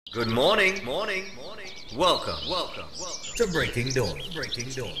Good morning. Welcome to Breaking Dawn.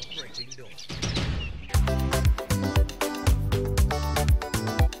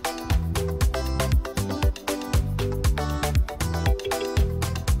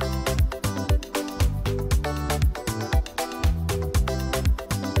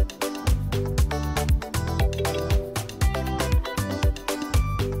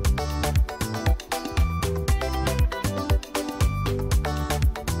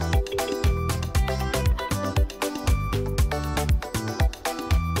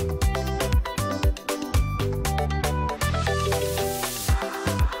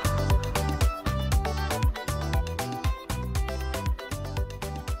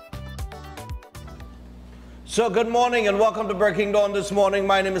 So good morning and welcome to Breaking Dawn this morning.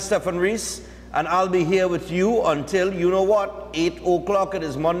 My name is Stephan Reis and I'll be here with you until, you know what, 8 o'clock. It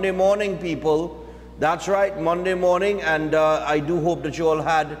is Monday morning, people. That's right, Monday morning, and I do hope that you all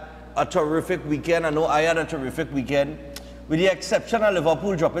had a terrific weekend. I know I had a terrific weekend, with the exception of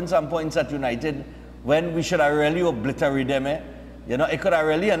Liverpool dropping some points at United when we should have really obliterated them. You know, it could have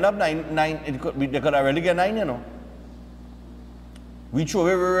really end up they could have really get 9, you know. We threw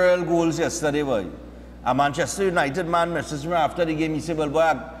away real goals yesterday, boy. A Manchester United man messaged me after the game. He said, well,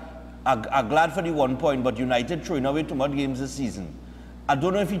 boy, I'm glad for the 1 point, but United throwing away too much games this season. I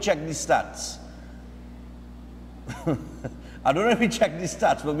don't know if he checked the stats. I don't know if he checked the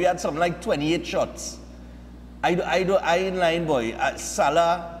stats, but we had something like 28 shots. I in line, boy.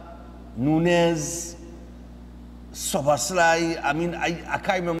 Salah, Nunes, Soboslai. I mean, I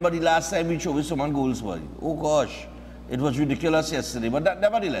can't remember the last time we threw away so many goals, boy. Oh, gosh. It was ridiculous yesterday. But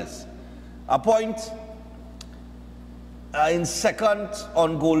nevertheless, a point. In second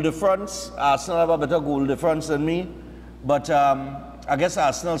on goal difference. Arsenal have a better goal difference than me, but I guess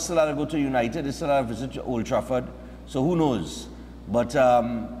Arsenal still have to go to United. They still have to visit Old Trafford, so who knows. But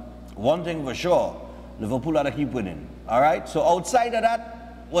one thing for sure, Liverpool had to keep winning. All right, so outside of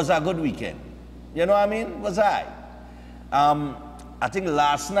that was a good weekend. You know what I mean? Was I think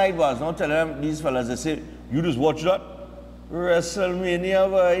last night was not telling these fellas, they say, you just watch that WrestleMania,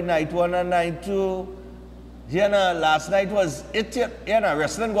 boy, night 1 and night 2. Yeah, last night was it. Yeah,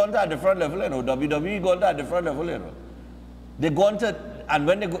 wrestling gone to a different level, you know. WWE gone to a different level, you know. They gone to, and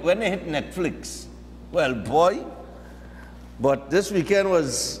when they hit Netflix, well, boy. But this weekend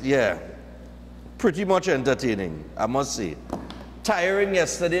was, yeah, pretty much entertaining, I must say. Tiring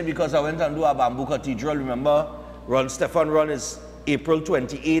yesterday because I went and do a bamboo cathedral. Remember, Stephan run is April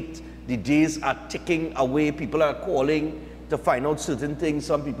 28th. The days are ticking away. People are calling to find out certain things.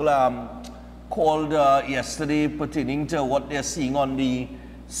 Some people are called yesterday pertaining to what they're seeing on the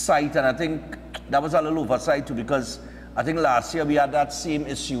site, and I think that was a little oversight too, because I think last year we had that same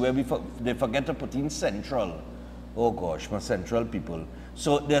issue where they forget to put in central. Oh gosh, my central people.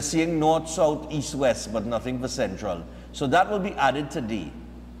 So they're seeing north, south, east, west, but nothing for central. So that will be added today.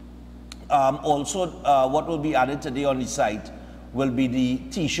 Also, what will be added today on the site will be the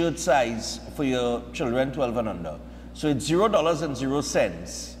t-shirt size for your children 12 and under. So it's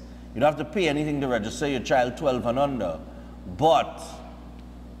 $0.00. You don't have to pay anything to register your child 12 and under, but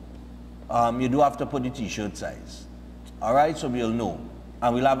you do have to put the t-shirt size. All right, so we'll know.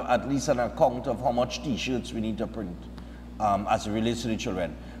 And we'll have at least an account of how much t-shirts we need to print as it relates to the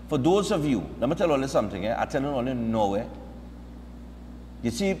children. For those of you, let me tell you something, I tell you only nowhere.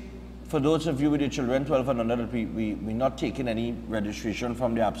 You see, for those of you with your children 12 and under, we're not taking any registration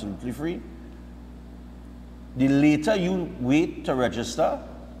from the absolutely free. The later you wait to register,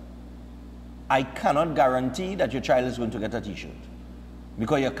 I cannot guarantee that your child is going to get a t-shirt.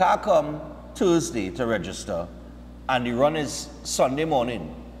 Because your car come Thursday to register and the run is Sunday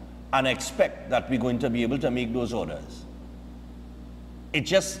morning, and expect that we're going to be able to make those orders. It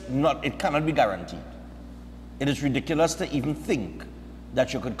cannot be guaranteed. It is ridiculous to even think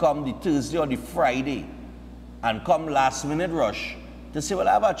that you could come the Thursday or the Friday and come last minute rush to say, well,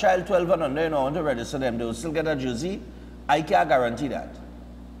 I have a child 12 and under, and I want to register them. They will still get a jersey. I can't guarantee that.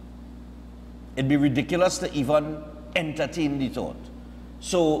 It'd be ridiculous to even entertain the thought.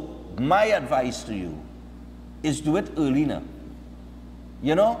 So my advice to you is do it early now.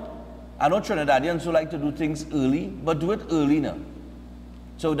 You know, I know Trinidadians who like to do things early, but do it early now,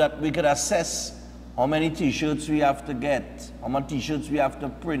 so that we could assess how many t-shirts we have to get, how many t-shirts we have to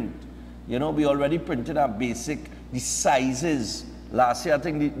print. You know, we already printed our basic, the sizes. Last year, I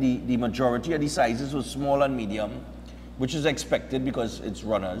think the majority of the sizes was small and medium, which is expected because it's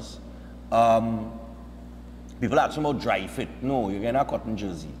runners. People ask about dry fit. No, you're getting a cotton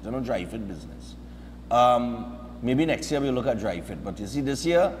jersey. There's no dry fit business. Maybe next year we'll look at dry fit. But you see, this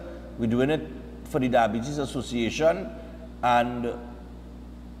year we're doing it for the Diabetes Association, and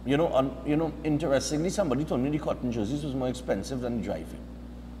Interestingly, somebody told me the cotton jerseys was more expensive than the dry-fit.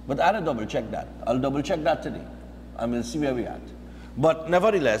 But I had to double check that. I'll double check that today, and we'll see where we're at. But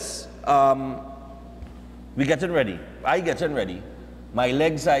nevertheless, we're getting ready. I'm getting ready. My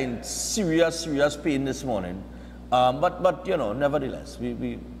legs are in serious pain this morning. But nevertheless,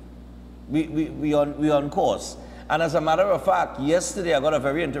 we on course. And as a matter of fact, yesterday I got a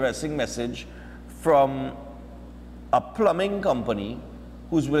very interesting message from a plumbing company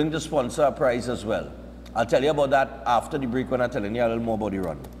who's willing to sponsor a prize as well. I'll tell you about that after the break when I'm telling you a little more about the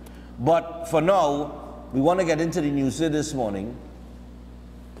run. But for now, we want to get into the news here this morning.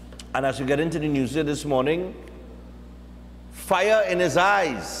 And as we get into the news here this morning, fire in his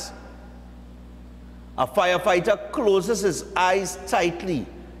eyes. A firefighter closes his eyes tightly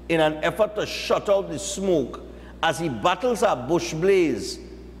in an effort to shut out the smoke as he battles a bush blaze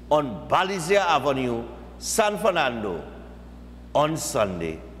on Balizia Avenue, San Fernando, on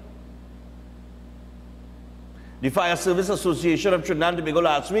Sunday. The Fire Service Association of Trinidad and Tobago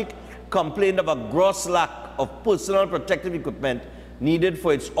last week complained of a gross lack of personal protective equipment needed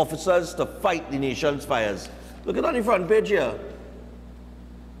for its officers to fight the nation's fires. Look at on the front page here.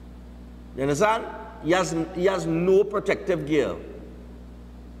 You understand? He has no protective gear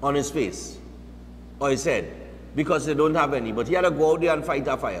on his face or his head because they don't have any. But he had to go out there and fight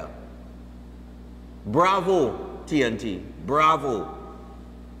a fire. Bravo, TNT. Bravo.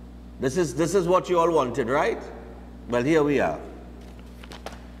 This is what you all wanted, right? Well, here we are.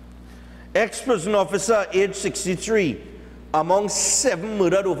 Ex-prison officer, age 63, among 7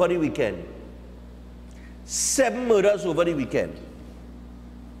 murdered over the weekend. 7 murders over the weekend.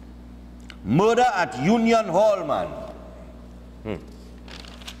 Murder at Union Hall, man.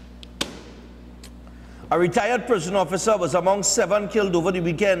 A retired prison officer was among 7 killed over the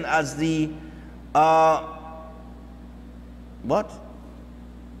weekend as the, what?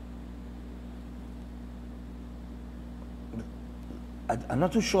 I'm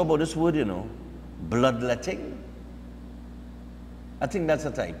not too sure about this word, bloodletting. I think that's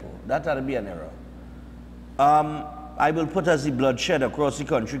a typo. That ought to be an error. I will put as the bloodshed across the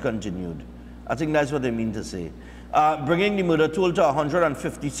country continued. I think that's what they mean to say. Bringing the murder total to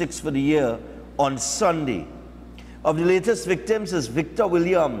 156 for the year on Sunday. Of the latest victims is Victor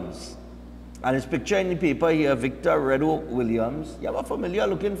Williams. And his picture in the paper here, Victor Redo Williams. You have a familiar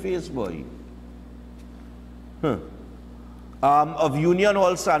looking face, boy. Of Union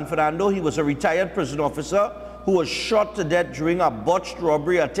Hall, San Fernando, he was a retired prison officer who was shot to death during a botched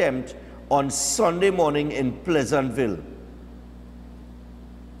robbery attempt on Sunday morning in Pleasantville.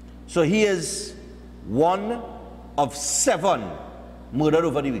 So he is one of 7 murdered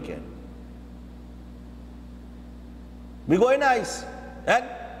over the weekend. We going nice, eh?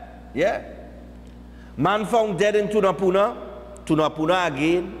 Yeah. Man found dead in Tunapuna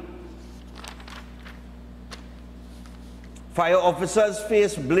again. Fire officers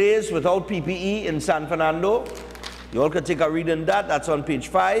face blaze without PPE in San Fernando. You all can take a read in that. That's on page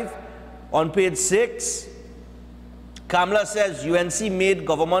 5. On page 6, Kamla says UNC made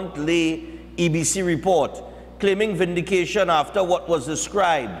government lay EBC report, claiming vindication after what was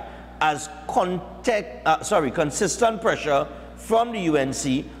described as consistent pressure from the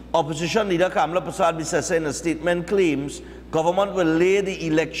UNC. Opposition leader Kamla Persad-Bissessar in a statement claims government will lay the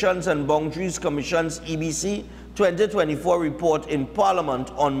Elections and Boundaries Commission's EBC 2024 report in Parliament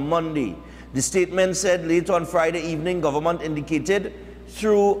on Monday. The statement said late on Friday evening, government indicated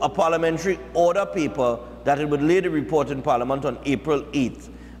through a parliamentary order paper that it would lay the report in Parliament on April 8th.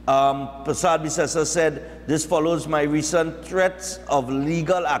 Persad-Bissessar said, this follows my recent threats of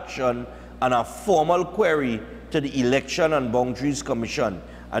legal action and a formal query to the Election and Boundaries Commission.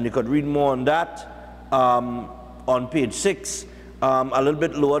 And you could read more on that on page 6. A little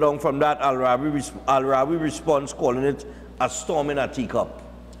bit lower down from that, Al-Rawi responds calling it a storm in a teacup.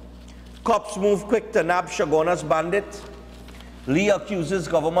 Cops move quick to nab Shagona's bandit. Lee accuses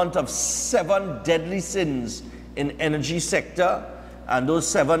government of 7 deadly sins in energy sector, and those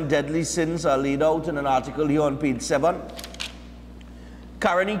 7 deadly sins are laid out in an article here on page 7.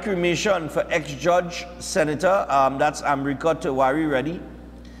 Karani cremation for ex-judge Senator, that's Amrika Tewari Reddy.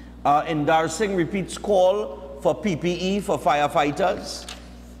 Indar Singh repeats call for PPE for firefighters.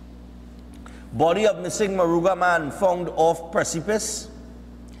 Body of missing Maruga man found off precipice.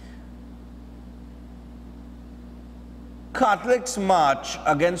 Catholics march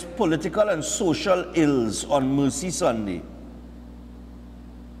against political and social ills on Mercy Sunday.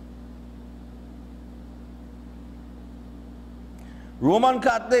 Roman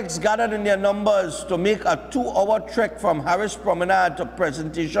Catholics gathered in their numbers to make a 2-hour trek from Harris Promenade to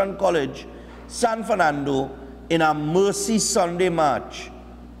Presentation College, San Fernando, in a Mercy Sunday march.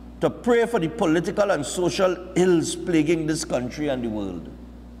 to pray for the political and social ills plaguing this country and the world.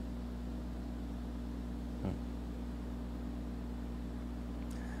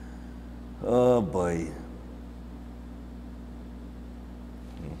 Oh boy.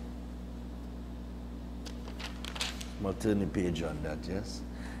 I'll turn the page on that, yes.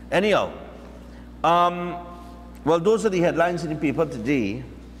 Anyhow, well, those are the headlines in the paper today.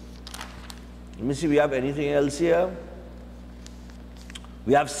 Let me see, we have anything else here?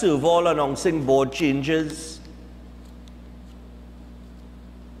 We have Serval announcing board changes.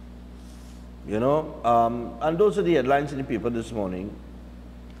 You know, and those are the headlines in the paper this morning.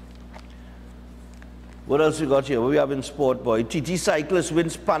 What else we got here? What we have in sport, boy? TT cyclist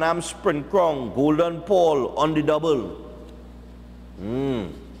wins Pan Am Sprint Crown. Golden Paul on the double.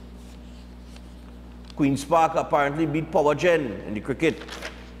 Queen's Park apparently beat Power Gen in the cricket.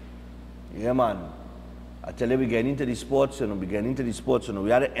 Yeah, man. I tell you, we're getting into the sports, you know, we're getting into the sports, you know.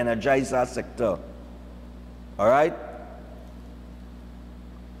 We had to energize our sector. All right?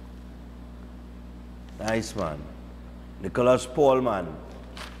 Nice, man. Nicholas Paul, man.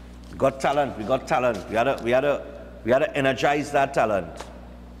 We got talent, we got talent. We had to energize that talent.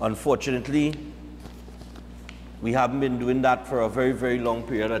 Unfortunately, we haven't been doing that for a very, very long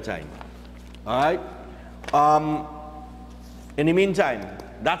period of time. All right? In the meantime,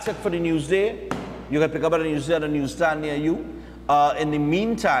 that's it for the news day. You can pick up a news day at a newsstand near you. In the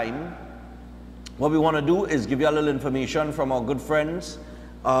meantime, what we want to do is give you a little information from our good friends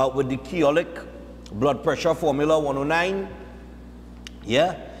with the Keolic blood pressure formula 109.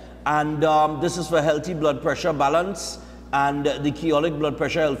 Yeah. And this is for healthy blood pressure balance, and the Keolic blood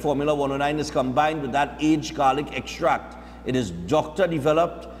pressure health formula 109 is combined with that aged garlic extract. It is doctor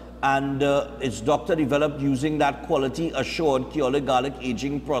developed, and it's doctor developed using that quality assured Keolic garlic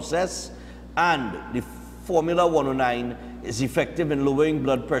aging process. And the formula 109 is effective in lowering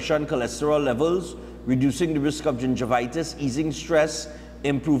blood pressure and cholesterol levels, reducing the risk of gingivitis, easing stress,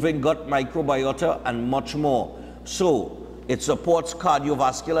 improving gut microbiota, and much more. So it supports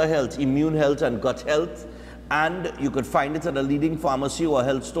cardiovascular health, immune health, and gut health. And you could find it at a leading pharmacy or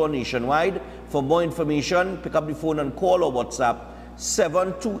health store nationwide. For more information, pick up the phone and call or WhatsApp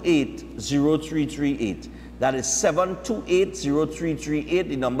 728-0338. That is 728-0338.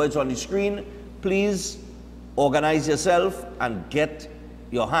 The number is on the screen. Please organize yourself and get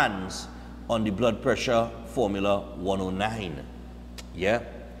your hands on the blood pressure formula 109. Yeah.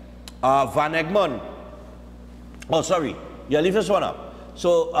 Van Egmond. Oh, sorry. Yeah, leave this one up.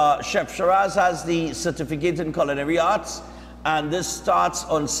 So Chef Shiraz has the certificate in culinary arts, and this starts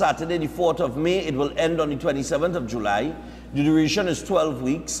on Saturday the 4th of May. It will end on the 27th of July. The duration is 12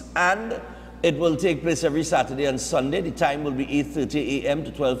 weeks, and it will take place every Saturday and Sunday. The time will be 8:30 a.m.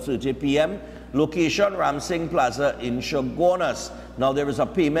 to 12:30 p.m. Location, Ramsing Plaza in Shogunas. Now, there is a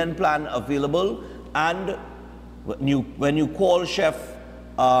payment plan available, and when you call Chef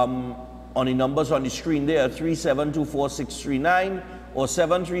on the numbers on the screen there, 3724639 or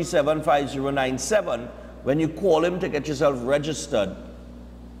 7375097. When you call him to get yourself registered,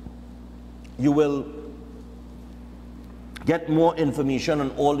 you will get more information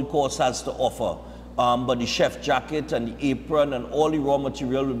on all the course has to offer. But the chef jacket and the apron and all the raw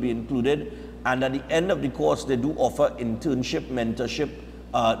material will be included. And at the end of the course, they do offer internship, mentorship,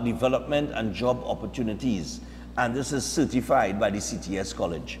 development, and job opportunities. And this is certified by the CTS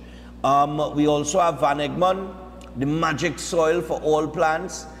College. We also have Van Egmond, the magic soil for all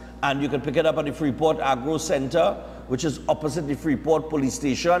plants, and you can pick it up at the Freeport Agro Center, which is opposite the Freeport Police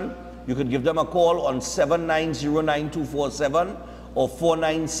Station. You could give them a call on 7909-247 or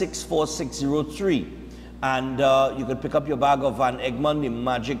 496-4603. And you could pick up your bag of Van Egmond, the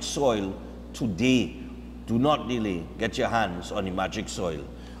magic soil, today. Do not delay. Get your hands on the magic soil.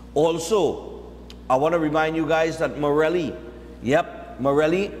 Also, I want to remind you guys that Morelli,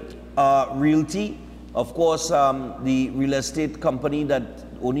 Morelli Realty, of course, the real estate company that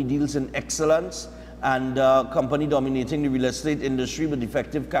only deals in excellence, and company dominating the real estate industry with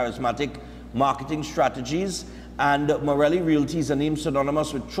effective, charismatic marketing strategies. And Morelli Realty is a name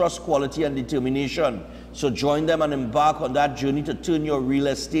synonymous with trust, quality, and determination. So join them and embark on that journey to turn your real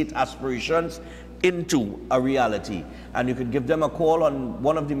estate aspirations into a reality. And you can give them a call on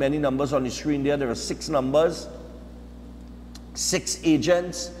one of the many numbers on the screen there. There are 6 numbers, 6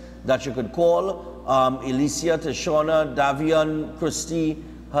 agents that you could call. Alicia, Tashona, Davian, Christy,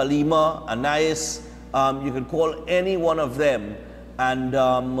 Halima, Anais. You can call any one of them, and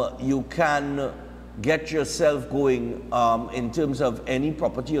you can get yourself going in terms of any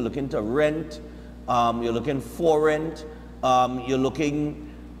property you're looking to rent, you're looking for rent, you're looking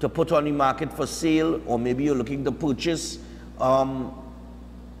to put on the market for sale, or maybe you're looking to purchase.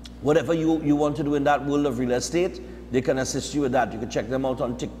 whatever you want to do in that world of real estate, they can assist you with that. You can check them out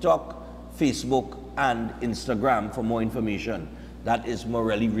on TikTok, Facebook, and Instagram for more information. That is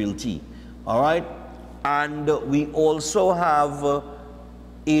Morelli Realty. All right? And we also have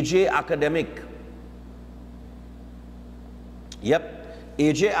AJ Academic. Yep,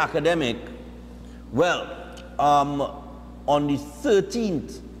 AJ Academic. Well, on the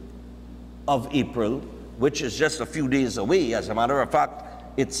 13th of April, which is just a few days away, as a matter of fact,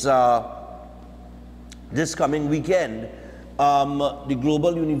 it's this coming weekend, the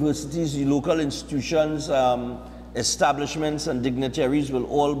global universities, the local institutions, establishments and dignitaries will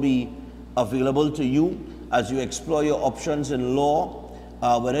all be available to you as you explore your options in law,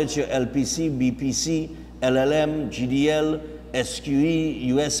 whether it's your LPC, BPC, LLM, GDL, SQE,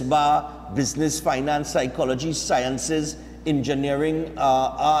 US Bar, business, finance, psychology, sciences, engineering,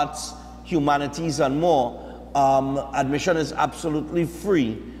 arts, humanities, and more. Admission is absolutely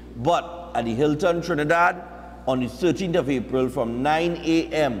free, but at the Hilton Trinidad on the 13th of April from 9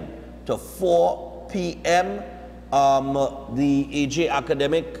 a.m. to 4 p.m., the AJ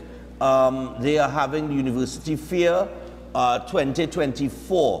Academic, they are having the University Fair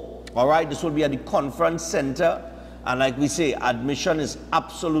 2024. All right, this will be at the Conference Center. And like we say, admission is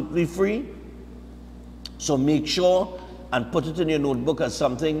absolutely free. So make sure and put it in your notebook as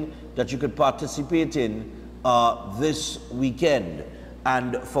something that you could participate in this weekend.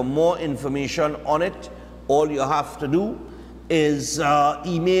 And for more information on it, all you have to do is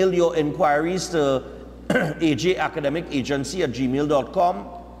email your inquiries to ajacademicagency@gmail.com.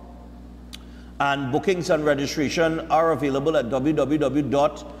 And bookings and registration are available at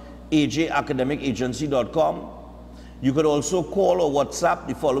www.ajacademicagency.com. You could also call or WhatsApp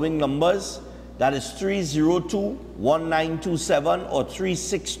the following numbers. That is 302-1927 or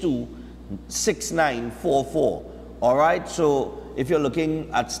 362-6944. All right, so if you're looking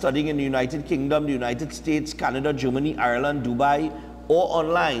at studying in the United Kingdom, the United States, Canada, Germany, Ireland, Dubai, or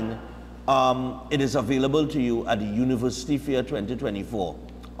online, it is available to you at the University Fair 2024.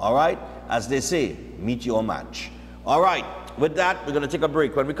 All right, as they say, meet your match. All right, with that, we're going to take a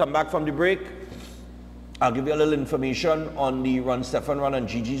break. When we come back from the break, I'll give you a little information on the Run Stephan Run and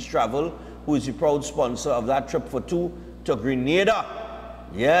Gigi's Travel, who is the proud sponsor of that trip for two to Grenada.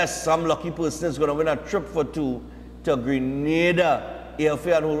 Yes, some lucky person is going to win a trip for two to Grenada.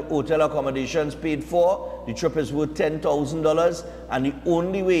 Airfare and hotel accommodations paid for. The trip is worth $10,000, and the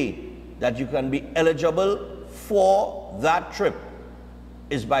only way that you can be eligible for that trip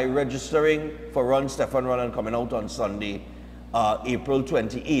is by registering for Run Stephan Run and coming out on Sunday, April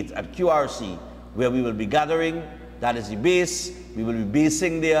 28th at QRC, where we will be gathering. That is the base. We will be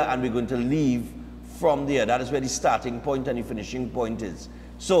basing there, and we're going to leave from there. That is where the starting point and the finishing point is.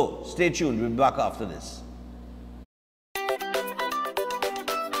 So stay tuned. We'll be back after this.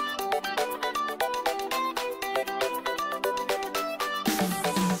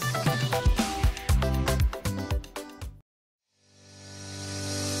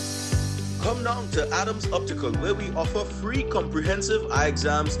 Come down to Adams Optical, where we offer free comprehensive eye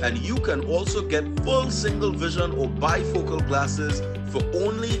exams, and you can also get full single vision or bifocal glasses for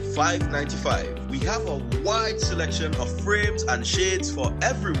only $5.95. We have a wide selection of frames and shades for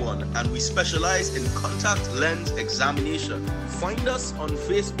everyone, and we specialize in contact lens examination. Find us on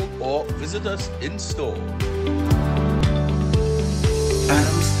Facebook or visit us in store.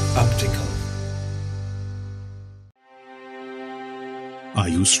 Adams Optical. Are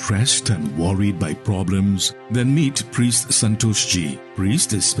you stressed and worried by problems? Then meet Priest Santosh Ji.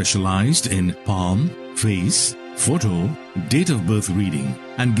 Priest is specialized in palm, face, photo, date of birth reading,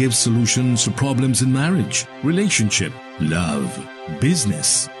 and gives solutions to problems in marriage, relationship, love,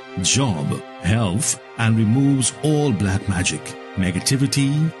 business, job, health, and removes all black magic,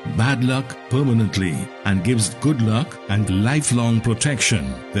 negativity, bad luck permanently, and gives good luck and lifelong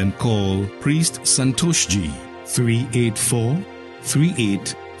protection. Then call Priest Santosh Ji,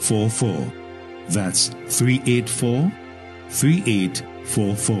 384-3844. That's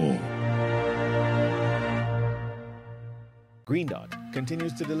 384-3844. Green Dot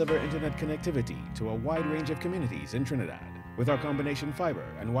continues to deliver internet connectivity to a wide range of communities in Trinidad. With our combination fiber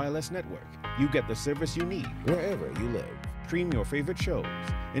and wireless network, you get the service you need wherever you live. Stream your favorite shows,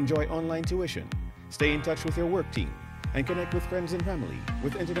 enjoy online tuition, stay in touch with your work team, and connect with friends and family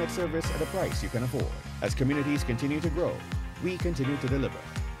with internet service at a price you can afford. As communities continue to grow, we continue to deliver.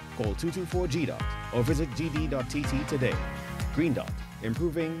 Call 224-GDOT or visit gd.tt today. Green Dot,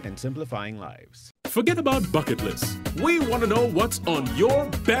 improving and simplifying lives. Forget about bucket lists. We want to know what's on your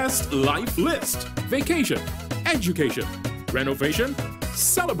best life list. Vacation, education, renovation,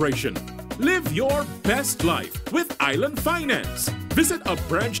 celebration. Live your best life with Island Finance. Visit a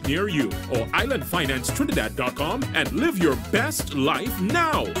branch near you or islandfinancetrinidad.com and live your best life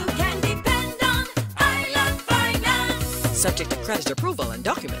now. You can depend on Island Finance. Subject to credit approval and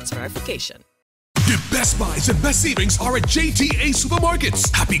documents verification. The best buys and best savings are at JTA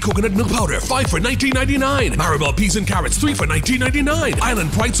Supermarkets. Happy coconut milk powder, 5 for $19.99. Maribel peas and carrots, 3 for $19.99. Island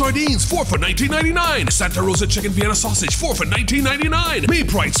Pride sardines, 4 for $19.99. Santa Rosa chicken Vienna sausage, 4 for $19.99. May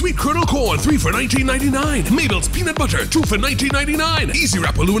Pride sweet kernel corn, 3 for $19.99. Mabel's peanut butter, 2 for $19.99. Easy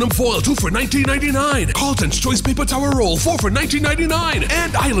Wrap aluminum foil, 2 for $19.99. Carlton's choice paper towel roll, 4 for $19.99.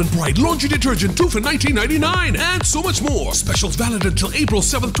 And Island Pride laundry detergent, 2 for $19.99. And so much more. Specials valid until April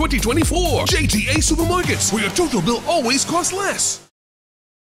 7th, 2024. JTA Supermarkets, where your total bill always costs less.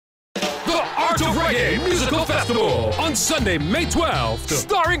 The Art of Reggae Musical Festival on Sunday, May 12th,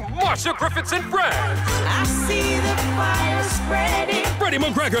 starring Marsha Griffiths and friends. I see the fire spreading. Freddie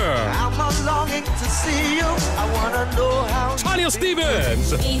McGregor. I'm longing to see you. I want to know how. Tanya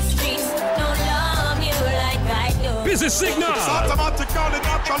Stevens. These streets don't love you like I do. Busy Signal.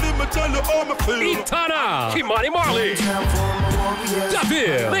 Itana. Kimani Marley.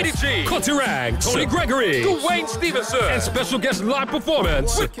 David. Lady G. Cotirang. Tony Gregory. Dwayne Stevenson. And special guest live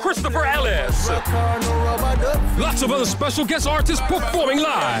performance with Christopher Ellis. Lots of other special guest artists performing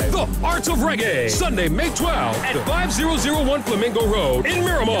live. The Art of Reggae. Sunday, May 12th at 5001 Flamingo Road in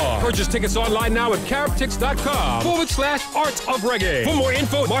Miramar. Purchase tickets online now at caribtix.com/Art of Reggae. For more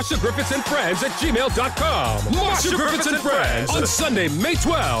info, Marsha Griffiths and Friends at gmail.com. Marsha Griffiths and Friends on Sunday, May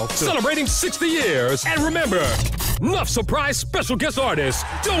 12th, celebrating 60 years. And remember, enough surprise special guest artists.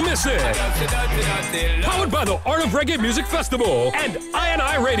 Don't miss it. Powered by the Art of Reggae Music Festival and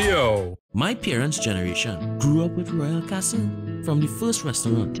I&I Radio. My parents' generation grew up with Royal Castle. From the first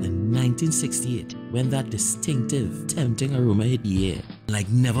restaurant in 1968, when that distinctive, tempting aroma hit the air. Like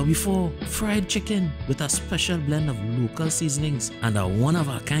never before, fried chicken with a special blend of local seasonings and a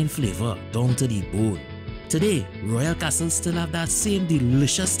one-of-a-kind flavor down to the bone. Today, Royal Castle still have that same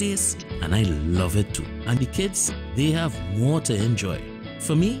delicious taste, and I love it too. And the kids, they have more to enjoy.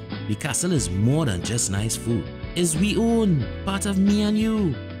 For me, the Castle is more than just nice food. It's we own, part of me and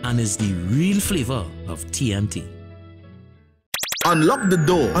you, and it's the real flavor of TNT. Unlock the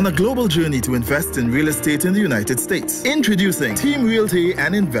door on a global journey to invest in real estate in the United States. Introducing Team Realty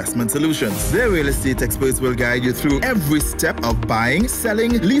and Investment Solutions. Their real estate experts will guide you through every step of buying,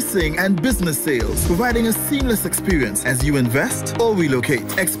 selling, leasing, and business sales, providing a seamless experience as you invest or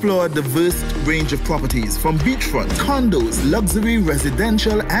relocate. Explore a diverse range of properties from beachfront, condos, luxury,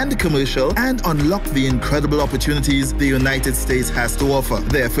 residential, and commercial, and unlock the incredible opportunities the United States has to offer.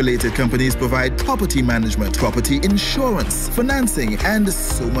 Their affiliated companies provide property management, property insurance, finance, and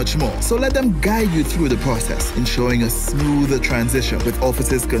so much more. So let them guide you through the process, ensuring a smoother transition with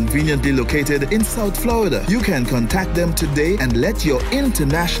offices conveniently located in South Florida. You can contact them today and let your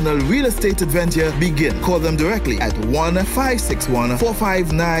international real estate adventure begin. Call them directly at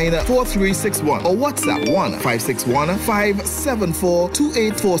 1-561-459-4361 or WhatsApp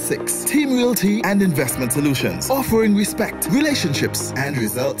 1-561-574-2846. Team Realty and Investment Solutions, offering respect, relationships, and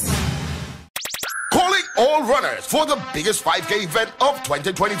results. Calling all runners for the biggest 5K event of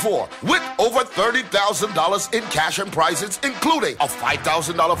 2024 with over $30,000 in cash and prizes, including a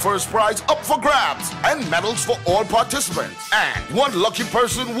 $5,000 first prize up for grabs and medals for all participants. And one lucky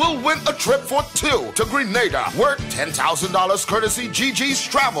person will win a trip for two to Grenada worth $10,000 courtesy GG's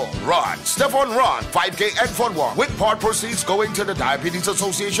Travel. Run, Stephan Run, 5K and Fun Walk with part proceeds going to the Diabetes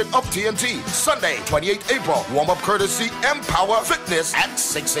Association of TNT. Sunday, 28 April, warm-up courtesy Empower Fitness at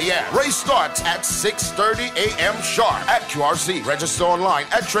 6 a.m. Race starts at 6:30 a.m. sharp at QRC. Register online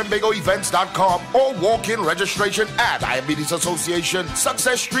at trimbagoevents.com or walk-in registration at Diabetes Association,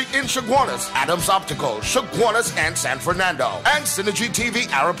 Success Street in Chaguanas, Adams Optical, Chaguanas and San Fernando, and Synergy TV,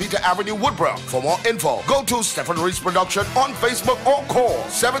 Arapita Avenue, Woodbrook. For more info, go to Stephan Reis Production on Facebook or call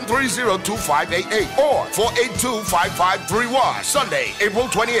 730-2588 or 482-5531. Sunday, April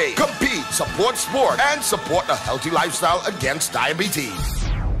 28. Compete, support sport, and support a healthy lifestyle against diabetes.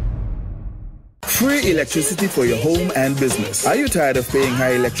 Free electricity for your home and business. Are you tired of paying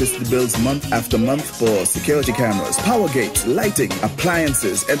high electricity bills month after month for security cameras, power gates, lighting,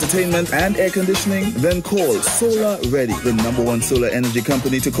 appliances, entertainment, and air conditioning? Then call Solar Ready, the #1 solar energy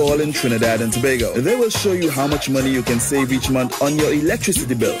company to call in Trinidad and Tobago. They will show you how much money you can save each month on your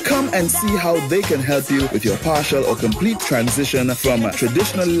electricity bill. Come and see how they can help you with your partial or complete transition from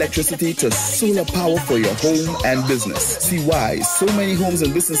traditional electricity to solar power for your home and business. See why so many homes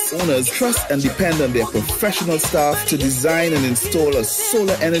and business owners trust and depend depend on their professional staff to design and install a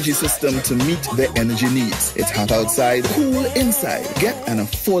solar energy system to meet their energy needs. It's hot outside, cool inside. Get an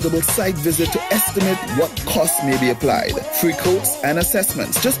affordable site visit to estimate what costs may be applied. Free quotes and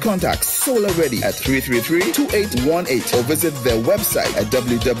assessments. Just contact Solar Ready at 333-2818 or visit their website at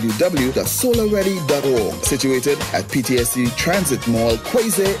www.solarready.org. Situated at PTSD Transit Mall,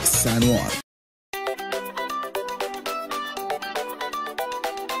 Quezon, San Juan.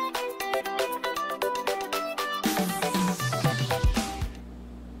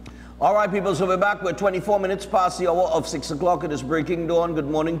 All right, people, so we're back. We're 24 minutes past the hour of 6 o'clock. It is breaking dawn. Good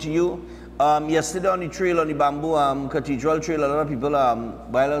morning to you. Yesterday on the trail, on the Bamboo Cathedral Trail, a lot of people,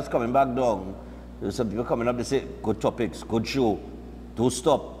 while I was coming back down, there were some people coming up, they say, good topics, good show, don't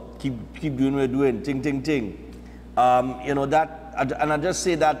stop, keep doing what you're doing, ting. You know, that, and I just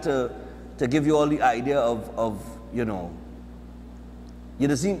say that to give you all the idea of you know, you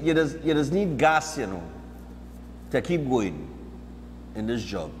just need gas, you know, to keep going in this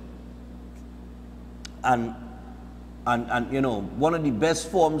job. And you know, one of the best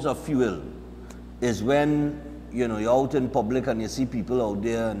forms of fuel is when, you know, you're out in public and you see people out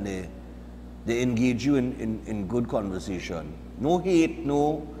there and they engage you in good conversation. No hate,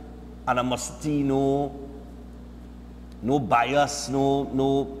 no animosity, no bias,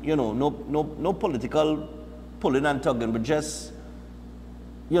 no political pulling and tugging, but just,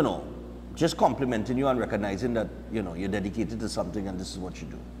 you know, just complimenting you and recognizing that, you know, you're dedicated to something and this is what you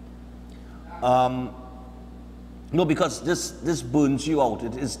do. No, because this burns you out.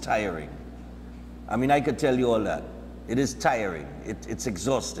 It is tiring. I mean, I could tell you all that. It is tiring. It's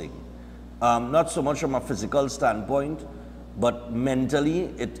exhausting. Not so much from a physical standpoint, but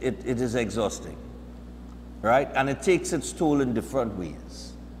mentally, it is exhausting. Right? And it takes its toll in different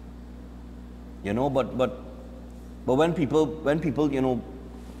ways. You know, but when people, you know,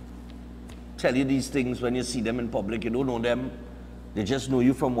 tell you these things, when you see them in public, you don't know them. They just know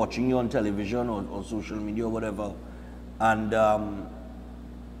you from watching you on television or social media or whatever, and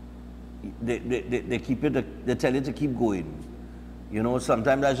they keep it. They tell you to keep going. You know,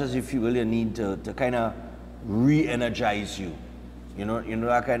 sometimes that's just the fuel you need to kind of re-energize you. You know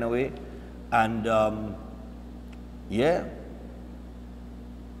that kind of way, and yeah,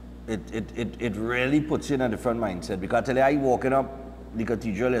 it really puts you in a different mindset. Because I tell you, I walking up the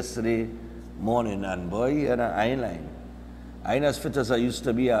cathedral yesterday morning, and boy, I ain't lying. I ain't as fit as I used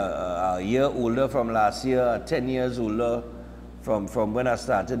to be, a year older from last year, 10 years older from when I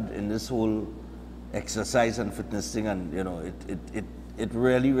started in this whole exercise and fitness thing. And you know, it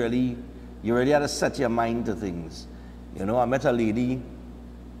really, you really had to set your mind to things. You know, I met a lady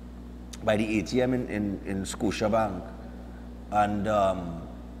by the ATM in Scotiabank, and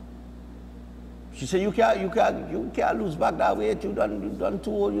she said, you can't lose back that weight. You done too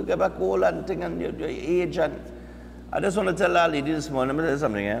old, you get back old and thing, and your age. And I just want to tell that lady this morning, let me tell you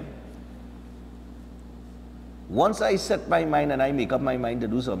something, eh? Once I set my mind and I make up my mind to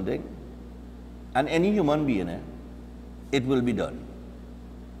do something, and any human being, it will be done.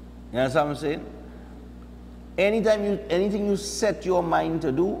 You understand what I'm saying? Anything you set your mind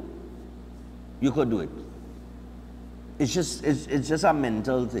to do, you could do it. It's just a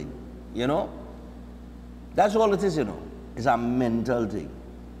mental thing, you know? That's all it is, you know. It's a mental thing.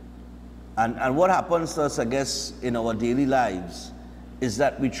 And what happens to us, I guess, in our daily lives is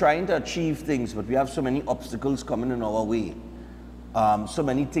that we're trying to achieve things, but we have so many obstacles coming in our way. So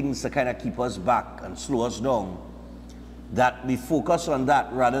many things that kind of keep us back and slow us down, that we focus on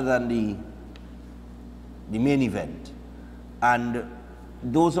that rather than the main event. And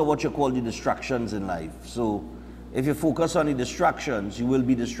those are what you call the distractions in life. So if you focus on the distractions, you will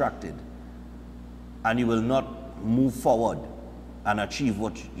be distracted. And you will not move forward and achieve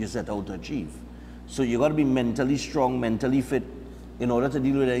what you set out to achieve. So you got to be mentally strong, mentally fit in order to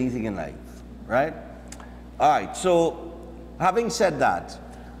deal with anything in life, right? All right, so having said that,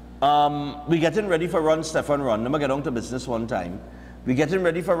 we're getting ready for Run, Stephan Run. Let me get on to business one time. We're getting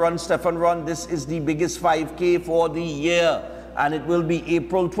ready for Run, Stephan Run. This is the biggest 5K for the year, and it will be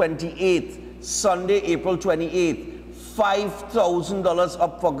April 28th, Sunday, April 28th. $5,000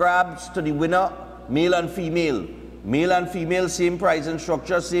 up for grabs to the winner, male and female. Male and female, same price and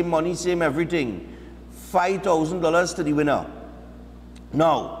structure, same money, same everything. $5,000 to the winner.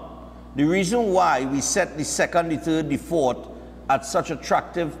 Now, the reason why we set the second, the third, the fourth at such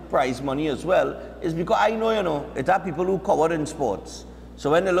attractive prize money as well is because I know, you know, it are people who cover in sports. So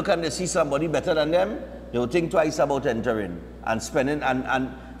when they look and they see somebody better than them, they'll think twice about entering and spending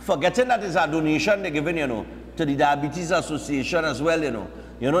and forgetting that it's a donation they're giving, you know, to the Diabetes Association as well, you know.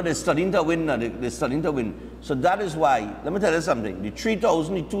 You know, they're studying to win now. They're studying to win. So that is why, let me tell you something, the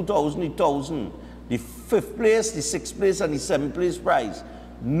 3,000, the 2,000, the 1,000, the 5th place, the 6th place, and the 7th place prize.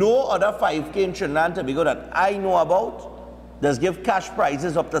 No other 5K in Trinidad and Tobago that I know about does give cash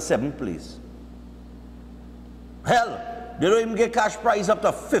prizes up to 7th place. Hell, they don't even get cash prize up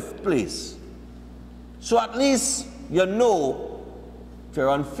to 5th place. So at least you know, if you're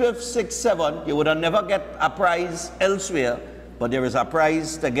on 5th, 6th, 7th, you would have never get a prize elsewhere, but there is a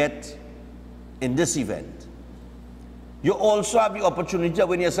prize to get in this event. You also have the opportunity to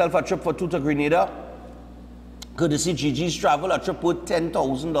win yourself a trip for 2 to Grenada, courtesy Gigi's Travel, a trip worth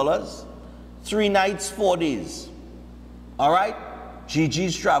 $10,000, 3 nights, 4 days. All right?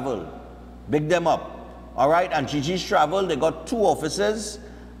 Gigi's Travel, big them up. All right? And Gigi's Travel, they got 2 offices,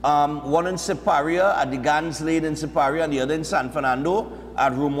 one in Siparia at the Gans Lane in Siparia, and the other in San Fernando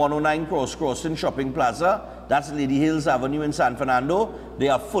at room 109 Crossing Shopping Plaza. That's Lady Hills Avenue in San Fernando. They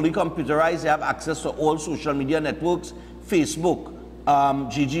are fully computerized. They have access to all social media networks, Facebook,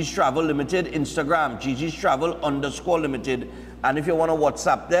 Gigi's Travel Limited, Instagram, Gigi's Travel _Limited. And if you want to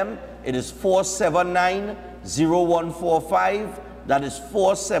WhatsApp them, it is 479-0145. That is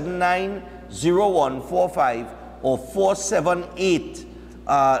 479-0145 or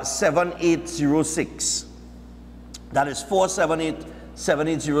 478-7806. That is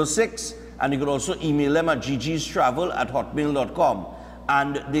 478-7806. And you can also email them at gigistravel@hotmail.com.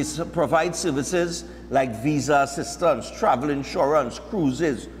 And they provide services like visa assistance, travel insurance,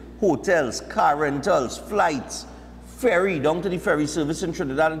 cruises, hotels, car rentals, flights, ferry, down to the ferry service in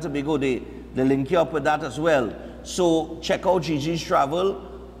Trinidad and Tobago. They link you up with that as well. So check out Gigi's Travel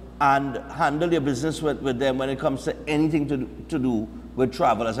and handle your business with them when it comes to anything to do with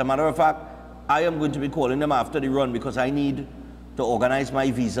travel. As a matter of fact, I am going to be calling them after the run because I need to organize my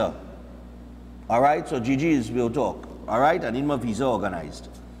visa. All right, so Gigi's will talk. All right, I need my visa organized.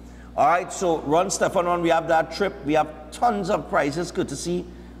 All right, so Run Stephan Run, we have that trip. We have tons of prizes courtesy.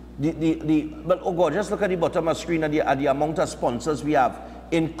 But oh God, just look at the bottom of the screen at the amount of sponsors we have,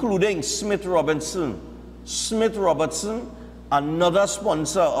 including Smith Robertson. Smith Robertson, another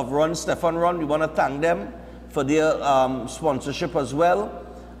sponsor of Run Stephan Run. We want to thank them for their sponsorship as well.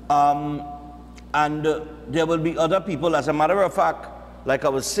 And there will be other people. As a matter of fact, like I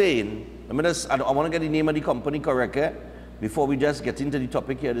was saying, I want to get the name of the company correct before we just get into the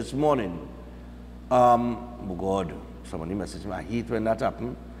topic here this morning. Oh God, somebody messaged me. I hate when that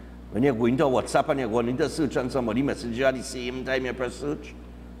happens. When you're going to WhatsApp and you're going into search and somebody messages you at the same time you press search.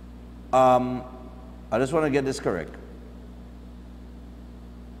 I just want to get this correct.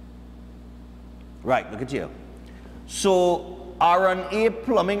 Right, look at here. So R&A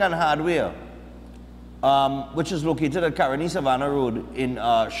Plumbing and Hardware, which is located at Caroni Savannah Road in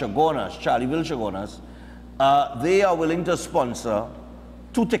Chagonas, Charlieville, Chagonas, they are willing to sponsor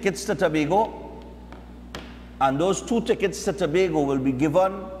 2 tickets to Tobago, and those 2 tickets to Tobago will be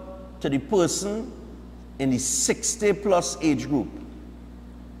given to the person in the 60+ age group.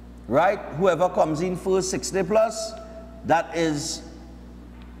 Right? Whoever comes in first, 60+, that is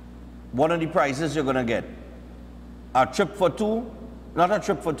one of the prizes you're going to get. A trip for 2, not a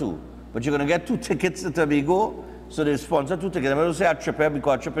trip for 2, but you're going to get 2 tickets to Tobago. So they sponsor 2 tickets. I'm going to say a trip here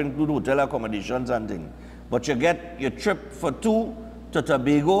because a trip includes hotel accommodations and things. But you get your trip for 2 to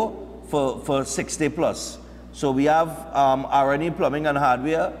Tobago for 60+. So we have R&A Plumbing and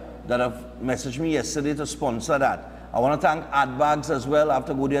Hardware that have messaged me yesterday to sponsor that. I want to thank Ad Bags as well. I have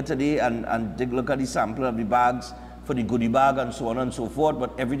to go there today and take a look at the sample of the bags for the goodie bag and so on and so forth.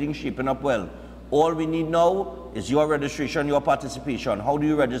 But everything's shaping up well. All we need now is your registration, your participation. How do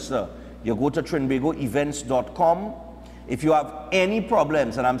you register? You go to trinbagoevents.com. If you have any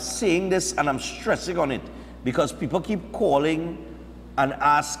problems, and I'm saying this and I'm stressing on it because people keep calling and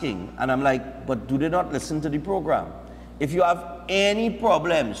asking, and I'm like, but do they not listen to the program? If you have any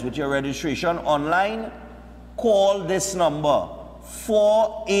problems with your registration online, call this number,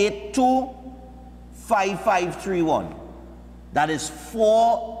 482-5531. That is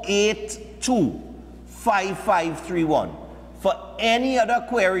 482-5531. For any other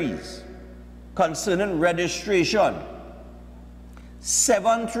queries concerning registration,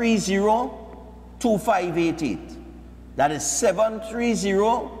 730-2588. That is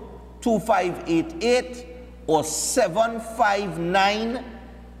 730-2588 or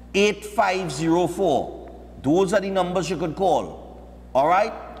 759-8504. Those are the numbers you could call. All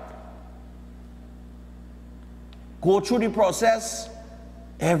right? Go through the process.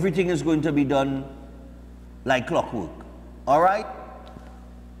 Everything is going to be done like clockwork. All right?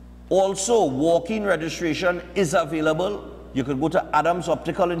 Also, walk-in registration is available. You could go to Adams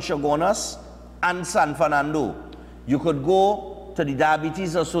Optical in Chagonas and San Fernando. You could go to the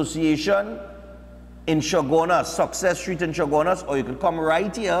Diabetes Association in Shogunas, Success Street in Shogunas, or you could come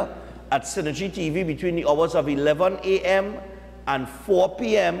right here at Synergy TV between the hours of 11 a.m. and 4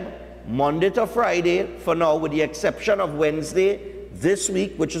 p.m. Monday to Friday for now, with the exception of Wednesday this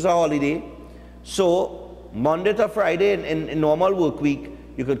week, which is a holiday. So Monday to Friday in normal work week,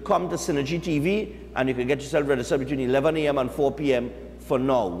 you could come to Synergy TV and you could get yourself registered between 11 a.m. and 4 p.m. for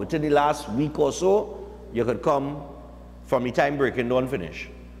now. Within the last week or so, you could come from the time Breaking Dawn finish.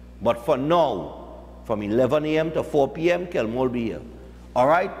 But for now, from 11 a.m. to 4 p.m., Kelmo will be here. All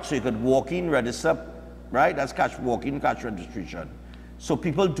right? So you could walk in, register, right? That's cash walk-in, cash registration. So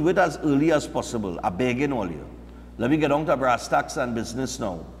people do it as early as possible. I'm begging all you. Let me get on to brass tacks and business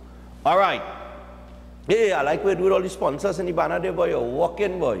now. All right. Hey, I like what we do with all the sponsors in the banner there, boy. You're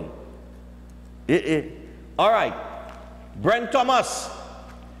walking, boy. Hey. All right. Brent Thomas.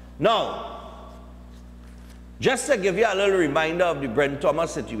 Now, just to give you a little reminder of the Brent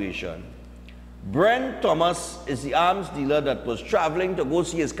Thomas situation. Brent Thomas is the arms dealer that was traveling to go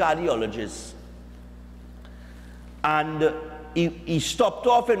see his cardiologist. And he stopped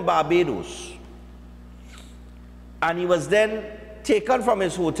off in Barbados. And he was then taken from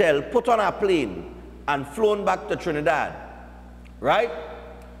his hotel, put on a plane, and flown back to Trinidad. Right?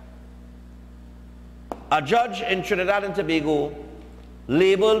 A judge in Trinidad and Tobago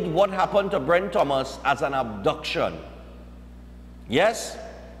labeled what happened to Brent Thomas as an abduction. Yes?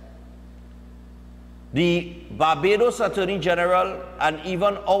 The Barbados Attorney General and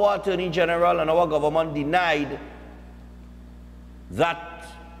even our Attorney General and our government denied that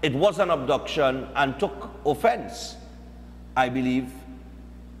it was an abduction and took offense, I believe,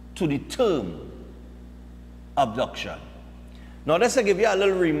 to the term abduction. Now, let's give you a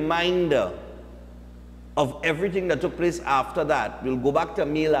little reminder of everything that took place after that. We'll go back to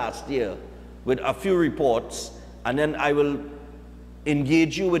May last year with a few reports, and then I will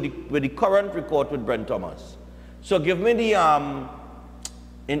engage you with the current report with Brent Thomas. So give me the,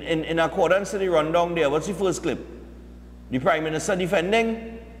 in accordance to the rundown there, what's the first clip? The Prime Minister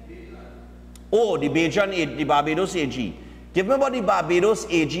defending? Oh, the Barbados AG. Give me what the Barbados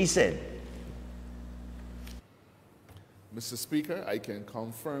AG said. Mr. Speaker, I can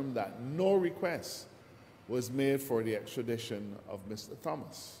confirm that no request was made for the extradition of Mr.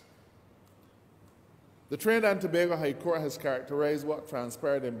 Thomas. The Trinidad and Tobago High Court has characterized what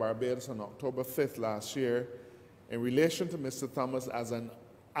transpired in Barbados on October 5th last year in relation to Mr. Thomas as an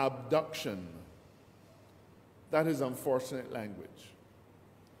abduction. That is unfortunate language.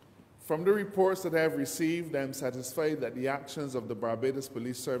 From the reports that I have received, I am satisfied that the actions of the Barbados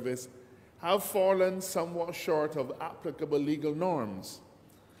Police Service have fallen somewhat short of applicable legal norms,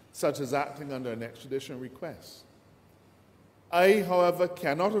 such as acting under an extradition request. I, however,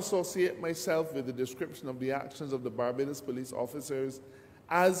 cannot associate myself with the description of the actions of the Barbados police officers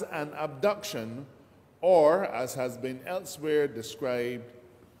as an abduction, or, as has been elsewhere described,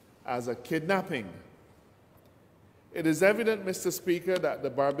 as a kidnapping. It is evident, Mr. Speaker, that the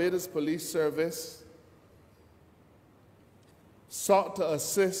Barbados Police Service sought to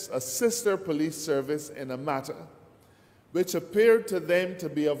assist a sister police service in a matter which appeared to them to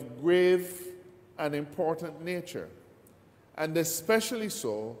be of grave and important nature, and especially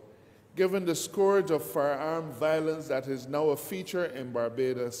so given the scourge of firearm violence that is now a feature in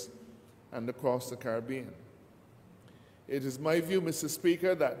Barbados and across the Caribbean. It is my view, Mr.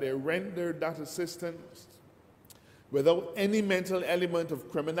 Speaker, that they rendered that assistance without any mental element of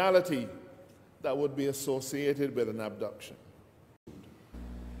criminality that would be associated with an abduction.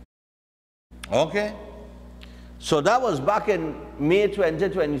 Okay. So that was back in May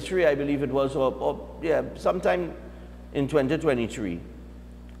 2023, I believe it was, or yeah, sometime in 2023.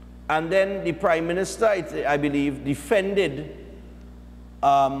 And then the Prime Minister, I believe, defended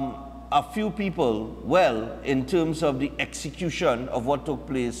a few people well in terms of the execution of what took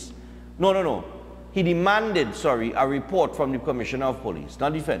place. No. He demanded, sorry, a report from the Commissioner of Police,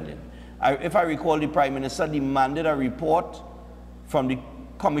 not defended. If I recall, the Prime Minister demanded a report from the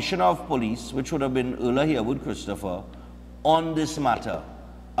Commissioner of Police, which would have been earlier here with Christopher, on this matter.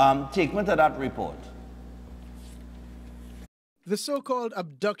 Take me to that report. The so-called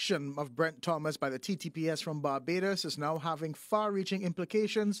abduction of Brent Thomas by the TTPS from Barbados is now having far-reaching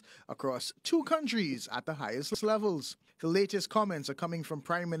implications across two countries at the highest levels. The latest comments are coming from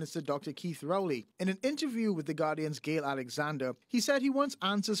Prime Minister Dr. Keith Rowley. In an interview with The Guardian's Gail Alexander, he said he wants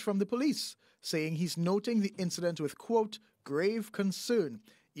answers from the police, saying he's noting the incident with, quote, grave concern,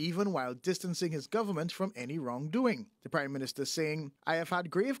 even while distancing his government from any wrongdoing. The Prime Minister saying, I have had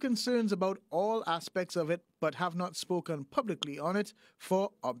grave concerns about all aspects of it, but have not spoken publicly on it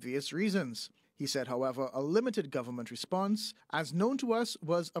for obvious reasons. He said, however, a limited government response, as known to us,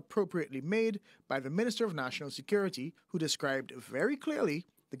 was appropriately made by the Minister of National Security, who described very clearly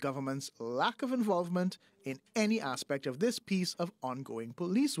the government's lack of involvement in any aspect of this piece of ongoing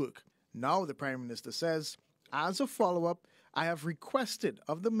police work. Now, the Prime Minister says, as a follow-up, I have requested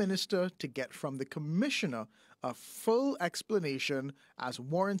of the Minister to get from the Commissioner a full explanation as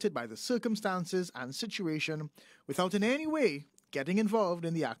warranted by the circumstances and situation without in any way getting involved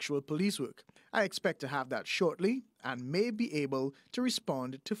in the actual police work. I expect to have that shortly and may be able to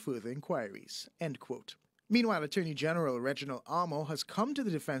respond to further inquiries." End quote. Meanwhile, Attorney General Reginald Armour has come to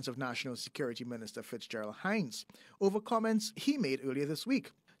the defense of National Security Minister Fitzgerald Hinds over comments he made earlier this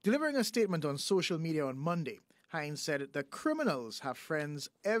week. Delivering a statement on social media on Monday, Hinds said that criminals have friends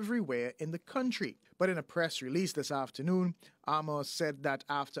everywhere in the country. But in a press release this afternoon, Armour said that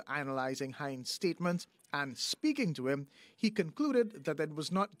after analyzing Hinds' statement and speaking to him, he concluded that it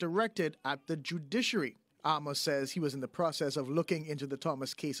was not directed at the judiciary. Armour says he was in the process of looking into the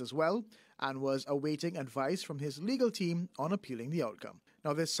Thomas case as well and was awaiting advice from his legal team on appealing the outcome.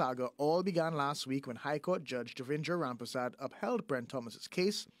 Now, this saga all began last week when High Court Judge Devendra Rampersad upheld Brent Thomas's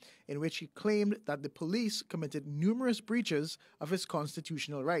case, in which he claimed that the police committed numerous breaches of his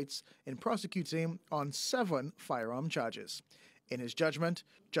constitutional rights in prosecuting him on 7 firearm charges. In his judgment,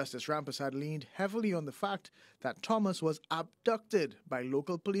 Justice Rampersad leaned heavily on the fact that Thomas was abducted by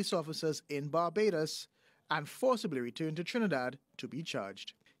local police officers in Barbados and forcibly returned to Trinidad to be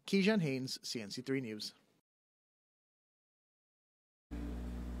charged. Kejan Haynes, CNC3 News.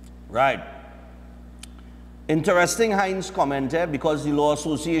 Right. Interesting Hinds comment here, because the Law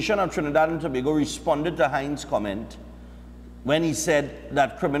Association of Trinidad and Tobago responded to Hinds' comment when he said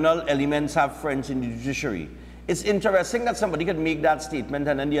that criminal elements have friends in the judiciary. It's interesting that somebody could make that statement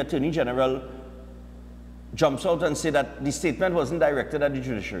and then the Attorney General jumps out and say that the statement wasn't directed at the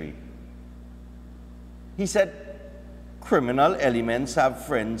judiciary. He said criminal elements have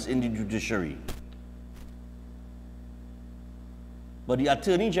friends in the judiciary. But the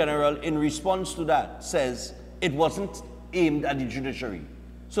Attorney General, in response to that, says it wasn't aimed at the judiciary.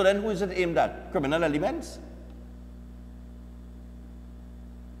 So then who is it aimed at? Criminal elements?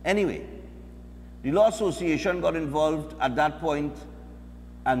 Anyway, the Law Association got involved at that point,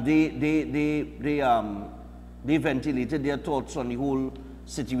 and they ventilated their thoughts on the whole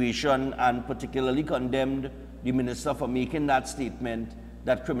situation and particularly condemned the minister for making that statement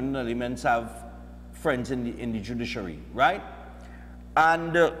that criminal elements have friends in the judiciary, right?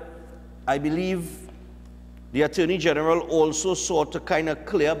 And I believe the Attorney General also sought to kind of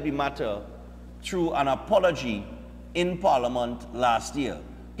clear up the matter through an apology in Parliament last year.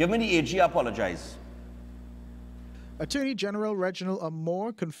 Give me the AG apologize. Attorney General Reginald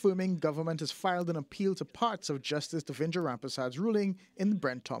Armour confirming government has filed an appeal to parts of Justice Devendra Rampersad's ruling in the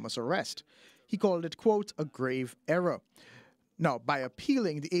Brent Thomas arrest. He called it, quote, a grave error. Now, by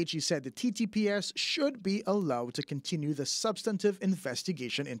appealing, the AG said the TTPS should be allowed to continue the substantive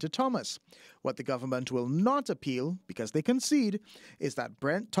investigation into Thomas. What the government will not appeal, because they concede, is that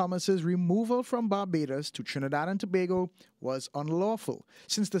Brent Thomas's removal from Barbados to Trinidad and Tobago was unlawful,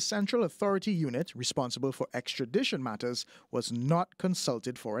 since the Central Authority Unit responsible for extradition matters was not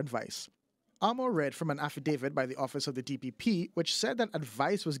consulted for advice. Armour read from an affidavit by the Office of the DPP, which said that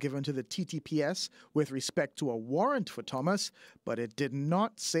advice was given to the TTPS with respect to a warrant for Thomas, but it did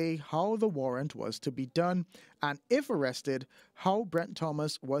not say how the warrant was to be done, and if arrested, how Brent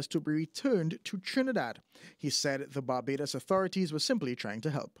Thomas was to be returned to Trinidad. He said the Barbados authorities were simply trying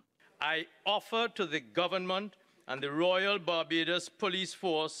to help. I offer to the government and the Royal Barbados Police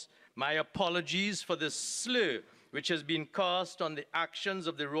Force my apologies for the slur which has been cast on the actions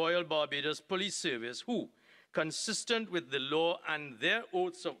of the Royal Barbados Police Service, who, consistent with the law and their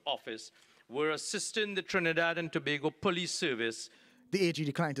oaths of office, were assisting the Trinidad and Tobago Police Service. The AG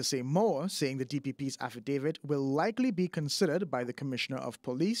declined to say more, saying the DPP's affidavit will likely be considered by the Commissioner of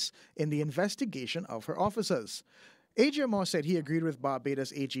Police in the investigation of her officers. AG Armour said he agreed with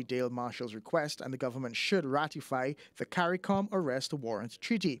Barbados AG Dale Marshall's request and the government should ratify the CARICOM Arrest Warrant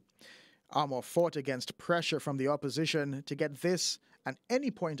Treaty. Armour fought against pressure from the opposition to get this and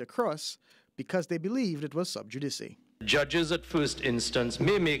any point across because they believed it was sub judice. Judges at first instance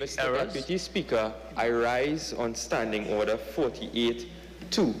may make errors. Mr. Deputy Speaker, I rise on Standing Order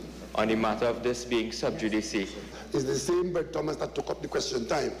 48-2 on the matter of this being sub judice. Is the same Brent Thomas that took up the question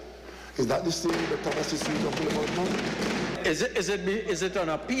time? Is that the same Brent Thomas is talking about now? Is it an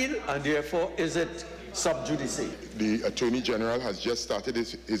appeal and therefore is it sub judice? The Attorney General has just started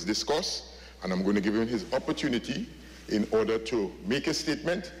his discourse, and I'm going to give him his opportunity in order to make a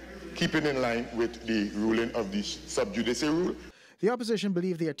statement, keeping in line with the ruling of the sub judice rule. The opposition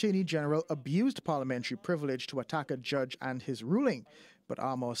believe the Attorney General abused parliamentary privilege to attack a judge and his ruling, but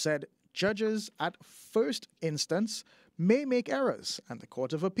Armour said judges at first instance may make errors, and the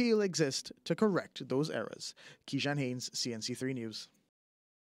Court of Appeal exists to correct those errors. Kijan Haynes, CNC3 News.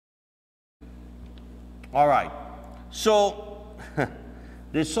 All right. So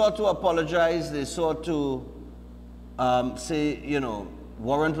they sought to apologize. They sought to say, you know,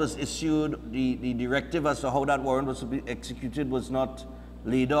 warrant was issued. The directive as to how that warrant was to be executed was not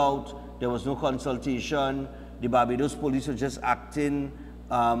laid out. There was no consultation. The Barbados police were just acting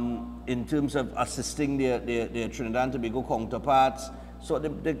in terms of assisting their Trinidad and Tobago counterparts. So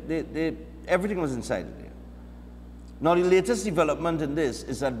everything was inside there. Now the latest development in this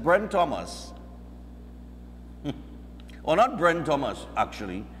is that Brent Thomas, or not Brent Thomas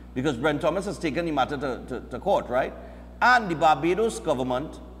actually, because Brent Thomas has taken the matter to court, right? And the Barbados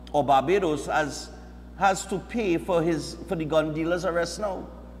government, or Barbados, has to pay for the gun dealer's arrest now.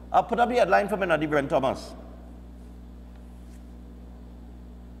 I'll put up the headline for me now, the Brent Thomas.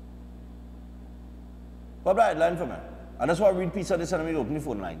 Put up the headline for me. And that's why I read a piece of this and I'm open the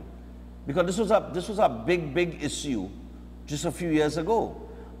phone line. Because this was a big issue just a few years ago.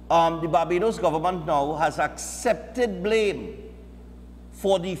 The Barbados government now has accepted blame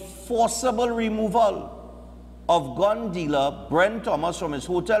for the forcible removal of gun dealer Brent Thomas from his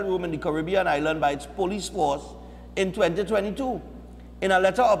hotel room in the Caribbean island by its police force in 2022. In a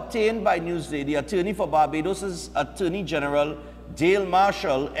letter obtained by Newsday, the attorney for Barbados' Attorney General, Dale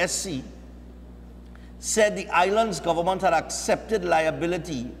Marshall, SC, said the island's government had accepted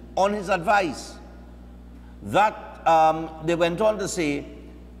liability on his advice. That, they went on to say,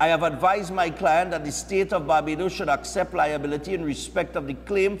 I have advised my client that the state of Barbados should accept liability in respect of the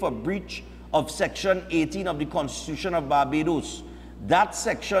claim for breach of Section 18 of the Constitution of Barbados. That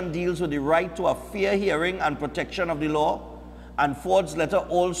section deals with the right to a fair hearing and protection of the law. And Ford's letter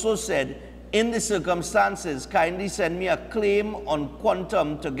also said, in the circumstances, kindly send me a claim on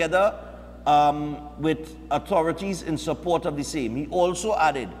quantum together with authorities in support of the same. He also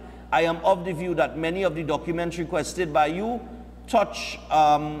added, I am of the view that many of the documents requested by you touch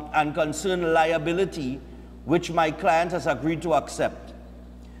and concern liability, which my client has agreed to accept.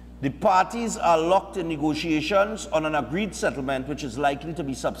 The parties are locked in negotiations on an agreed settlement which is likely to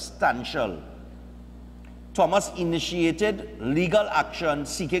be substantial. Thomas initiated legal action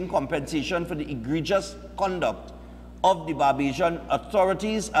seeking compensation for the egregious conduct of the Barbadian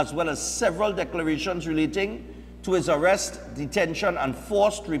authorities, as well as several declarations relating to his arrest, detention, and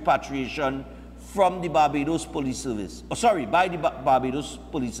forced repatriation from the Barbados Police Service. By the Barbados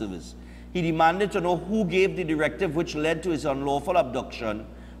Police Service. He demanded to know who gave the directive which led to his unlawful abduction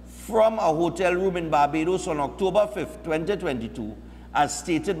from a hotel room in Barbados on October 5th, 2022, as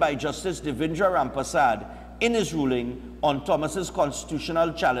stated by Justice Devendra Rampasad in his ruling on Thomas's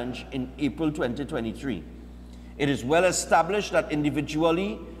constitutional challenge in April 2023. It is well established that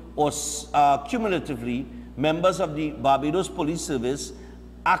individually or cumulatively, members of the Barbados Police Service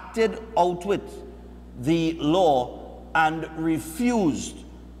acted out with the law and refused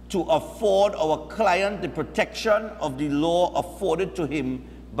to afford our client the protection of the law afforded to him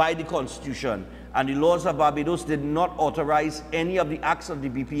by the Constitution. And the laws of Barbados did not authorize any of the acts of the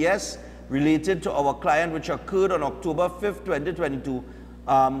BPS related to our client, which occurred on October 5th, 2022.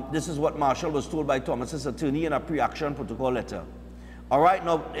 This is what Marshall was told by Thomas's attorney in a pre-action protocol letter. All right,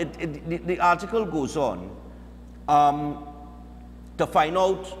 now the article goes on to find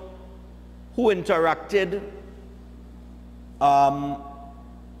out who interacted, the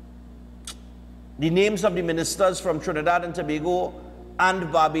names of the ministers from Trinidad and Tobago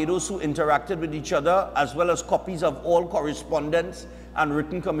and Barbados who interacted with each other, as well as copies of all correspondence and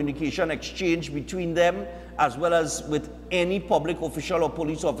written communication exchanged between them, as well as with any public official or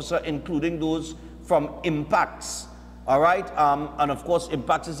police officer, including those from IMPACTS. All right, and of course,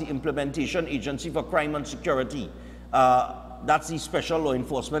 IMPACTS is the Implementation Agency for Crime and Security. That's the Special Law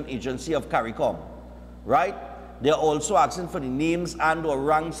Enforcement Agency of CARICOM, right? They're also asking for the names and or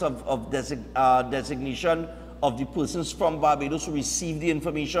ranks of designation of the persons from Barbados who received the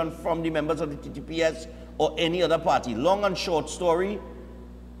information from the members of the TTPS or any other party. Long and short story,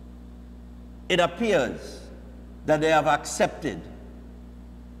 it appears that they have accepted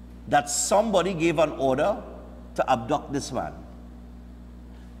that somebody gave an order to abduct this man,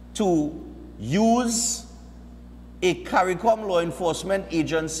 to use a CARICOM law enforcement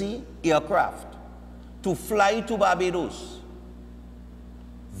agency aircraft to fly to Barbados,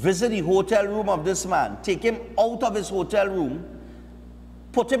 visit the hotel room of this man, take him out of his hotel room,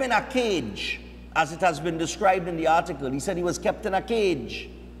 put him in a cage, as it has been described in the article. He said he was kept in a cage.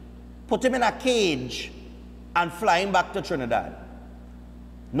 Put him in a cage and fly him back to Trinidad.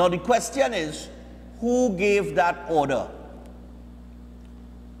 Now the question is, who gave that order?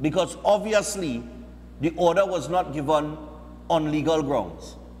 Because obviously, the order was not given on legal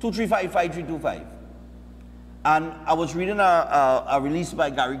grounds. 235-5325. And I was reading a release by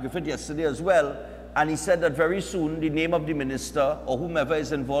Gary Griffith yesterday as well, and he said that very soon the name of the minister or whomever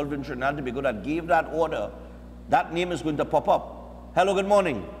is involved in Trinidad and Tobago that gave that order, that name is going to pop up. Hello, good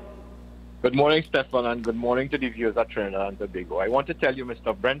morning. Good morning, Stephan, and good morning to the viewers at Trinidad and Tobago. I want to tell you,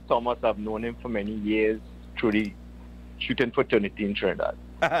 Mr. Brent Thomas, I've known him for many years through the shooting fraternity in Trinidad.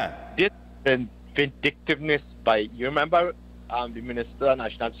 This vindictiveness by, you remember the Minister of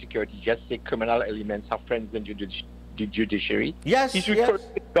National Security just said criminal elements have friends in the judiciary? Yes, He's referring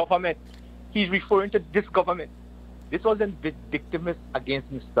to the government. He's referring to this government. This wasn't vindictiveness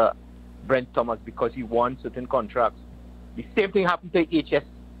against Mr. Brent Thomas because he won certain contracts. The same thing happened to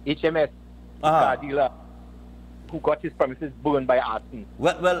HMS, car dealer, who got his premises burned by arson.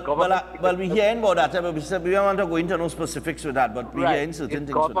 Well, we're hearing about that, but we said we don't want to go into no specifics with that, but we're hearing certain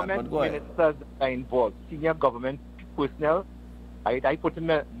things with that. But go ahead. Ministers are involved, senior government personnel. I put in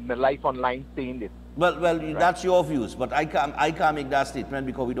my life online saying this. Well, that's your views, but I can't make that statement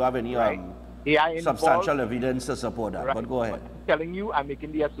because we don't have any substantial evidence to support that. But go ahead. I'm telling you, I'm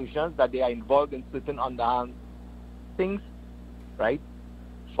making the assumptions that they are involved in certain underhand things, right,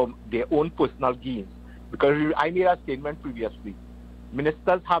 for their own personal gains. Because I made a statement previously.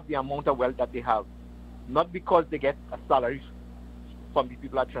 Ministers have the amount of wealth that they have, not because they get a salary from the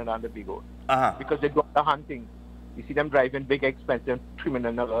people at Trinidad and Tobago, because they do the hunting. You see them driving big, expensive $3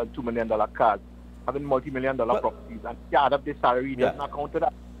 million, $2 million cars, having multi-million-dollar properties, and they add up the salary, doesn't account to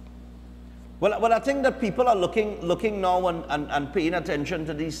that. Well, I think that people are looking now and paying attention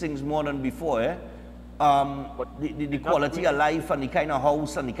to these things more than before. The quality of life and the kind of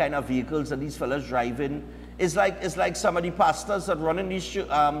house and the kind of vehicles that these fellas drive in. It's like some of the pastors that run in these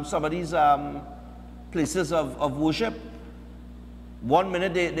some of these places of worship. 1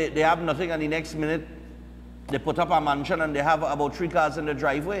 minute they have nothing, and the next minute they put up a mansion and they have about 3 cars in the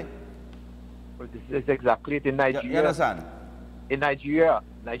driveway. Well, this is exactly it in Nigeria. You understand? In Nigeria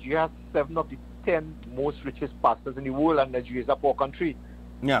has 7 of the 10 most richest pastors in the world, and Nigeria is a poor country.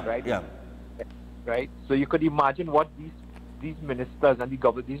 Yeah. Right. Yeah. Right. So you could imagine what these ministers and these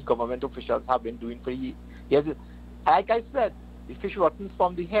government officials have been doing for years. Like I said, the fish rottens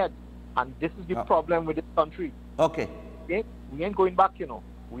from the head, and this is the problem with this country. Okay. We ain't going back, you know.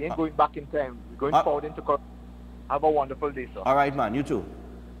 We ain't going back in time. We're going forward into corruption. Have a wonderful day, sir. All right, man. You too.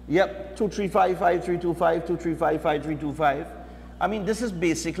 Yep. 235-5325, 235-5325. I mean, this is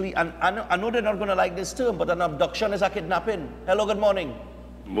basically, and I know they're not going to like this term, but an abduction is a kidnapping. Hello, good morning.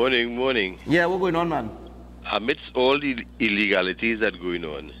 Morning. Yeah, what's going on, man? Amidst all the illegalities that are going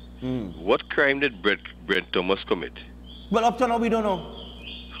on, what crime did Brent Thomas commit? Well, up to now, we don't know.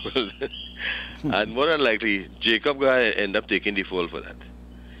 And more than likely, Jacob going to end up taking the fall for that.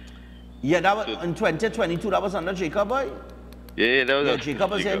 Yeah, that was in 2022, that was under Jacob, boy? Yeah, that was Jacob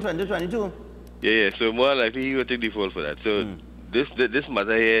was here in 2022. Yeah, so more than likely, he will take the fall for that. So this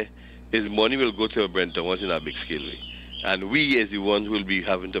matter here, his money will go to Brent Thomas in a big scale way. And we as the ones will be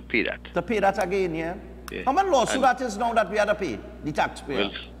having to pay that. To pay that again, yeah? How much lawsuit that is now that we had to pay, the taxpayer?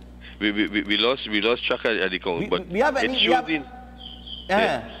 Well, we lost track at the count, but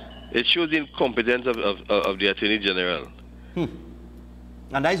it shows the incompetence of the Attorney General.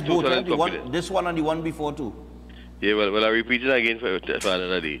 And that's both, this one and the one before too. Yeah, well I repeat it again for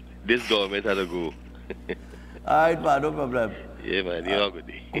another day. This government had to go. Alright, man, no problem. Yeah, man, you have a good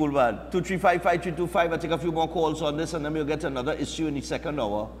day. Cool, man. 235-5325. I'll take a few more calls on this, and then we'll get another issue in the second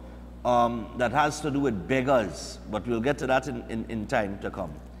hour that has to do with beggars, but we'll get to that in time to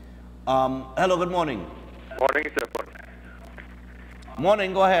come. Hello, good morning. Morning, Stephan.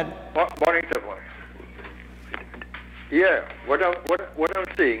 Morning, go ahead. Morning, Stephan. Yeah, what I'm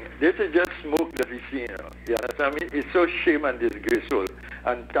saying, this is just smoke that we see, you know. You understand me? It's so shame and disgraceful.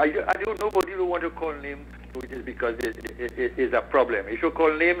 And I don't nobody don't want to call names, which is because it is a problem. If you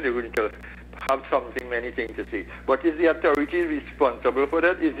call names, they're going to have many things to say. But is the authority responsible for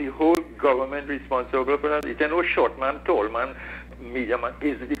that? Is the whole government responsible for that? It's no short man, tall man, medium man.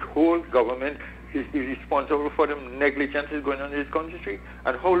 Is the whole government is responsible for the negligence is going on in this country?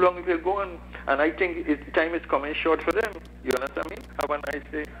 And how long it will go on? And I think time is coming short for them. You understand me? Have a nice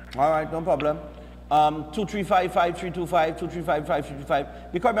day. All right, no problem. 235-5325,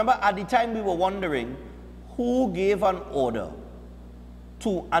 235-5325. Because remember, at the time we were wondering who gave an order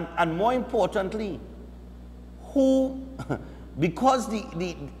to, and more importantly, who, because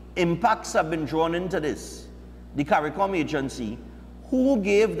the impacts have been drawn into this, the CARICOM agency, who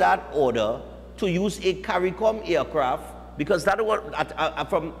gave that order to use a CARICOM aircraft because that was,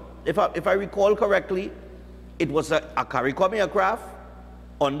 if I recall correctly, it was a CARICOM aircraft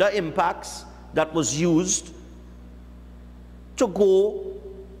under impacts that was used to go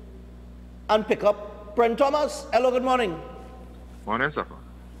and pick up Brent Thomas. Hello, good morning. Morning, Stephan.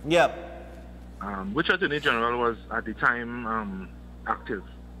 Yeah. Which Attorney General was at the time active?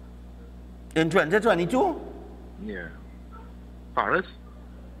 In 2022? Yeah. Paris?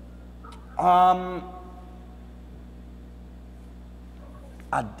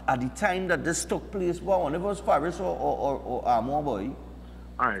 At the time that this took place, well, whenever it was Faris or Armour Boy,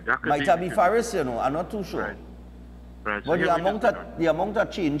 that might have been Faris, you know, I'm not too sure. Right. But the amount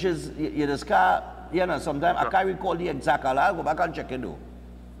of changes, you just can't, you know, sometimes I can't recall the exact, I'll go back and check it though.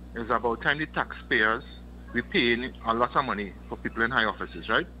 It's about time the taxpayers, we paying a lot of money for people in high offices,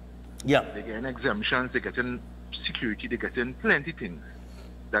 right? Yeah. They're getting exemptions, they're getting security, they're getting plenty things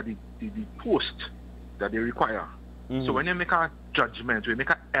that the post that they require. Mm-hmm. So when you make a judgment, when you make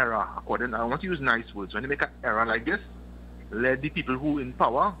an error, according, I want to use nice words, when you make an error like this, let the people who in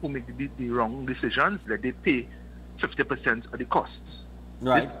power, who make the wrong decisions, let they pay 50% of the costs.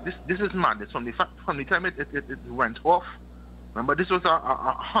 Right. This is madness. From the time it went off, remember this was a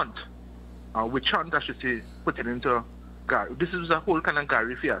hunt, a witch hunt, I should say, put it into Gary. This is a whole kind of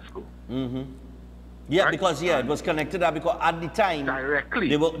Gary fiasco. Mm-hmm. Yeah, right? Because it was connected because at the time directly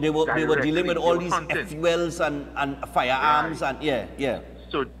they were dealing with all these fuels and firearms and yeah.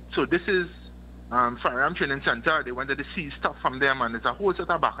 So this is firearm training center. They wanted to see stuff from them, and there's a whole set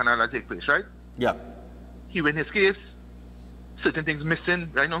of bacchanal that take place, right? Yeah. He win his case. Certain things missing.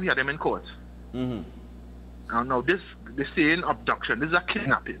 Right now he had them in court. Mm-hmm. Now this saying abduction. This is a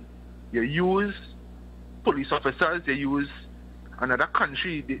kidnapping. You use police officers. They use another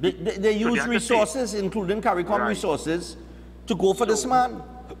country. They use resources, including CARICOM resources, to go for this man.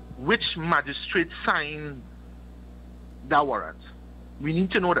 Which magistrate signed that warrant? We need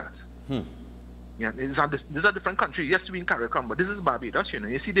to know that. Yeah, this is a different country. Yes, we in CARICOM, but this is Barbados, you know.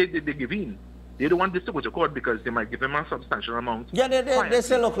 You see, they give in. They don't want this to go to court because they might give him a substantial amount. Yeah, they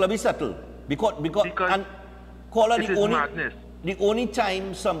say, look, let me settle. Because and caller, the only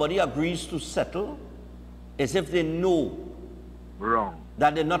time somebody agrees to settle is if they know wrong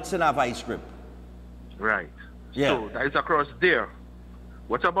that they're not in a vice grip. Right. Yeah. So that is across there.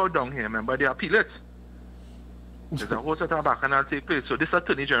 What about down here? Remember, they appeal it. There's a whole set of bacchanal take place. So this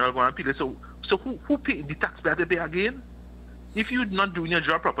Attorney General going to appeal it. So who pay the taxpayer to pay again? If you're not doing your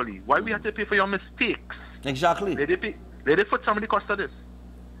job properly, why we have to pay for your mistakes? Exactly. Let they put some of the cost of this.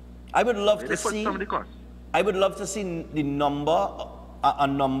 I would love to see some of the cost. I would love to see the number, a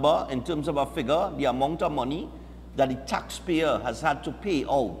number in terms of a figure, the amount of money that the taxpayer has had to pay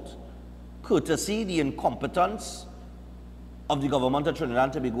out, courtesy the incompetence of the government of Trinidad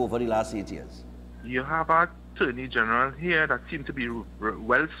and Tobago over the last 8 years. You have an Attorney General here that seems to be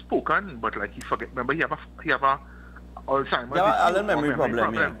well spoken, but like he forget. Remember, he have a Alzheimer's. Yeah, a little memory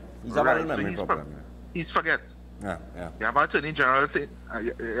problem. Yeah. He's a little memory problem. He's forget. Yeah. You have an Attorney General say,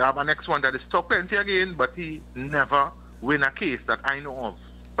 you have a next one that is talk plenty again, but he never win a case that I know of.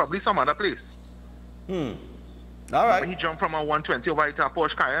 Probably some other place. All right. He jumped from a 120 over to a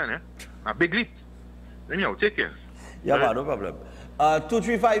Porsche Cayenne, a big leap. Anyhow, take care. Yeah, man, no problem.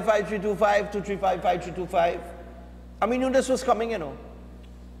 235-5325, 235-5325. And we knew this was coming, you know.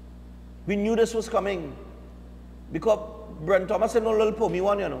 We knew this was coming. Because Brent Thomas is no little pommy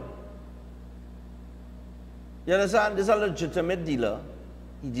one, you know. You understand? This is a legitimate dealer.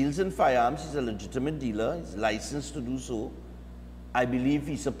 He deals in firearms. He's a legitimate dealer. He's licensed to do so. I believe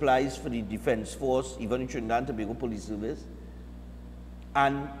he supplies for the Defense Force, even in Trinidad and Tobago Police Service.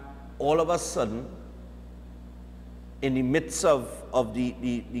 And all of a sudden, in the midst of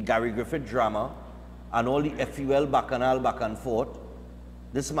the Gary Griffith drama and all the FUL bacchanal back and forth,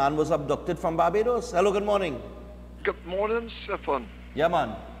 this man was abducted from Barbados. Hello, good morning. Good morning, Stephan. Yeah,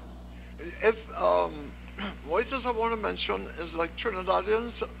 man. If what I want to mention is like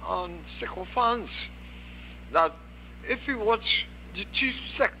Trinidadians and sycophants, that if you watch the Chief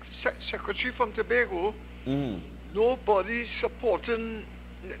Secretary from Tobago, nobody supporting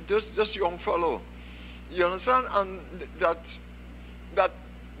this young fellow. You understand? And that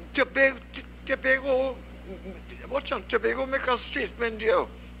Tobago, Tobago make a statement here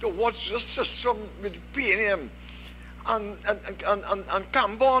to watch the system with PNM and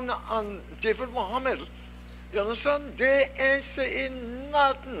Cambon and David Mohammed. You understand? They ain't saying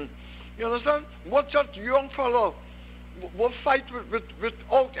nothing. You understand? Watch that young fellow will fight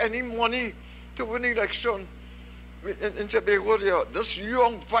without any money to win election in Tobago there. This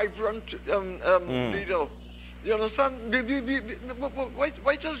young, vibrant leader. You understand?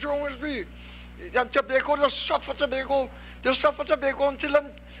 What is wrong with me? And Tobago, just suffer Tobago. Just suffer Tobago until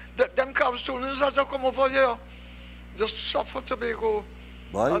them Capstonians have come over here. Just suffer Tobago.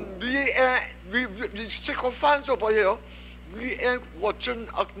 Boy. And we sycophants over here, we ain't watching,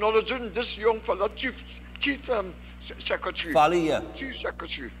 acknowledging this young fella, Chief Secretary. Fali, yeah. Chief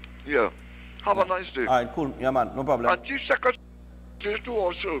Secretary. Yeah. Have a nice day. All right, cool. Yeah, man, no problem. And Chief Secretary too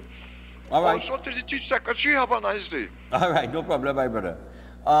also. All right. Also to the Chief Secretary, have a nice day. All right, no problem, my brother.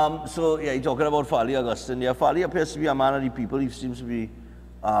 So, yeah, you're talking about Fali Augustine. Yeah, Fali appears to be a man of the people. He seems to be,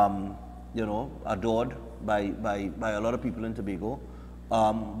 you know, adored by a lot of people in Tobago.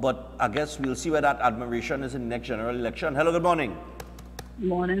 But I guess we'll see where that admiration is in the next general election. Hello, good morning.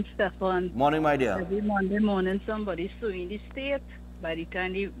 Morning, Stephan. Morning, my dear. Every Monday morning, somebody's suing the state. By the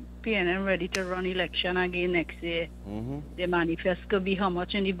time the PNM ready to run election again next year, the manifest could be how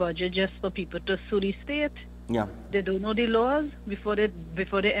much in the budget just for people to sue the state. Yeah. They don't know the laws before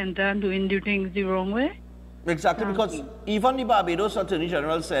they enter and doing the things the wrong way. Exactly, because even the Barbados Attorney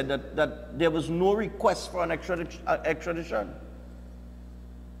General said that there was no request for an extradition.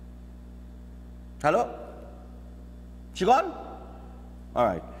 Hello? She gone? All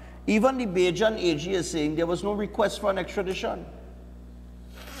right. Even the Bajan AG is saying there was no request for an extradition.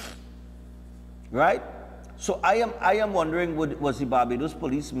 Right? So I am wondering, was the Barbados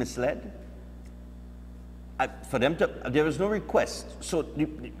police misled? For them to, there is no request. So,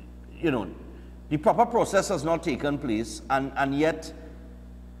 you know, the proper process has not taken place, and yet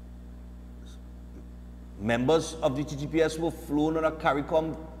members of the TTPS were flown on a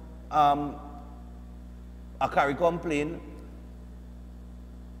CARICOM plane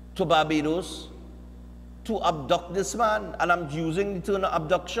to Barbados to abduct this man. And I'm using the term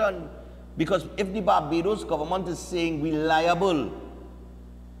abduction because if the Barbados government is saying we're liable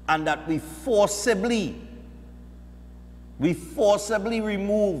and that we forcibly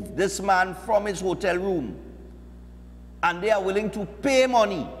remove this man from his hotel room, and they are willing to pay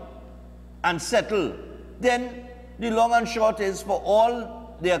money and settle, then the long and short is, for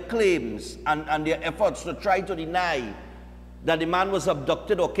all their claims and their efforts to try to deny that the man was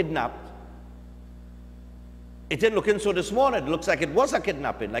abducted or kidnapped, it ain't looking so this morning. It looks like it was a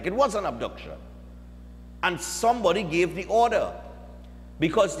kidnapping, like it was an abduction. And somebody gave the order.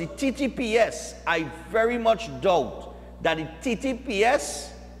 Because the TTPS, I very much doubt that the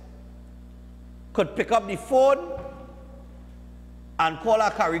TTPS could pick up the phone and call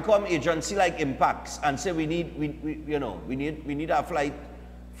a CARICOM agency like Impacts and say we need a flight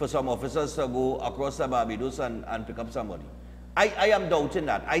for some officers to go across the Barbados and pick up somebody. I am doubting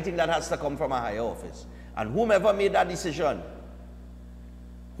that. I think that has to come from a higher office. And whomever made that decision,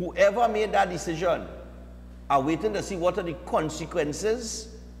 are waiting to see what are the consequences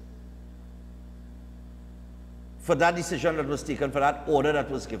for that decision that was taken, for that order that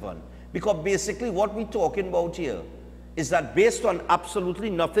was given. Because basically what we're talking about here is that based on absolutely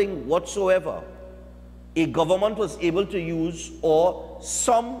nothing whatsoever, a government was able to use, or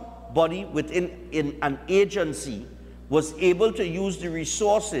somebody within an agency was able to use the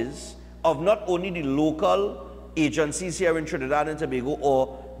resources of not only the local agencies here in Trinidad and Tobago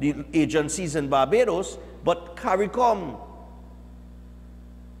or the agencies in Barbados, but CARICOM,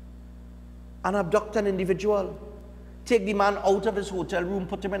 and abduct an individual. Take the man out of his hotel room,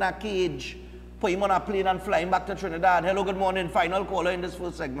 put him in a cage, put him on a plane and fly him back to Trinidad. Hello, good morning. Final caller in this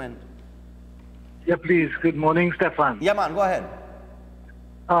first segment. Yeah, please. Good morning, Stephan. Yeah, man, go ahead.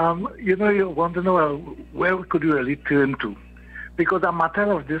 You know, you want to know where could you really turn to? Because a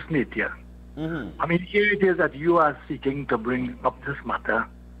matter of this nature, I mean, here it is that you are seeking to bring up this matter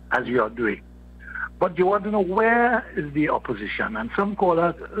as you are doing. But you want to know where is the opposition? And some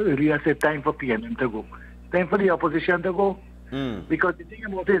callers earlier said time for PNM to go. Time for the opposition to go. Because the thing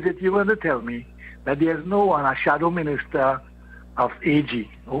about it is that you want to tell me that there's no one, a shadow minister of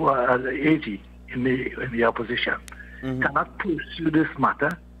AG, or AG in the opposition, cannot pursue this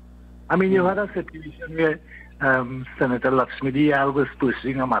matter. I mean, you had a situation where Senator Lakshmi Diyal was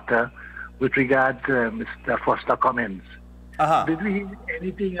pursuing a matter with regard to Mr. Foster Cummins. Did we hear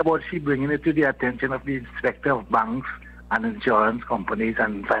anything about she bringing it to the attention of the inspector of banks and insurance companies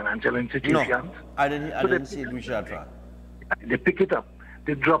and financial institutions? No, I didn't see it, Michelle. They pick it up,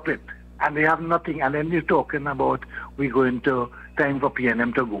 they drop it, and they have nothing. And then you're talking about we're going to time for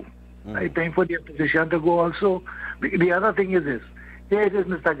PNM to go. Right? Time for the opposition to go also. The other thing is this. Here it is,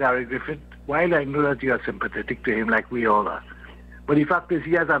 Mr. Gary Griffith. While I know that you are sympathetic to him like we all are, but the fact is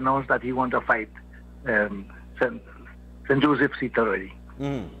he has announced that he wants to fight St. Joseph seat already.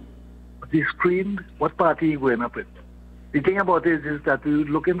 But he screened what party he going up with. The thing about it is that we're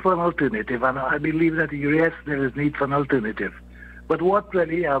looking for an alternative, and I believe that yes, there is need for an alternative. but what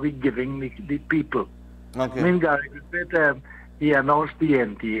really are we giving the people? Okay. I mean, Gary, he announced the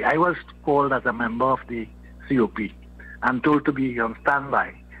NTA. I was called as a member of the COP and told to be on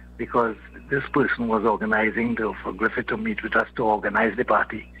standby because this person was organizing for Griffith to meet with us to organize the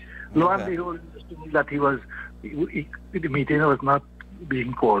party. Lo and behold, he told that the meeting was not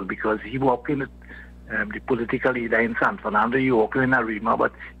being called because he walked in the political leader in San Fernando, he walked in Arima,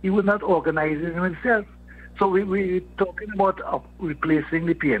 but he was not organizing himself. So we're talking about replacing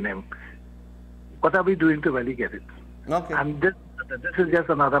the PNM. What are we doing to really get it? Okay. And this is just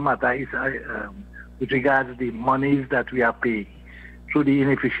another matter with regards to the monies that we are paying through the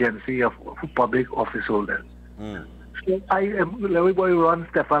inefficiency of public office holders. Mm. So everybody run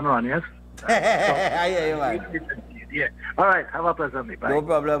Stephan Reis. I hear you, man. Yeah. All right. Have a pleasant day. Bye. No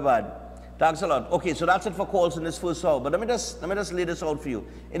problem, man. Thanks a lot. Okay, so that's it for calls in this first hour. But let me just lay this out for you.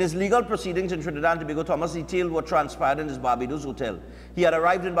 In his legal proceedings in Trinidad and Tobago, Thomas detailed what transpired in his Barbados hotel. He had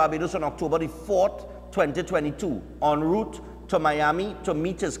arrived in Barbados on October the 4th, 2022, en route to Miami to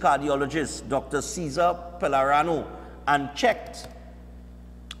meet his cardiologist, Dr. Cesar Pelarano, and checked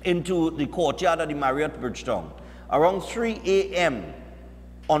into the courtyard of the Marriott Bridgetown. Around 3 a.m.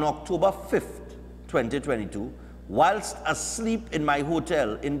 on October 5th, 2022, whilst asleep in my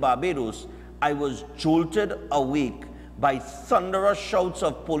hotel in Barbados, I was jolted awake by thunderous shouts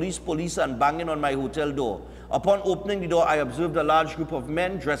of police, and banging on my hotel door. Upon opening the door, I observed a large group of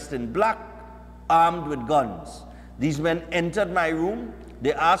men dressed in black, armed with guns. These men entered my room.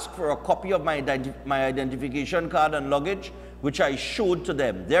 They asked for a copy of my identification card and luggage, which I showed to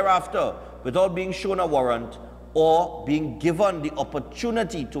them. Thereafter, without being shown a warrant or being given the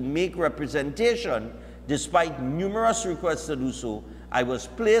opportunity to make representation, despite numerous requests to do so, I was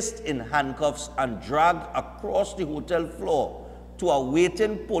placed in handcuffs and dragged across the hotel floor to a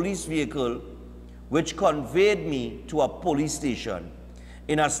waiting police vehicle, which conveyed me to a police station.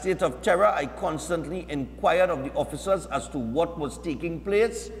 In a state of terror, I constantly inquired of the officers as to what was taking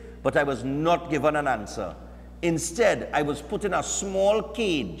place, but I was not given an answer. Instead, I was put in a small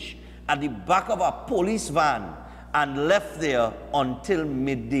cage at the back of a police van and left there until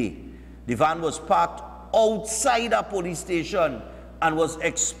midday. The van was parked outside a police station and was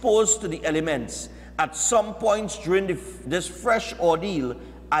exposed to the elements. At some points during this fresh ordeal,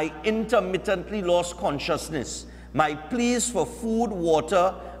 I intermittently lost consciousness. My pleas for food,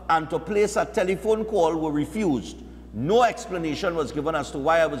 water, and to place a telephone call were refused. No explanation was given as to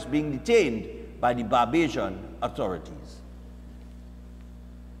why I was being detained by the Barbadian authorities.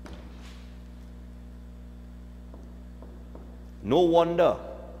 No wonder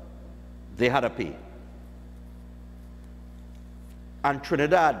they had to pay. And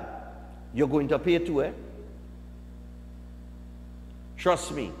Trinidad, you're going to pay too, eh?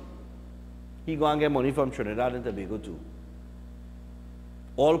 Trust me. He going to get money from Trinidad and Tobago too.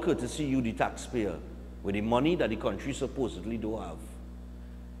 All courtesy you, the taxpayer, with the money that the country supposedly don't have.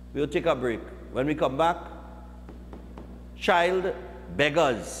 We'll take a break. When we come back, child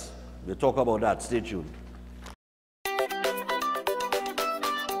beggars. We'll talk about that. Stay tuned.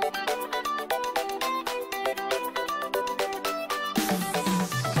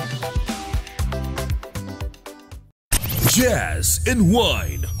 Jazz and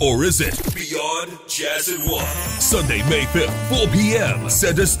Wine, or is it Beyond Jazz and Wine? Sunday, May 5th, 4 p.m.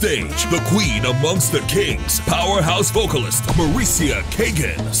 Center stage, the queen amongst the kings, powerhouse vocalist Mauricia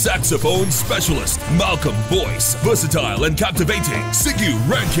Kagan, saxophone specialist Malcolm Boyce, versatile and captivating Sigu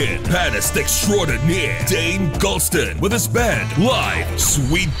Rankin, pianist extraordinaire Dane Galston with his band live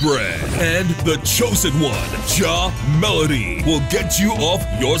Sweet Bread, and the chosen one, Ja Melody, will get you off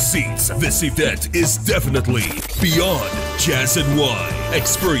your seats. This event is definitely Beyond Jazz and Wine.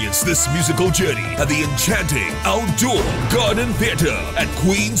 Experience this musical journey at the enchanting outdoor garden theater at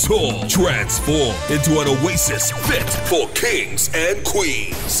Queen's Hall. Transform into an oasis fit for kings and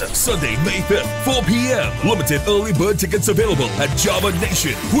queens. Sunday, May 5th, 4 p.m. Limited early bird tickets available at Java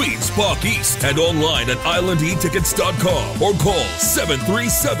Nation, Queens Park East, and online at islandetickets.com or call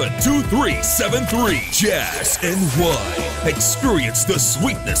 737-2373. Jazz and Wine. Experience the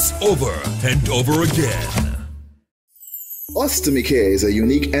sweetness over and over again. Ostomy care is a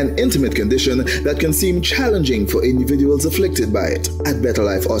unique and intimate condition that can seem challenging for individuals afflicted by it. At Better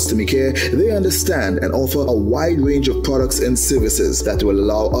Life Ostomy Care, they understand and offer a wide range of products and services that will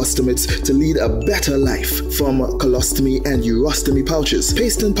allow ostomates to lead a better life. From colostomy and urostomy pouches,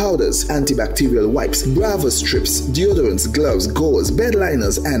 paste and powders, antibacterial wipes, Brava strips, deodorants, gloves, gauze, bed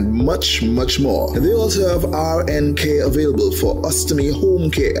liners, and much, much more. They also have RN care available for ostomy home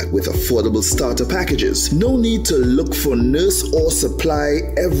care with affordable starter packages. No need to look for nurses nurse or supply,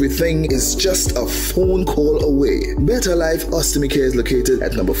 everything is just a phone call away. Better Life Ostomy Care is located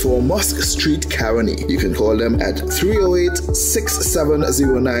at number 4 Mosque Street, Caroni. You can call them at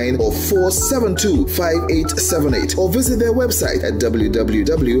 308-6709 or 472-5878 or visit their website at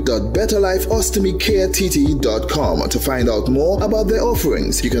www.betterlifeostomycareTT.com to find out more about their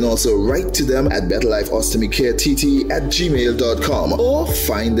offerings. You can also write to them at betterlifeostomycareTT@gmail.com or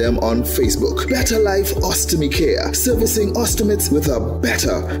find them on Facebook. Better Life Ostomy Care, servicing ostomates with a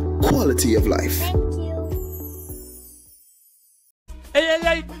better quality of life.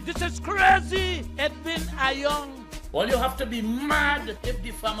 Hey, this is crazy, Edwin Ayong. Well, you have to be mad if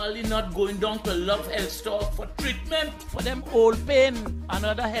the family not going down to Love Health Store for treatment for them old pain and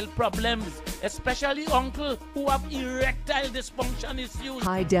other health problems, especially uncle who have erectile dysfunction issues.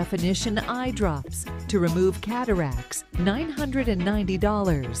 High definition eye drops to remove cataracts,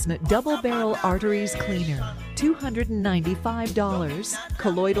 $990. Double barrel arteries cleaner, $295.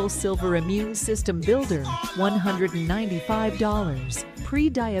 Colloidal silver immune system builder, $195.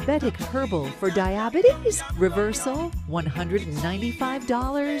 Pre-diabetic herbal for diabetes, reversal,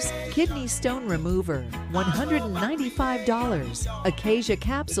 $195. Kidney stone remover, $195. Acacia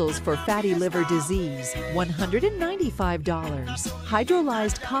capsules for fatty liver disease, $195.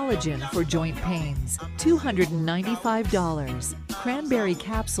 Hydrolyzed collagen for joint pains, $295. Cranberry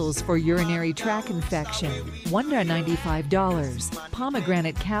capsules for urinary tract infection, $195.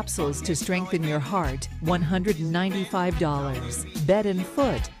 Pomegranate capsules to strengthen your heart, $195. Bed and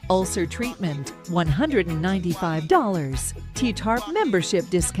foot, ulcer treatment, $195. T-TARP membership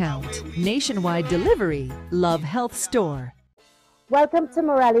discount. Nationwide delivery. Love Health Store. Welcome to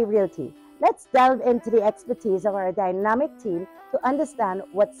Morale Realty. Let's delve into the expertise of our dynamic team to understand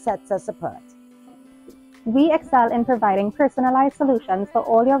what sets us apart. We excel in providing personalized solutions for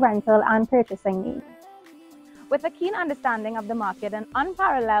all your rental and purchasing needs. With a keen understanding of the market and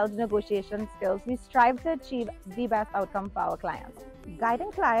unparalleled negotiation skills, we strive to achieve the best outcome for our clients.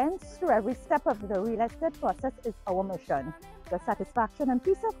 Guiding clients through every step of the real estate process is our mission. The satisfaction and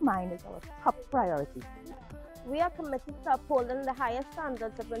peace of mind is our top priority. We are committed to upholding the highest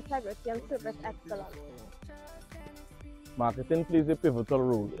standards of integrity and service excellence. Marketing plays a pivotal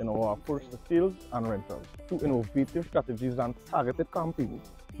role in our approach to sales and rentals. Through innovative strategies and targeted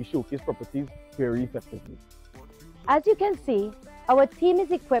campaigns, we showcase properties very effectively. As you can see, our team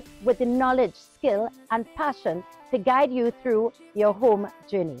is equipped with the knowledge, skill, and passion to guide you through your home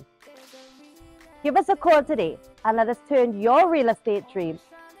journey. Give us a call today and let us turn your real estate dream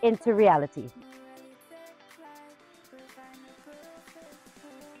into reality.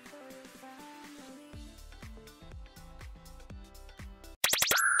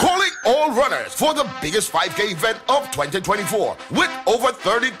 Calling all runners for the biggest 5K event of 2024 with over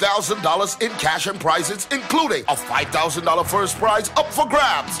 $30,000 in cash and prizes, including a $5,000 first prize up for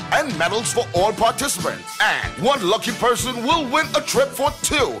grabs and medals for all participants. And one lucky person will win a trip for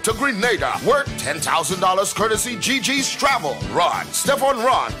two to Grenada worth $10,000 courtesy GG's Travel. Run, Stephan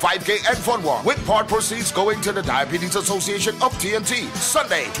Run, 5K and Fun Walk with part proceeds going to the Diabetes Association of TNT.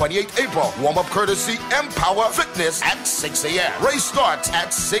 Sunday, 28 April, warm-up courtesy Empower Fitness at 6 a.m. Race starts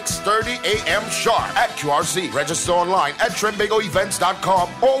at 6:30 a.m. sharp at QRC. Register online at trimbagoevents.com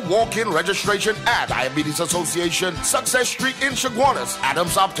or walk-in registration at Diabetes Association, Success Street in Chaguanas,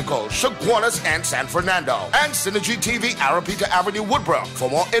 Adams Optical, Chaguanas and San Fernando, and Synergy TV, Arapita Avenue, Woodbrook. For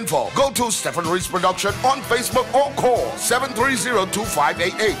more info, go to Stephan Reis Production on Facebook or call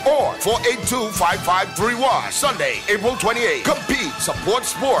 730-2588 or 482-5531. Sunday, April 28. Compete, support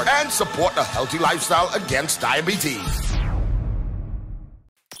sport, and support a healthy lifestyle against diabetes.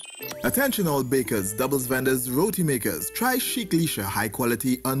 Attention all bakers, doubles vendors, roti makers. Try Chic Leisha high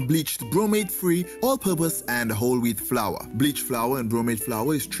quality, unbleached, bromate free, all purpose and whole wheat flour. Bleached flour and bromate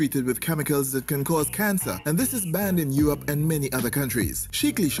flour is treated with chemicals that can cause cancer, and this is banned in Europe and many other countries.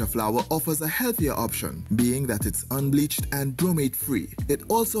 Chic Leisha flour offers a healthier option, being that it's unbleached and bromate free. It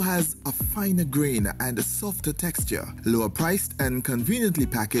also has a finer grain and a softer texture, lower priced and conveniently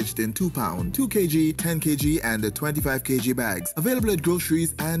packaged in 2 pound, 2 kg, 10 kg and 25 kg bags. Available at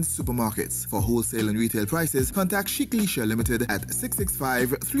groceries and supermarkets. For wholesale and retail prices, contact Chic Leisha Limited at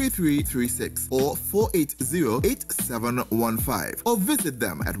 665-3336 or 480-8715 or visit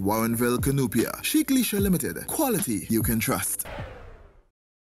them at Warrenville, Canupia. Chic Leisha Limited. Quality you can trust.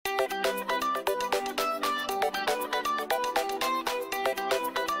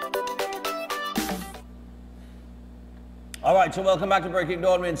 All right, so welcome back to Breaking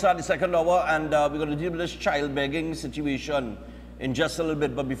Dawn. We're inside the second hour, and we're going to deal with this child begging situation in just a little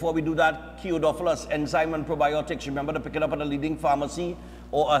bit. But before we do that, Kiodophilus enzyme and probiotics. Remember to pick it up at a leading pharmacy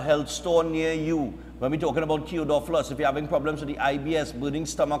or a health store near you. When we're talking about Kiodophilus, if you're having problems with the IBS, burning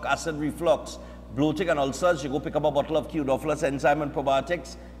stomach, acid reflux, bloating and ulcers, you go pick up a bottle of Kiodophilus enzyme and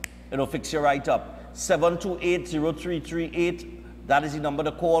probiotics. It'll fix you right up. 728-0338. That is the number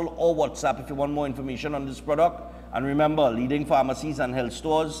to call, or WhatsApp if you want more information on this product. And remember, leading pharmacies and health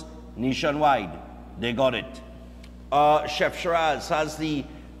stores nationwide, they got it. Chef Shiraz has the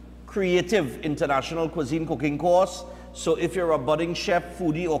Creative International Cuisine Cooking course. So if you're a budding chef,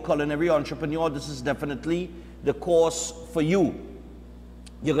 foodie, or culinary entrepreneur, this is definitely the course for you.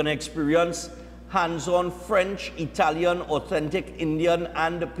 You're going to experience hands-on French, Italian, authentic Indian,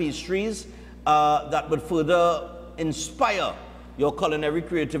 and pastries that would further inspire your culinary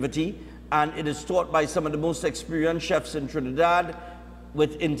creativity. And it is taught by some of the most experienced chefs in Trinidad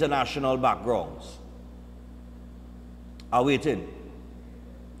with international backgrounds. Are waiting?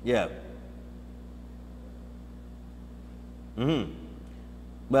 Yeah.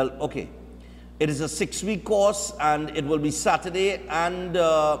 Well, okay. It is a 6-week course, and it will be Saturday and,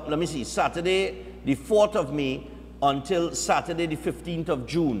 let me see, Saturday the 4th of May until Saturday the 15th of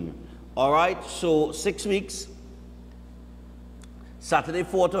June. All right, so 6 weeks. Saturday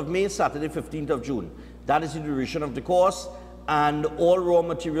 4th of May, Saturday 15th of June. That is the duration of the course, and all raw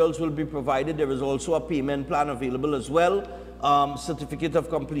materials will be provided. There is also a payment plan available as well. Certificate of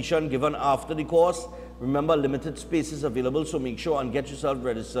completion given after the course. Remember, limited space is available, so make sure and get yourself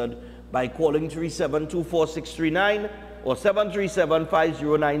registered by calling 372-4639 or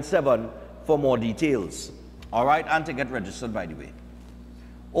 737-5097 for more details. All right, and to get registered, by the way.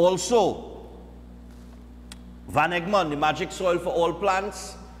 Also, Van Egmond, the magic soil for all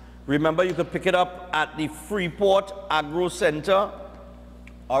plants. Remember, you can pick it up at the Freeport Agro Center.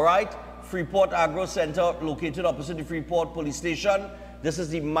 All right, Freeport Agro Center, located opposite the Freeport Police Station. This is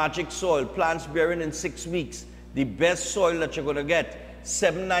the magic soil, plants bearing in 6 weeks. The best soil that you're going to get.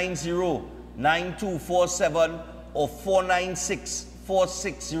 790-9247 or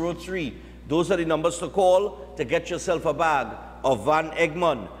 496-4603. Those are the numbers to call to get yourself a bag of Van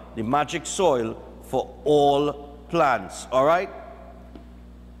Egmond, the magic soil for all plants. All right?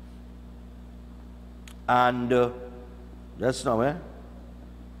 And that's now, eh?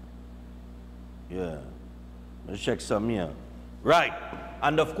 Yeah. Let's check some here. Right.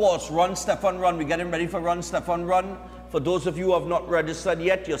 And of course, Run, Stephan, Run. We're getting ready for Run, Stephan, Run. For those of you who have not registered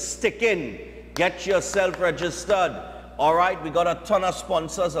yet, you're sticking. Get yourself registered. All right. We got a ton of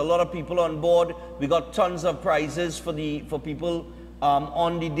sponsors, a lot of people on board. We got tons of prizes for people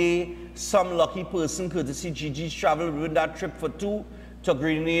on the day. Some lucky person, courtesy Gigi's Travel, with that trip for 2 to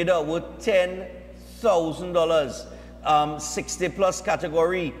Grenada worth $10,000. 60+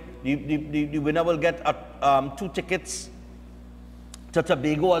 category. The winner will get 2 tickets to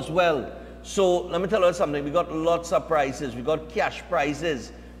Tobago as well. So let me tell you something. We got lots of prizes. We got cash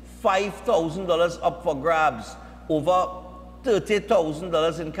prizes. $5,000 up for grabs. Over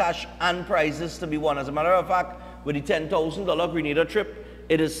 $30,000 in cash and prizes to be won. As a matter of fact, with the $10,000 Grenada trip,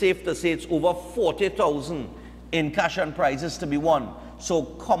 it is safe to say it's over $40,000 in cash and prizes to be won. So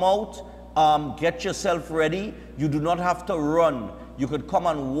come out, get yourself ready. You do not have to run. You could come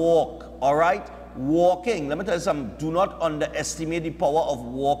and walk, all right? Walking, let me tell you something, do not underestimate the power of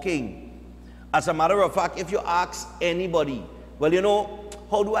walking. As a matter of fact, if you ask anybody, well, you know,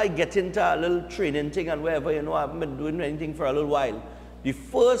 how do I get into a little training thing and wherever, you know, I haven't been doing anything for a little while. The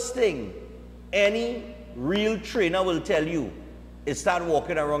first thing any real trainer will tell you is start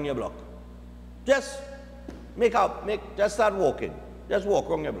walking around your block. Just just start walking. Just walk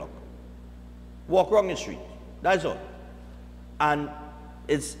around your block. Walk around your street. That's all. And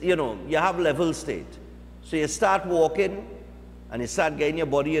it's, you know, you have level state. So you start walking and you start getting your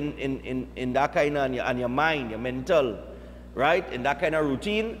body in that kind of, and your mind, your mental, right? In that kind of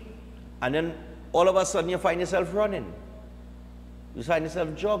routine. And then all of a sudden you find yourself running. You find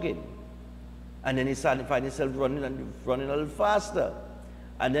yourself jogging. And then you find yourself running a little faster.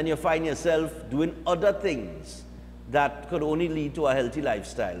 And then you find yourself doing other things that could only lead to a healthy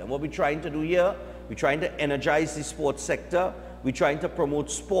lifestyle. And what we're trying to do here, we're trying to energize the sports sector. We're trying to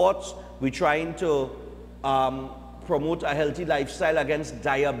promote sports. We're trying to promote a healthy lifestyle against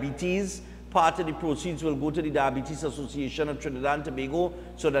diabetes. Part of the proceeds will go to the Diabetes Association of Trinidad and Tobago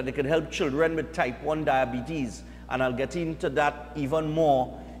so that they can help children with type 1 diabetes. And I'll get into that even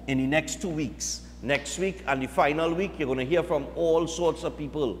more in the next 2 weeks. Next week and the final week, you're going to hear from all sorts of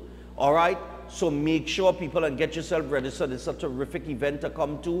people. All right? So make sure people and get yourself registered. It's a terrific event to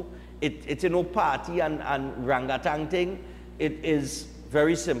come to. It's no party and rangatang thing. It is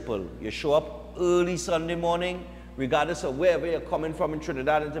very simple. You show up early Sunday morning, regardless of wherever you're coming from in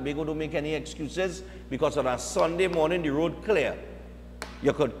Trinidad and Tobago. Don't make any excuses, because on a Sunday morning, the road clear.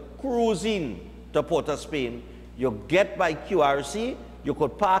 You could cruise in to Port of Spain. You get by QRC. You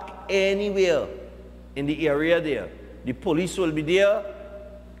could park anywhere in the area there. The police will be there.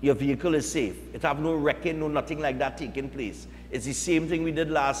 Your vehicle is safe. It have no wrecking, no nothing like that taking place. It's the same thing we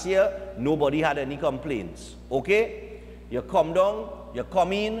did last year. Nobody had any complaints. Okay? You come down, you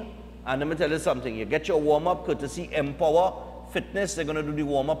come in, and let me tell you something. You get your warm-up courtesy Empower Fitness. They're going to do the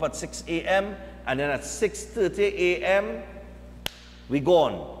warm-up at 6 a.m. And then at 6:30 a.m., we go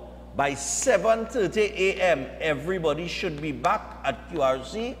on. By 7:30 a.m., everybody should be back at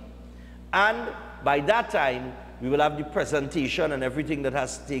QRC. And by that time, we will have the presentation and everything that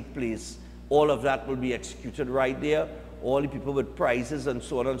has to take place. All of that will be executed right there. All the people with prizes and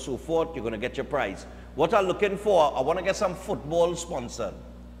so on and so forth, you're going to get your prize. What I'm looking for, I want to get some football sponsored.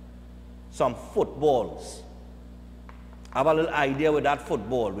 Some footballs. I have a little idea with that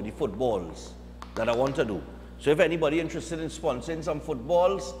football, with the footballs that I want to do. So if anybody interested in sponsoring some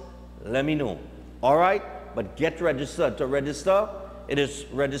footballs, let me know. All right? But get registered. To register, it is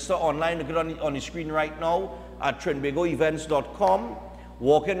register online. Look at it on the screen right now at trinbagoevents.com.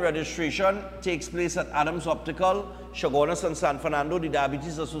 Walk-in registration takes place at Adams Optical, Chaguanas and San Fernando, the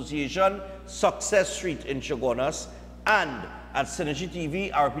Diabetes Association, Success Street in Chaguanas, and at Synergy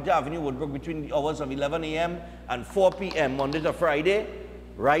TV, Arapita Avenue, Woodbrook, between the hours of 11 a.m. and 4 p.m. Monday to Friday,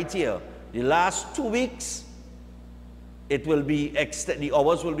 right here. The last 2 weeks, it will be the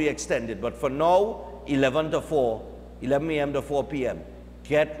hours will be extended, but for now, 11 a.m. to 4 p.m.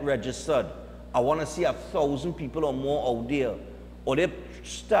 Get registered. I want to see 1,000 people or more out there. Or they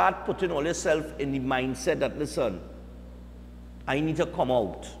start putting all yourself in the mindset that, listen, I need to come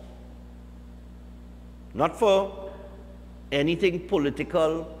out. Not for anything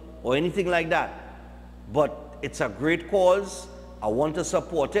political or anything like that, but it's a great cause. I want to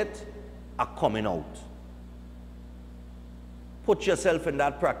support it. I'm coming out. Put yourself in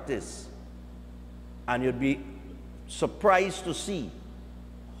that practice, and you'll be surprised to see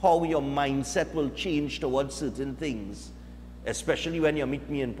how your mindset will change towards certain things, especially when you meet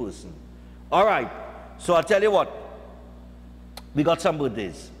me in person. All right, so I'll tell you what, we got some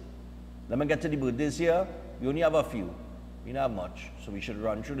birthdays. Let me get to the birthdays here. We only have a few. We don't have much, so we should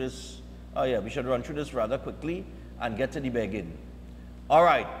run through this. Oh yeah, we should run through this rather quickly and get to the begging. All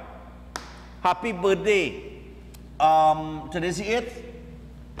right, happy birthday. Today's the 8th?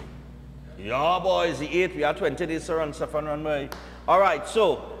 Yeah, boys, the 8th. We have 20 days to run, Stephan Reis. All right,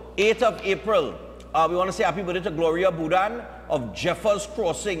 so 8th of April, we want to say happy birthday to Gloria Budan of Jeffers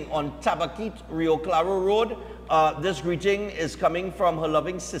Crossing on Tabakit, Rio Claro Road. This greeting is coming from her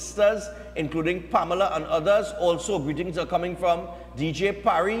loving sisters, including Pamela and others. Also, greetings are coming from DJ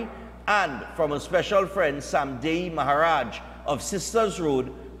Parry and from a special friend, Samdei Maharaj of Sisters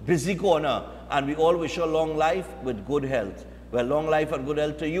Road, Busy Corner. And we all wish her long life with good health. Well, long life and good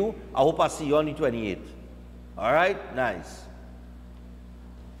health to you. I hope I see you on the 28th. All right? Nice.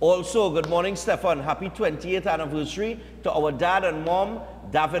 Also, good morning, Stephan. Happy 28th anniversary to our dad and mom,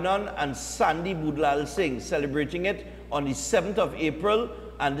 Davinan and Sandy Budlal Singh, celebrating it on the 7th of April.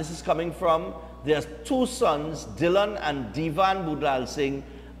 And this is coming from their two sons, Dylan and Divan Budlal Singh,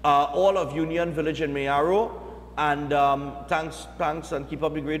 all of Union Village in Mayaro. And thanks, and keep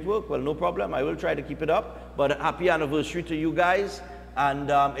up the great work. Well, no problem. I will try to keep it up. But happy anniversary to you guys.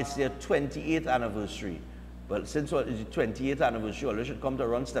 And it's their 28th anniversary. Well, since it's the 28th anniversary, you should come to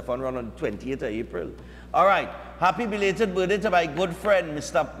run Stephan Run on the 28th of April. All right. Happy belated birthday to my good friend,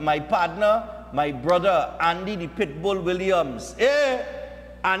 my partner, my brother, Andy the Pitbull Williams. Hey,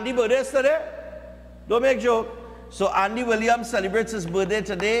 Andy birthday today? Don't make joke. So Andy Williams celebrates his birthday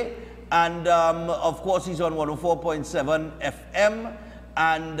today. And of course, he's on 104.7 FM.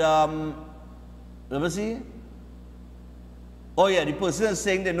 And let me see. Oh yeah, the person is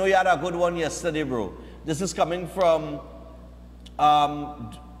saying they know you had a good one yesterday, bro. This is coming from, oh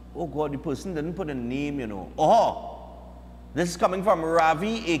God, the person didn't put a name, you know. Oh, this is coming from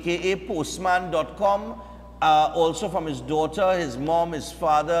Ravi, aka postman.com. Also from his daughter, his mom, his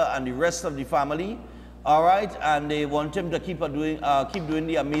father, and the rest of the family. All right, and they want him to keep doing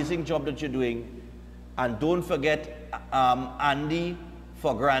the amazing job that you're doing. And don't forget Andy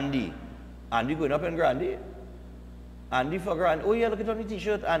for Grandy. Andy going up in Grandy? Andy for Grandy. Oh yeah, look at on the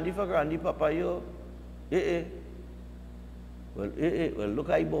t-shirt. Andy for Grandy, Papa, yo. Well, look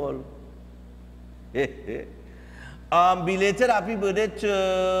eyeball. Belated happy birthday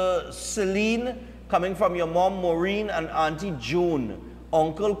to Celine, coming from your mom Maureen and Auntie June,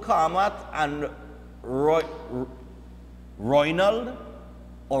 Uncle Karmat and Roynald,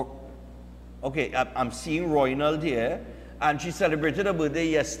 or Okay, I'm seeing Roynald here, and she celebrated her birthday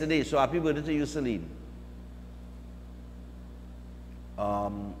yesterday, so happy birthday to you, Celine.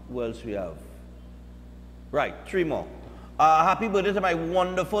 Who else we have? Right, 3 more. Happy birthday to my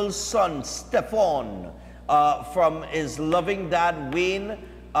wonderful son, Stephan, from his loving dad, Wayne,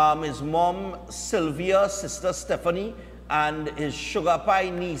 his mom, Sylvia, sister Stephanie, and his sugar pie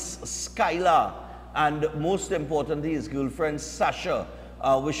niece, Skylar, and most importantly, his girlfriend, Sasha.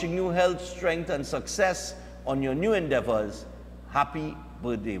 Wishing you health, strength, and success on your new endeavors. Happy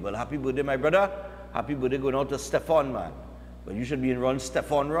birthday. Well, happy birthday, my brother. Happy birthday going out to Stephan, man. Well, you should be in Run,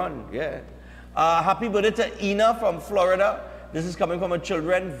 Stephan Run. Yeah. Happy birthday to Ina from Florida. This is coming from her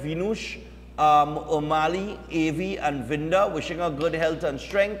children, Vinush, Omali, Avi, and Vinda. Wishing her good health and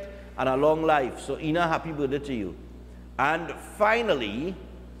strength and a long life. So, Ina, happy birthday to you. And finally,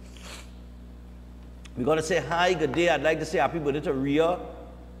 we're going to say hi, good day. I'd like to say happy birthday to Ria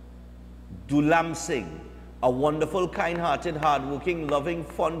Dulam Singh, a wonderful, kind-hearted, hard-working, loving,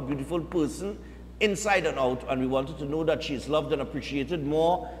 fun, beautiful person inside and out, and we wanted to know that she is loved and appreciated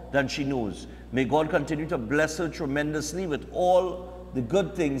more than she knows. May God continue to bless her tremendously with all the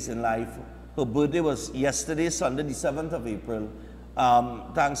good things in life. Her birthday was yesterday, Sunday, the 7th of April.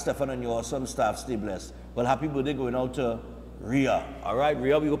 Thanks, Stephan, and your awesome staff. Stay blessed. Well, happy birthday going out to Ria. All right,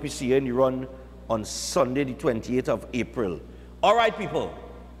 Ria, we hope you see you in the run on Sunday, the 28th of April. All right, people.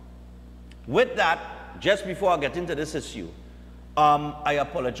 With that, just before I get into this issue, I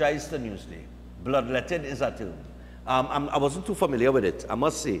apologize to Newsday. Bloodletting is a term. I wasn't too familiar with it, I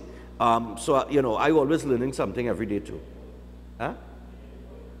must say. So, you know, I always learning something every day too. Huh?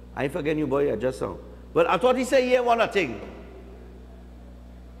 I ain't forgetting you, boy, I just now. But I thought he said, yeah, one thing.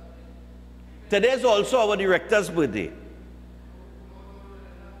 Today's also our director's birthday.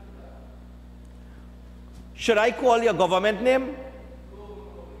 Should I call your government name?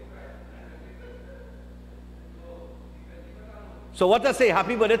 So what I say,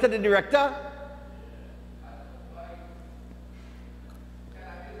 happy birthday to the director?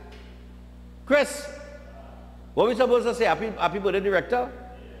 Chris, what we supposed to say, happy birthday director?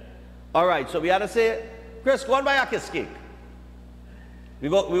 All right, so we had to say, Chris, go and buy a kiss cake. We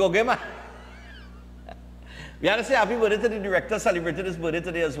go give him we had to say happy birthday to the director, celebrated his birthday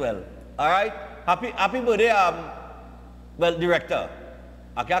today as well. All right? Happy birthday, well, director.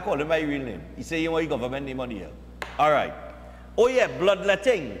 I can't call him by real name. He say you want your government name on here. All right. Oh yeah,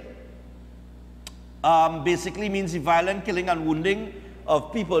 bloodletting. Basically means the violent killing and wounding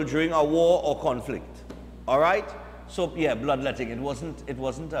of people during a war or conflict. All right? So yeah, bloodletting. It wasn't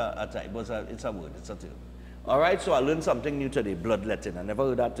a type. It's a word. It's a term. All right. So I learned something new today. Bloodletting. I never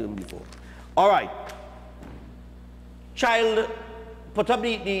heard that term before. All right. Put up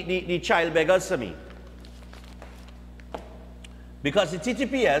the child beggars to me. Because the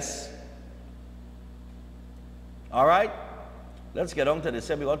TTPS, all right, let's get on to this.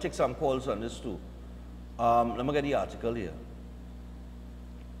 We're going to take some calls on this too. Let me get the article here.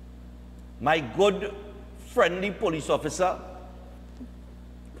 My good, friendly police officer,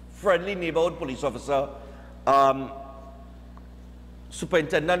 friendly neighborhood police officer,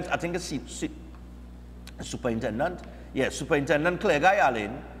 superintendent, I think it's superintendent, yes, Superintendent Claire Guy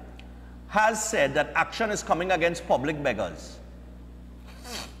Allen, has said that action is coming against public beggars.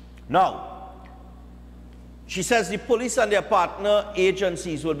 Now, she says the police and their partner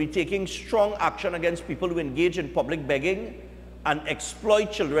agencies will be taking strong action against people who engage in public begging and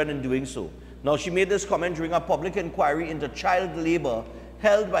exploit children in doing so. Now, she made this comment during a public inquiry into child labor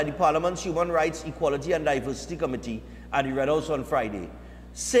held by the Parliament's Human Rights, Equality and Diversity Committee at the Red House on Friday,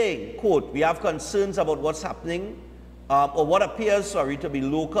 saying, quote, "We have concerns about what's happening, or what appears, to be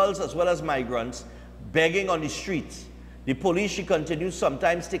locals as well as migrants begging on the streets. The police," she continues,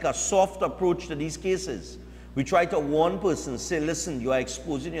 "sometimes take a soft approach to these cases. We try to warn persons, say, listen, you are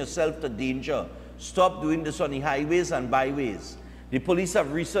exposing yourself to danger. Stop doing this on the highways and byways. The police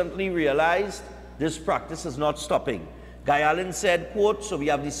have recently realized this practice is not stopping." Guy Allen said, quote, "So we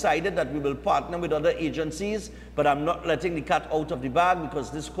have decided that we will partner with other agencies, but I'm not letting the cat out of the bag because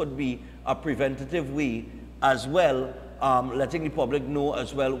this could be a preventative way as well, letting the public know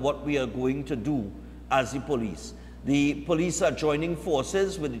as well what we are going to do as the police. The police are joining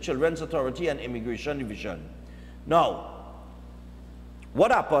forces with the Children's Authority and Immigration Division." Now,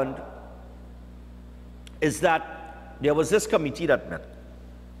 what happened is that there was this committee that met.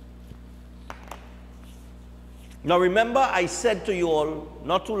 Now remember, I said to you all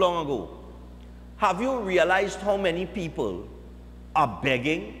not too long ago, have you realized how many people are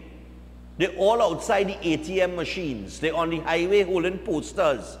begging? They're all outside the ATM machines. They're on the highway holding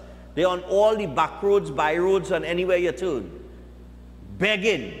posters. They're on all the back roads, by roads, and anywhere you turn.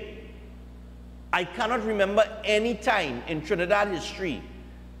 Begging. I cannot remember any time in Trinidad history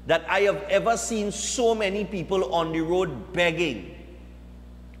that I have ever seen so many people on the road begging.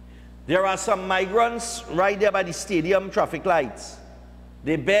 There are some migrants right there by the stadium traffic lights.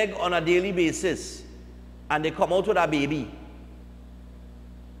 They beg on a daily basis, and they come out with a baby.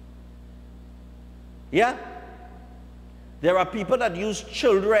 Yeah? There are people that use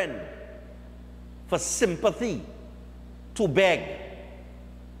children for sympathy to beg.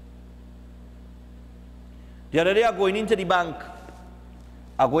 The other day, I'm going into the bank.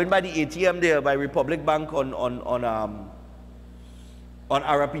 I'm going by the ATM there, by Republic Bank on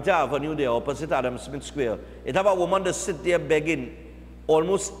Arapita Avenue there, opposite Adam Smith Square. It have a woman that sit there begging.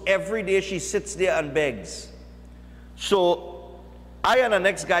 Almost every day she sits there and begs. So I and the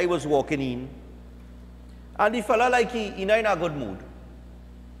next guy was walking in, and the fella like he not in a good mood.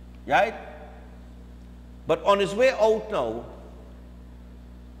 Right? But on his way out now,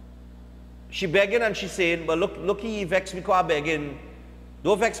 she begging and she saying, but look he vex because I begging.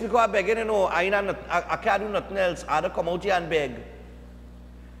 Don't vex because I begging, you know, I can't do nothing else. I had to come out here and beg.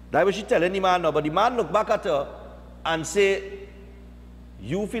 That was she telling the man now, but the man look back at her and say,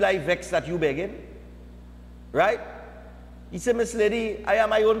 you feel like vexed that you begging? Right? He said, Miss Lady, I have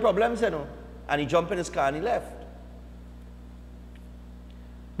my own problems, you know. And he jumped in his car and he left.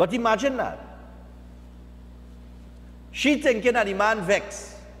 But imagine that. She thinking that the man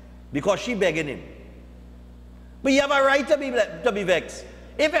vexed because she begging him. But you have a right to be vexed.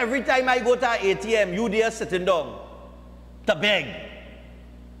 If every time I go to an ATM, you there sitting down to beg,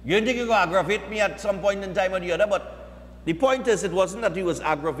 you don't think you can aggravate me at some point in time or the other, but the point is, it wasn't that he was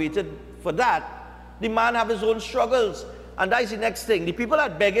aggravated for that. The man have his own struggles. And that's the next thing. The people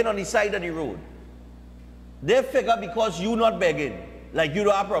that begging on the side of the road, they figure because you not begging, like you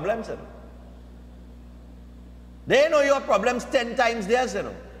don't have problems, you know. They know your problems 10 times theirs, you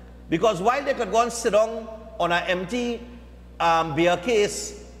know. Because while they could go and sit down on an empty beer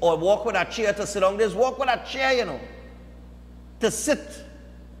case or walk with a chair to sit down, they just walk with a chair, you know. To sit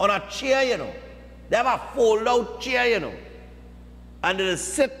on a chair, you know. They have a fold-out chair, you know, and they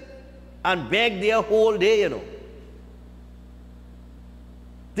sit and beg their whole day, you know.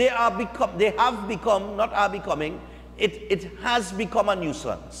 They have become, not are becoming, it has become a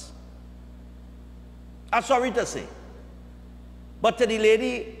nuisance. I'm sorry to say. But to the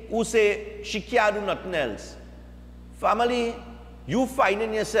lady who say she can't do nothing else, family, you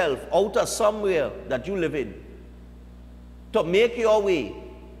finding yourself out of somewhere that you live in to make your way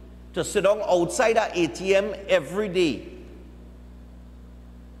to sit down outside an ATM every day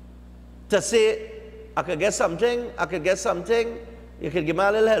to say, I could get something, you can give me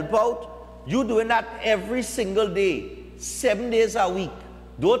a little help out. You doing that every single day, 7 days a week.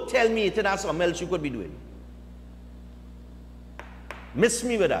 Don't tell me it has something else you could be doing. Miss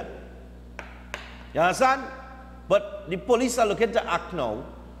me with that. You understand? But the police are looking to act now.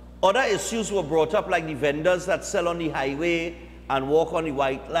 Other issues were brought up, like the vendors that sell on the highway and walk on the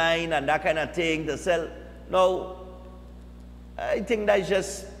white line and that kind of thing to sell. No, I think that's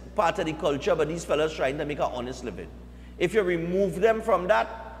just part of the culture, but these fellas trying to make an honest living. If you remove them from that,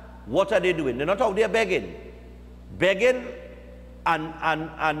 what are they doing? They're not out there begging. Begging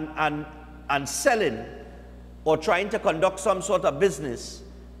and selling or trying to conduct some sort of business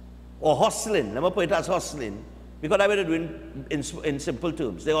or hustling. Let me put it as hustling, because that's what they're doing in simple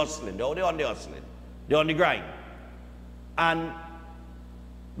terms. They're hustling. They're on the hustling. They're on the grind. And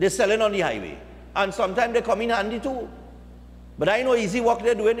they're selling on the highway. And sometimes they come in handy too. But I know easy work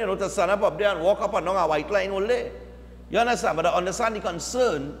they're doing, you know, to stand up there and walk up and down a white line all day. You understand? But I understand the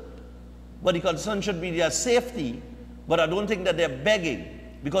concern, but the concern should be their safety, but I don't think that they're begging,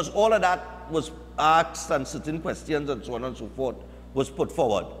 because all of that was asked and certain questions and so on and so forth was put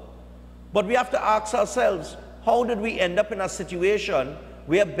forward. But we have to ask ourselves, how did we end up in a situation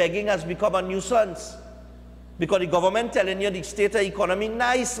where begging has become a nuisance? Because the government telling you the state of economy,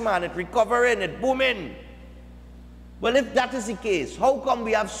 nice man, it's recovering, it's booming. Well, if that is the case, how come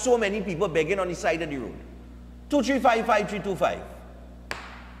we have so many people begging on the side of the road? 2355325.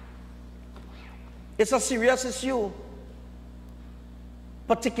 It's a serious issue.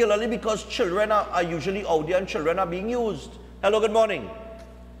 Particularly because children are usually out there and children are being used. Hello, good morning.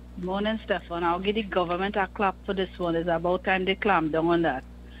 Morning, Stephan. I'll give the government a clap for this one. It's about time they clamp down on that.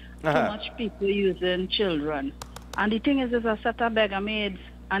 Too much people using children. And the thing is, there's a set of beggar maids.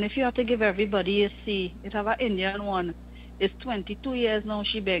 And if you have to give everybody a C, it have an Indian one. It's 22 years now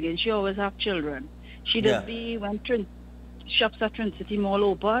she begging. She always have children. She does be, when shops at Trin City Mall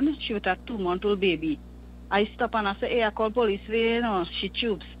open, she with a 2-month-old baby. I stop and I say, hey, I call police for you know, she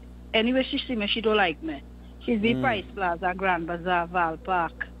tubes. Anyway, she see me, she don't like me. She's be Price Plaza, Grand Bazaar, Val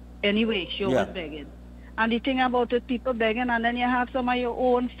Park. Anyway, she was begging. And the thing about it, people begging, and then you have some of your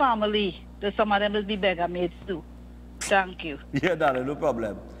own family. Some of them will be beggar maids too. Thank you. Yeah, darling, no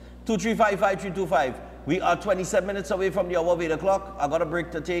problem. 2355325. We are 27 minutes away from the hour of 8 o'clock. I got a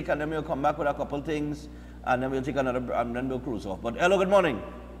break to take, and then we'll come back with a couple things, and then we'll take another, and then we'll cruise off. But hello, good morning.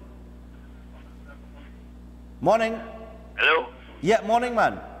 Morning. Hello? Yeah, morning,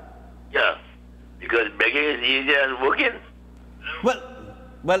 man. Yeah, because begging is easier than working.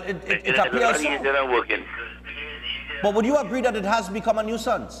 Well, it appears so. Easier than working. But would you agree that it has become a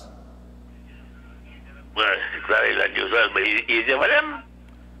nuisance? Well, it's very unusual, but it's easier for them.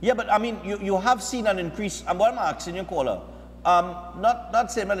 Yeah, but I mean, you have seen an increase, and what I'm asking you, caller,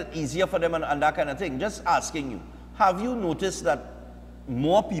 not saying that it's easier for them and that kind of thing, just asking you, have you noticed that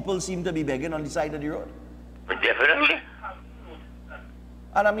more people seem to be begging on the side of the road? Definitely.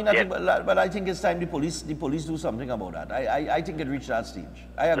 And I mean, I think it's time the police do something about that. I think it reached that stage.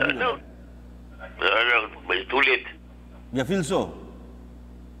 I agree with No, but it's too late. You feel so?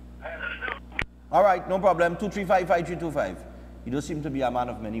 All right, no problem. 2355325. You don't seem to be a man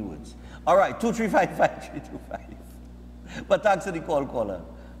of many words. All right, 2355325. But thanks to the caller.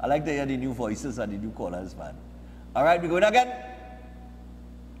 I like to hear the new voices and the new callers, man. All right, we going again?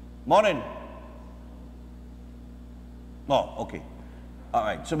 Morning. Oh, okay. All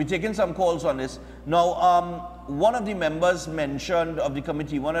right, so we're taking some calls on this. Now, one of the members mentioned of the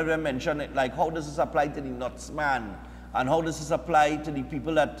committee, one of them mentioned, like, how does this apply to the nutsman? And how does this apply to the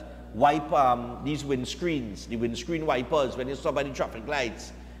people that wipe these windscreens, the windscreen wipers, when you stop by the traffic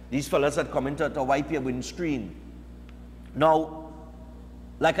lights? These fellas that come in to wipe your windscreen. Now,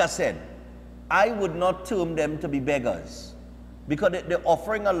 like I said, I would not term them to be beggars, because they're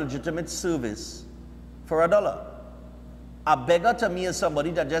offering a legitimate service for $1. A beggar to me is somebody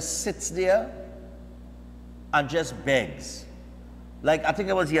that just sits there and just begs. Like, I think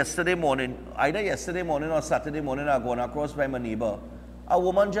it was yesterday morning, either yesterday morning or Saturday morning, I gone across by my neighbor. A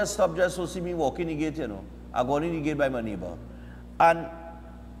woman just stopped just to see me walking the gate, you know. I gone in the gate by my neighbor. And,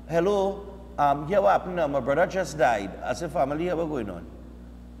 hello, here what happened now, my brother just died. I said, family, how going on?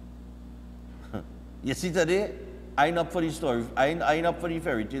 You see today, I ain't up for the story, I ain't up for the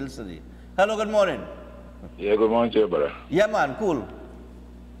fairy tales today. Hello, good morning. Yeah, good morning to you, brother. Yeah, man, cool.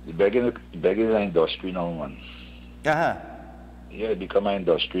 The begging is an industry now, man. Uh-huh. Yeah, it become an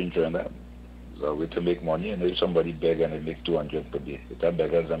industry in Trinidad. So we to make money, and if somebody beg and they make 200 per day, if that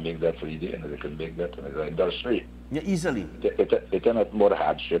beggars and make that for the day, and they can make that, and it's an industry. Yeah, easily. It's not more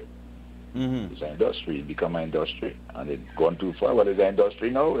hardship. Mm-hmm. It's an industry. It become an industry. And it's gone too far. What is an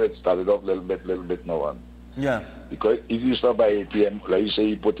industry now? It started off little bit now on. Yeah. Because if you stop by ATM, like you say,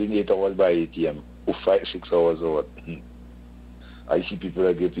 you put in 8 hours by ATM, 5-6 hours or what? I see people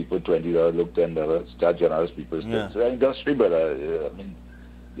that give people $20, look $10, start generous people. Yeah. It's an industry, but I mean,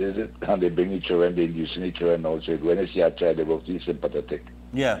 there's it. And they bring each other and they induce each other and also when they see a child, they will be sympathetic.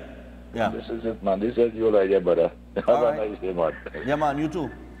 Yeah. Yeah. This is it, man. This is your idea, brother. Have a nice day, man. Yeah, man, you too.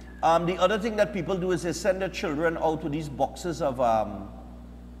 The other thing that people do is they send their children out with these boxes of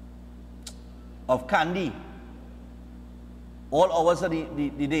candy all hours of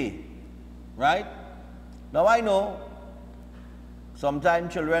the day, right? Now I know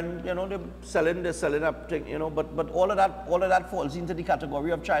sometimes children, you know, they're selling up, you know, but all of that falls into the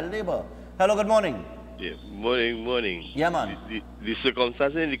category of child labor. Hello, good morning. Yeah, morning. Yeah, man. The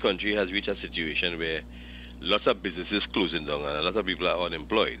circumstances in the country has reached a situation where lots of businesses closing down and a lot of people are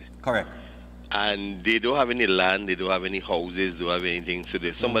unemployed. Correct. And they don't have any land, they don't have any houses, they don't have anything. So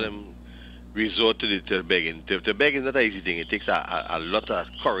some of them resort to begging. To beg is not an easy thing. It takes a lot of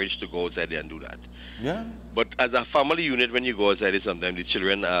courage to go outside there and do that. Yeah. But as a family unit, when you go outside, sometimes the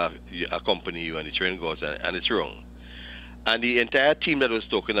children accompany you and the children go outside, and it's wrong. And the entire team that was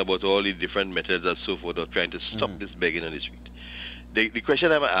talking about all the different methods and so forth of trying to stop this begging on the street. The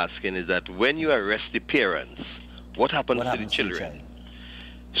question I'm asking is that when you arrest the parents, what happens to the children?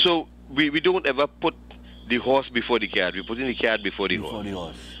 So we don't ever put the horse before the cart. We put in the cart before the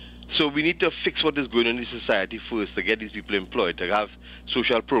horse. So we need to fix what is going on in society first to get these people employed, to have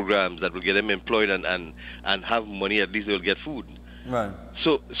social programs that will get them employed and have money, at least they'll get food. Right.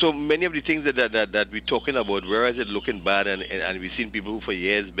 So many of the things that we're talking about, whereas it's looking bad and we've seen people who for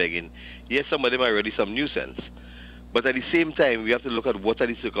years begging, yes, some of them are really some nuisance. But at the same time, we have to look at what are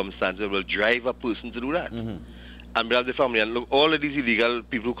the circumstances that will drive a person to do that. And we have the family. And look, all of these illegal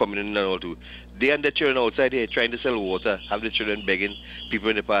people coming in and all too, they and their children outside here trying to sell water, have the children begging people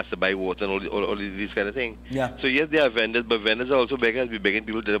in the past to buy water and all these kind of things. Yeah. So yes, they are vendors, but vendors are also beggars. We're begging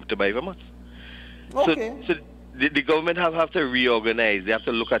people to buy from us. Okay. So the government have to reorganize. They have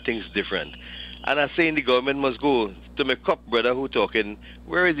to look at things different. And I'm saying the government must go. To my CUP brother who talking,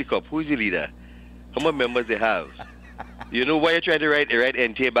 where is the CUP? Who is the leader? How many members they have? You know why you're trying to write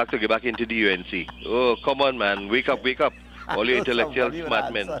NTA back to get back into the UNC? Oh, come on, man. Wake up, wake up. All you intellectual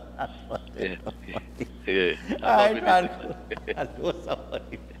smart men. Yeah. Yeah. I know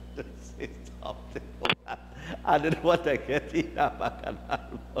somebody to say something. I didn't want to get in a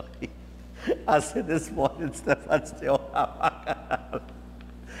bacchanal money. I said this morning, Stephan, stay on a bacchanal.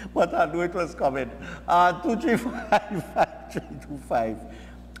 But I knew it was coming. 235-5325.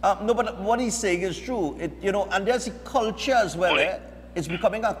 No, but what he's saying is true. You know, and there's a culture as well. It's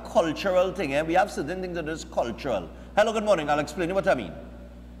becoming a cultural thing. We have certain things that is cultural. Hello, good morning. I'll explain you what I mean.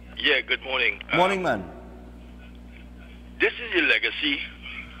 Yeah, good morning. Morning, man. This is your legacy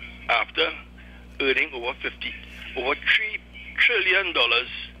after earning over $3 trillion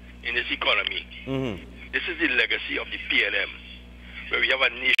in this economy. This is the legacy of the PLM, where we have a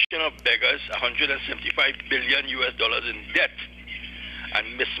nation of beggars, $175 billion in debt,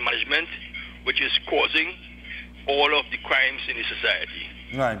 and mismanagement, which is causing all of the crimes in the society.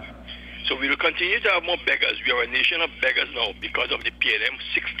 Right. So we will continue to have more beggars. We are a nation of beggars now because of the PLM.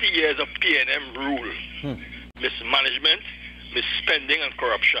 60 years of PLM rule. Mismanagement, misspending, and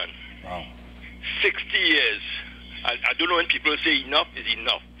corruption. Wow. 60 years. I don't know when people say enough is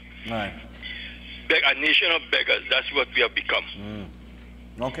enough. Right. A nation of beggars, that's what we have become.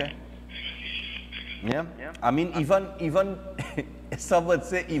 Okay. Yeah. I mean, even some would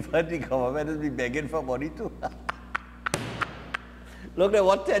say even the government is be begging for money too. Look, they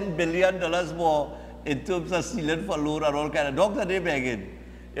want $10 billion more in terms of ceiling for loan and all kind of dogs that they begging.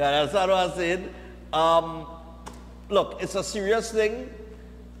 Yeah, that's what I was saying. Look, it's a serious thing,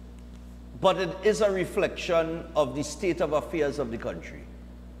 but it is a reflection of the state of affairs of the country.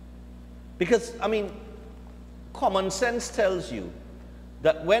 Because, I mean, common sense tells you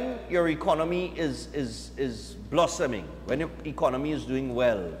that when your economy is blossoming, when your economy is doing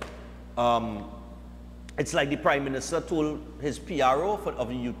well, it's like the Prime Minister told his PRO of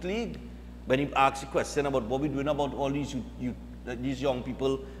the Youth League when he asked a question about what we're doing about all these young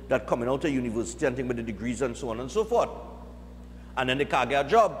people that coming out of university and things with the degrees and so on and so forth. And then they can't get a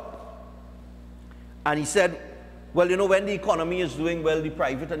job. And he said, well, you know, when the economy is doing well, the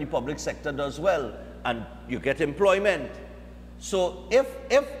private and the public sector does well, and you get employment. So if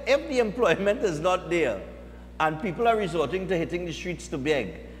the employment is not there, and people are resorting to hitting the streets to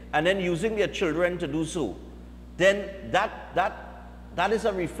beg, and then using their children to do so, then that is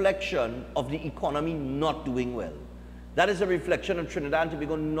a reflection of the economy not doing well. That is a reflection of Trinidad and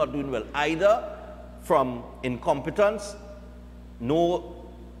Tobago not doing well, either from incompetence, no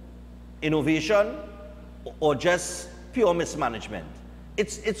innovation, or just pure mismanagement.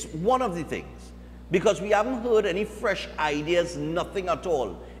 It's one of the things, because we haven't heard any fresh ideas, nothing at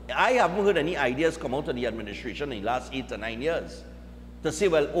all. I haven't heard any ideas come out of the administration in the last 8 to 9 years to say,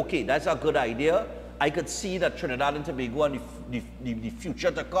 well, okay, that's a good idea. I could see that Trinidad and Tobago and the future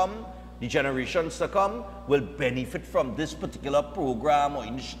to come, the generations to come, will benefit from this particular program or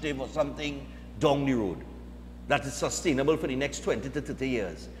initiative or something down the road that is sustainable for the next 20 to 30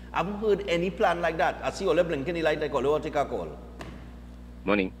 years. I haven't heard any plan like that. I see all the blinking the light like all over take a call.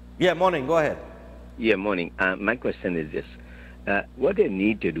 Morning. Yeah, morning. Go ahead. Yeah, morning. My question is this. What they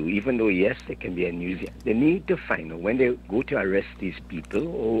need to do, even though, yes, there can be a museum, they need to find out when they go to arrest these people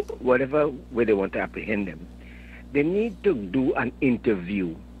or whatever way they want to apprehend them, they need to do an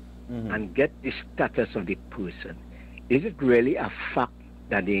interview and get the status of the person. Is it really a fact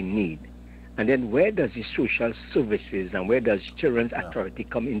that they need? And then where does the social services and where does Children's Authority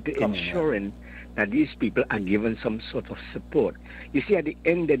come into ensuring that these people are given some sort of support? You see, at the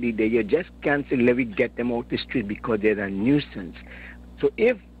end of the day, you just can't say, let me get them out the street because they're a nuisance. So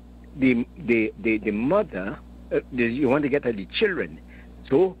if the mother, you want to get at the children,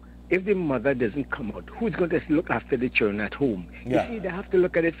 so if the mother doesn't come out, who's going to look after the children at home? You see, they have to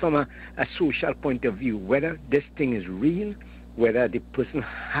look at it from a social point of view, whether this thing is real, whether the person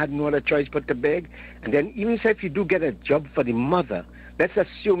had no other choice but to beg. And then even if you do get a job for the mother, let's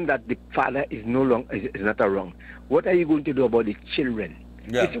assume that the father is not around. What are you going to do about the children?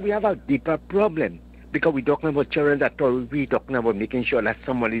 You see, we have a deeper problem because we're talking about Children's Authority, we're talking about making sure that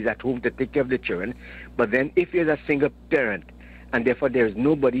someone is at home to take care of the children. But then if you're a single parent and therefore there's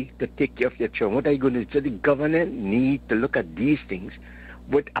nobody to take care of your children, what are you going to do? So the government need to look at these things.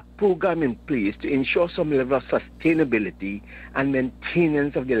 with a program in place to ensure some level of sustainability and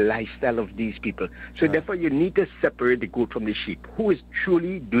maintenance of the lifestyle of these people. So therefore, you need to separate the goat from the sheep. Who is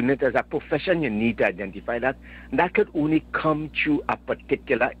truly doing it as a profession, you need to identify that. And that could only come through a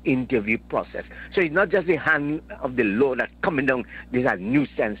particular interview process. So it's not just the hand of the law that's coming down, there's a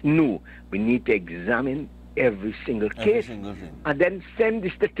nuisance. No, we need to examine every single case and then send the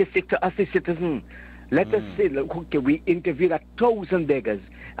statistic to us as citizens. Let us say, look, okay, we interviewed 1,000 beggars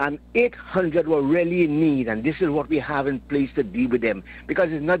and 800 were really in need, and this is what we have in place to deal with them.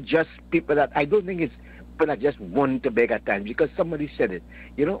 Because it's not just people that, I don't think it's people that just want to beg at times, because somebody said it.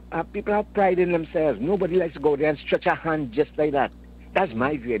 You know, people have pride in themselves. Nobody likes to go there and stretch a hand just like that. That's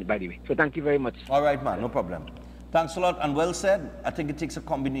my view, by the way. So thank you very much. All right, man, no problem. Thanks a lot, and well said. I think it takes a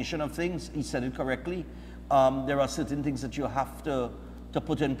combination of things. He said it correctly. There are certain things that you have to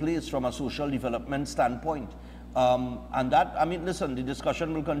put in place from a social development standpoint. And that, I mean, listen, the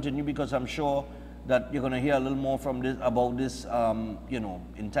discussion will continue, because I'm sure that you're going to hear a little more from this, about this, you know,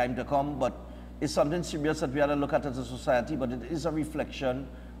 in time to come. But it's something serious that we have to look at as a society, but it is a reflection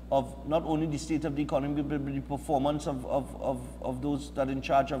of not only the state of the economy, but the performance of those that are in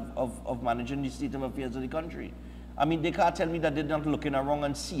charge of managing the state of affairs of the country. I mean, they can't tell me that they're not looking around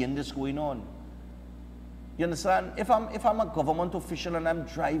and seeing this going on. You understand? If I'm a government official and I'm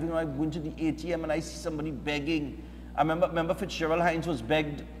driving or I'm going to the ATM and I see somebody begging, I remember Fitzgerald Hines was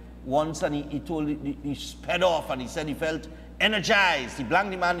begged once, and he sped off, and he said he felt energized. He blanked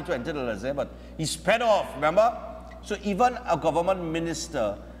the man into $20 but he sped off, remember? So even a government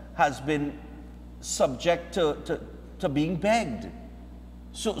minister has been subject to being begged.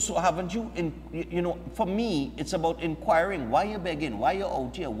 So haven't you, you know, for me, it's about inquiring. Why are you begging? Why are you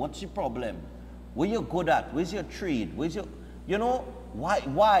out here? What's your problem? What you're good at? Where's your trade? Where's your, you know,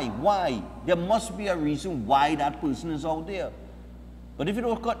 why? There must be a reason why that person is out there. But if you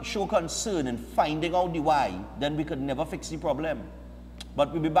don't show concern in finding out the why, then we could never fix the problem.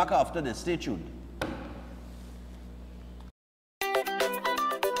 But we'll be back after this. Stay tuned.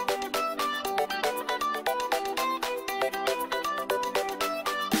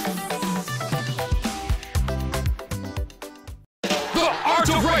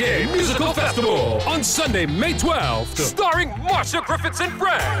 Musical Festival on Sunday, May 12th, starring Marsha Griffiths and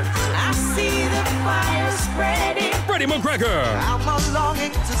friends. I see the fire spreading. Freddie McGregor. I'm a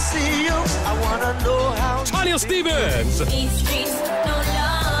longing to see you. I wanna know how. Tanya Stevens. These streets don't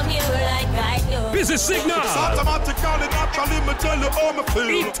love you like I do. Busy Signal.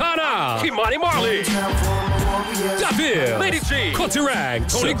 Itana. Kimani Marley. David. Lady G. Kotirang.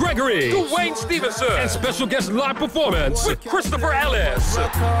 Tony Gregory. Dwayne Stevenson. And special guest live performance with Christopher Ellis.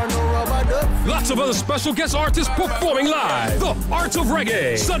 Lots of other special guest artists performing live. The Art of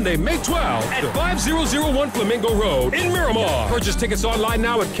Reggae. Sunday, May 12th at 5001 Flamingo Road in Miramar. Purchase tickets online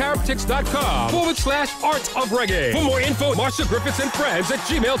now at caribtix.com/Art of Reggae. For more info, Marsha Griffiths and Friends at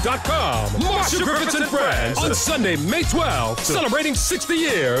gmail.com. Marsha Griffiths and Friends on Sunday, May 12th, celebrating 60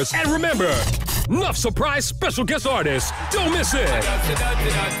 years. And remember, enough surprise special guest artists. Don't miss it.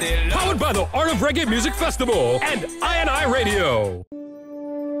 Powered by the Art of Reggae Music Festival and I&I Radio.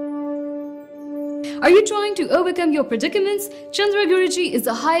 Are you trying to overcome your predicaments? Chandra Guruji is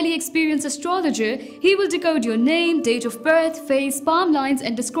a highly experienced astrologer. He will decode your name, date of birth, face, palm lines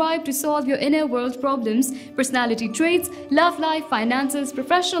and describe to solve your inner world problems, personality traits, love life, finances,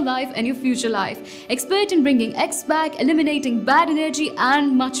 professional life and your future life. Expert in bringing X back, eliminating bad energy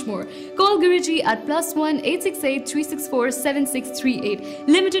and much more. Call Guruji at +1 868 364 7638.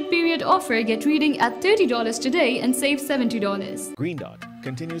 Limited period offer. Get reading at $30 today and save $70. Green Dot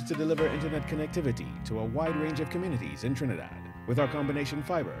continues to deliver internet connectivity to a wide range of communities in Trinidad. With our combination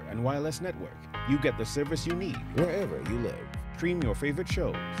fiber and wireless network, you get the service you need wherever you live. Stream your favorite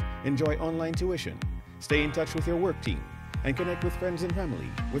shows, enjoy online tuition, stay in touch with your work team, and connect with friends and family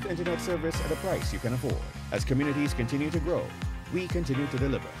with internet service at a price you can afford. As communities continue to grow, we continue to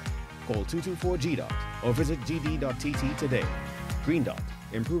deliver. Call 224-GDOT or visit gd.tt today. Green Dot,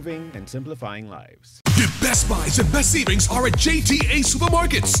 improving and simplifying lives. The best buys and best savings are at JTA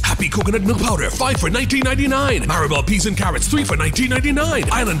Supermarkets. Happy coconut milk powder, 5 for $19.99. Maribel peas and carrots, 3 for $19.99.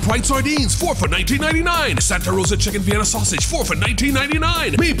 Island Pride sardines, 4 for $19.99. Santa Rosa chicken Vienna sausage, 4 for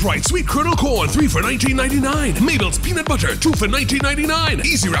 $19.99. May Pride sweet kernel corn, 3 for $19.99. Mabel's peanut butter, 2 for $19.99.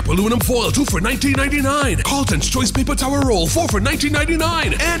 Easy Wrap aluminum foil, 2 for $19.99. Carlton's choice paper towel roll, 4 for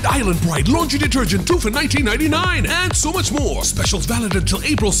 $19.99. And Island Pride laundry detergent, 2 for $19.99. And so much more. Specials valid until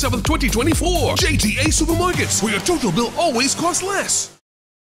April 7th, 2024. JTA Supermarkets, where your total bill always costs less.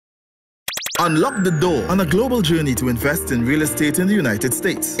 Unlock the door on a global journey to invest in real estate in the United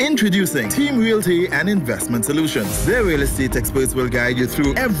States. Introducing Team Realty and Investment Solutions. Their real estate experts will guide you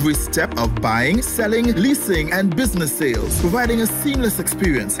through every step of buying, selling, leasing, and business sales, providing a seamless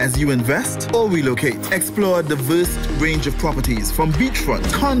experience as you invest or relocate. Explore a diverse range of properties from beachfront,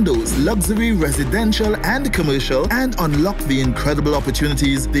 condos, luxury, residential, and commercial, and unlock the incredible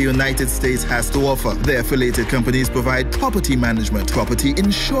opportunities the United States has to offer. Their affiliated companies provide property management, property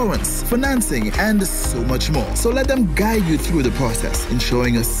insurance, financing, and so much more. So let them guide you through the process,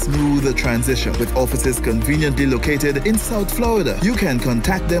 ensuring a smooth transition. With offices conveniently located in South Florida, you can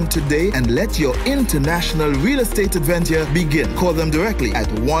contact them today and let your international real estate adventure begin. Call them directly at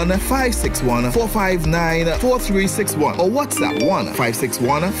 1-561-459-4361 or WhatsApp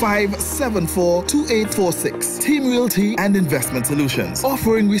 1-561-574-2846. Team Realty and Investment Solutions,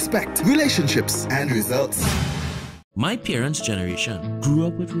 offering respect, relationships, and results. My parents' generation grew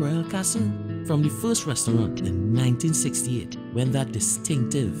up with Royal Castle. From the first restaurant in 1968, when that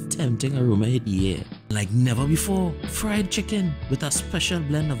distinctive, tempting aroma hit the air. Like never before, fried chicken with a special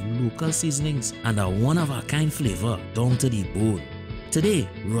blend of local seasonings and a one-of-a-kind flavor down to the bone. Today,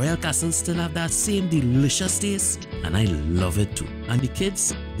 Royal Castle still have that same delicious taste, and I love it too. And the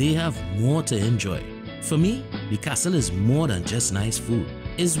kids, they have more to enjoy. For me, the Castle is more than just nice food.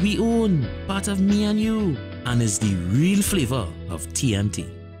 It's we own, part of me and you, and is the real flavor of TNT.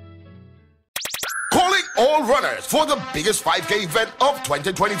 Calling all runners for the biggest 5K event of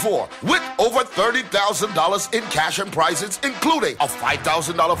 2024 with over $30,000 in cash and prizes, including a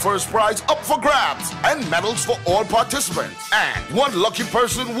 $5,000 first prize up for grabs and medals for all participants. And one lucky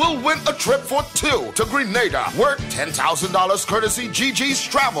person will win a trip for two to Grenada worth $10,000 courtesy GG's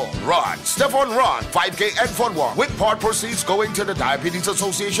Travel. Run, Stephan Run, 5K and Fun Walk with part proceeds going to the Diabetes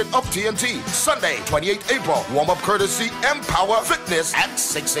Association of TNT. Sunday, 28 April, warm-up courtesy Empower Fitness at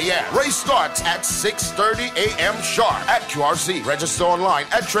 6 a.m. Race starts at 6:30 a.m. sharp at QRC. Register online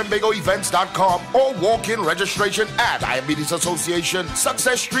at trimbagoevents.com or walk-in registration at Diabetes Association,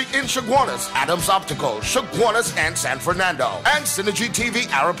 Success Street in Chaguanas, Adams Optical, Chaguanas and San Fernando, and Synergy TV,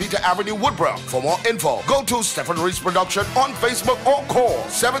 Arapita Avenue, Woodbrook. For more info, go to Stephan Reis Production on Facebook or call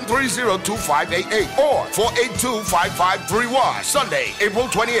 730-2588 or 482-5531. Sunday, April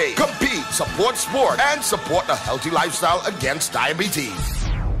 28. Compete, support sport, and support a healthy lifestyle against diabetes.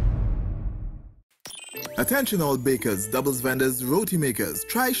 Attention all bakers, doubles vendors, roti makers.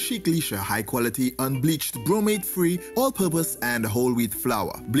 Try Chic Leisha high quality, unbleached, bromate free, all purpose and whole wheat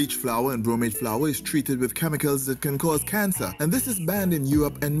flour. Bleached flour and bromate flour is treated with chemicals that can cause cancer, and this is banned in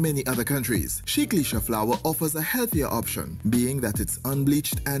Europe and many other countries. Chic Leisha flour offers a healthier option, being that it's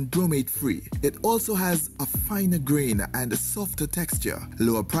unbleached and bromate free. It also has a finer grain and a softer texture,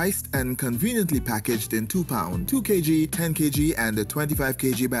 lower priced and conveniently packaged in 2 pound, 2 kg, 10 kg and 25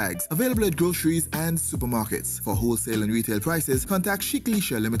 kg bags. Available at groceries and supermarkets. For wholesale and retail prices, contact Chic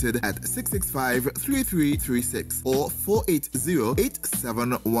Leisha Limited at 665-3336 or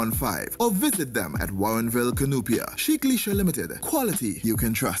 480-8715 or visit them at Warrenville, Canupia. Chic Leisha Limited. Quality you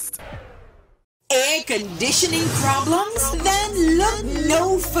can trust. Air conditioning problems? Then look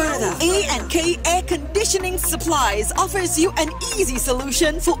no further. A&K Air Conditioning Supplies offers you an easy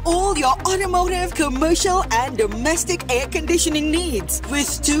solution for all your automotive, commercial, and domestic air conditioning needs.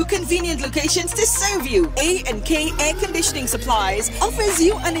 With 2 convenient locations to serve you, A&K Air Conditioning Supplies offers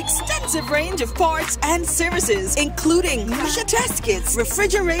you an extensive range of parts and services, including pressure test kits,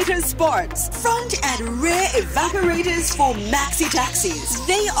 refrigerator parts, front and rear evaporators for maxi taxis.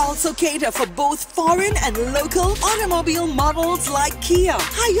 They also cater for both foreign and local automobile models like Kia,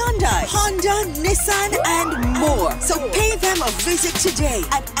 Hyundai, Honda, Nissan, and more. So pay them a visit today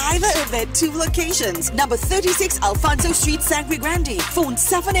at either of their 2 locations. Number 36 Alfonso Street, San Grande. Phone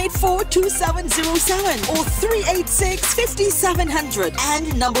 784-2707 or 386-5700.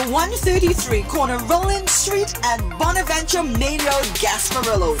 And number 133 Corner Roland Street and Bonaventure Main Road,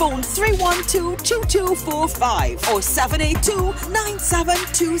 Gasparillo. Phone 312-2245 or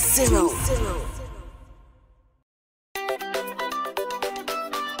 782-9720.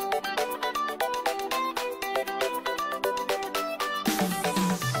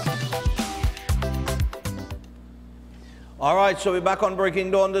 All right, so we're back on Breaking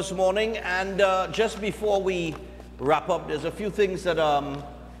Dawn this morning, and just before we wrap up, there's a few things that,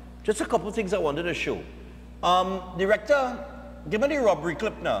 just a couple of things I wanted to show. Director, give me the robbery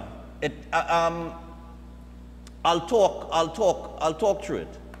clip now. I'll talk through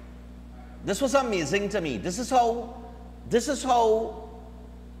it. This was amazing to me. This is how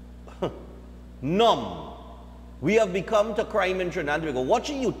numb we have become to crime in Trinidad and Tobago.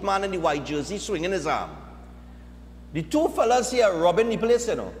 Watch a youth man in the white jersey swinging his arm. The 2 fellas here robbing the place,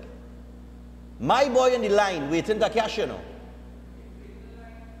 you know. My boy in the line waiting to cash, you know.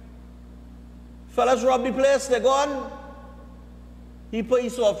 Fellas rob the place, they're gone. He put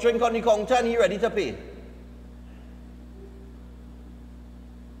his soft drink on the counter and he ready to pay.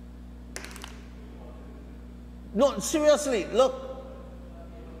 No, seriously, look.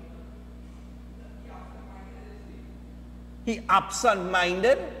 He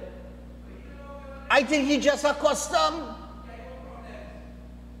absent-minded. I think he just accustomed.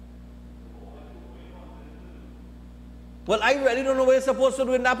 Well, I really don't know what you're supposed to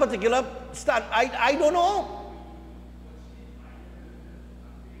do in that particular stand. I don't know.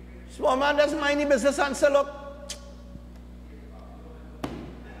 Small man doesn't mind the business and say, look.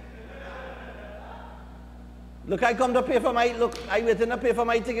 Look, I come to pay for my, look, I waiting to pay for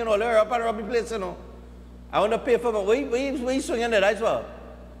my thing, you know, they're up and rubby place, you know. I want to pay for my, where you swinging there, that's well.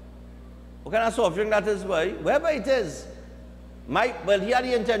 What kind of soft drink that is, boy? Wherever it is. Well, he had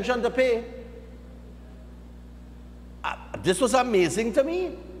the intention to pay. This was amazing to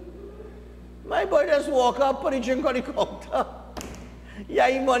me. My boy just walk up, put a drink on the counter. Yeah,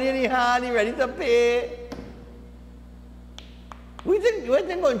 he money in his hand, he ready to pay. We think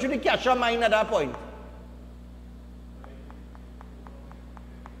going through the cashier mind at that point.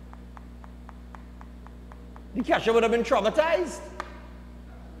 The cashier would have been traumatized.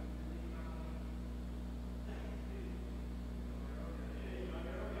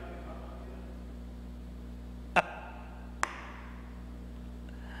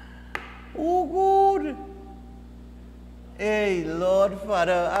 Oh, good. Hey, Lord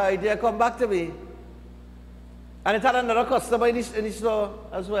Father, all right, they come back to me. And it had another customer in the store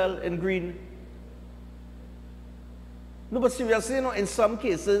as well, in green. No, but seriously, you know, in some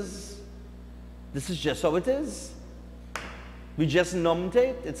cases, this is just how it is. We just numbed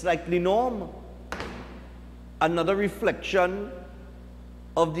it. It's like the norm. Another reflection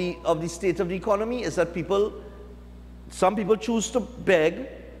of the state of the economy is that some people choose to beg,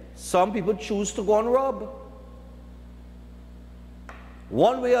 some people choose to go and rob.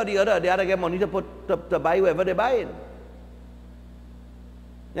 One way or the other, they have to get money to buy whatever they're buying.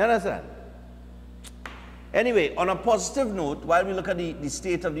 You understand? Anyway, on a positive note, while we look at the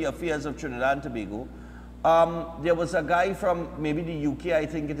state of the affairs of Trinidad and Tobago, there was a guy from maybe the UK, I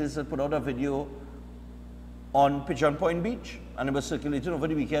think it is, that put out a video on Pigeon Point Beach, and it was circulating over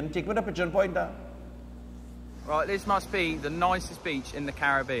the weekend. Take me to Pigeon Point now. Right, this must be the nicest beach in the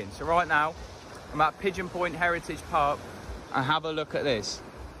Caribbean. So right now, I'm at Pigeon Point Heritage Park, and have a look at this.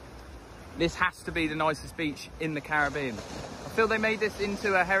 This has to be the nicest beach in the Caribbean. I feel they made this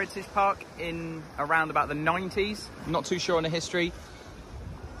into a heritage park in around about the 90s. I'm not too sure on the history,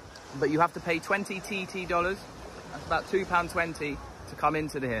 but you have to pay 20 TT dollars. That's about £2.20 to come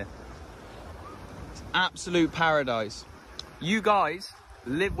into here. It's absolute paradise. You guys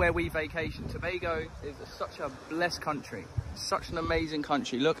live where we vacation. Tobago is such a blessed country, such an amazing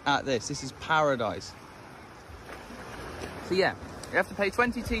country. Look at this. This is paradise. So yeah, you have to pay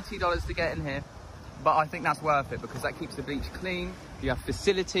 20 TT dollars to get in here, but I think that's worth it because that keeps the beach clean. You have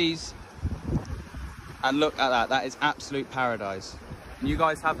facilities, and look at that. That is absolute paradise. And you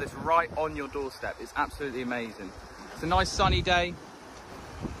guys have this right on your doorstep. It's absolutely amazing. It's a nice sunny day,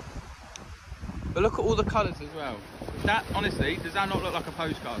 but look at all the colours as well. That, honestly, does that not look like a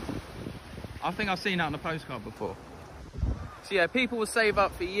postcard? I think I've seen that on a postcard before. So yeah, people will save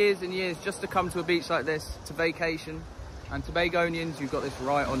up for years and years just to come to a beach like this to vacation. And Tobagonians, you've got this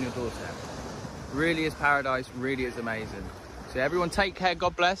right on your doorstep. Really is paradise, really is amazing. So everyone take care,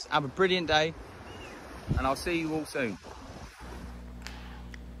 God bless, have a brilliant day, and I'll see you all soon.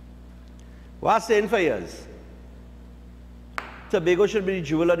 What I'm saying for years, Tobago should be the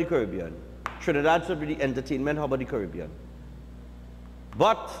jewel of the Caribbean. Trinidad should be the entertainment hub of the Caribbean.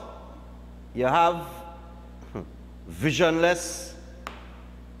 But you have visionless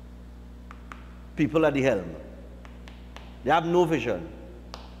people at the helm. They have no vision.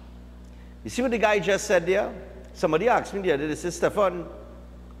 You see what the guy just said there? Somebody asked me the other day, they said, Stephan,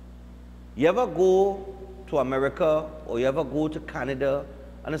 you ever go to America or you ever go to Canada?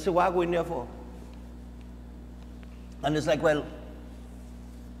 And I said, what are you going there for? And it's like, well,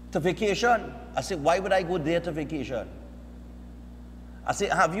 to vacation. I said, why would I go there to vacation? I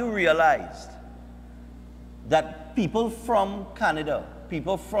said, have you realized that people from Canada,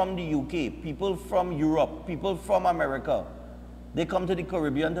 people from the UK, people from Europe, people from America, they come to the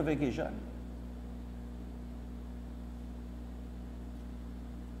Caribbean to vacation?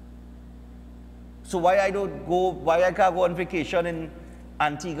 So why I can't go on vacation in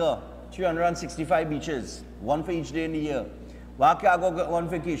Antigua, 365 beaches, one for each day in the year? Why can't I go on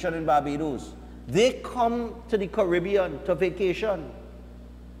vacation in Barbados? They come to the Caribbean to vacation.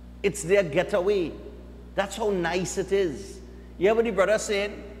 It's their getaway. That's how nice it is. You hear what the brother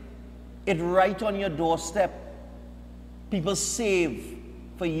saying? It's right on your doorstep. People save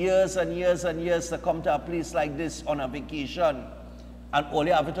for years and years and years to come to a place like this on a vacation, and all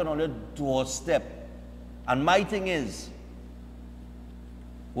you have it on your doorstep. And my thing is,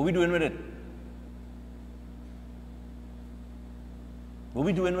 what are we doing with it? What are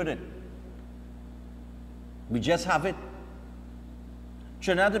we doing with it? We just have it.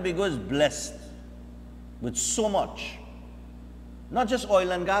 Trinidad and Tobago is blessed with so much. Not just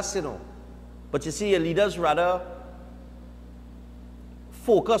oil and gas, you know. But you see, your leaders rather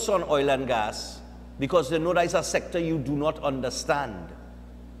focus on oil and gas because they know that is a sector you do not understand.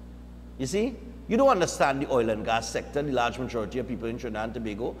 You see? You don't understand the oil and gas sector, the large majority of people in Trinidad and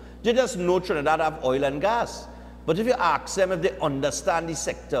Tobago. They just know Trinidad have oil and gas. But if you ask them if they understand the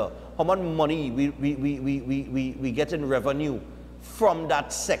sector, how much money we get in revenue from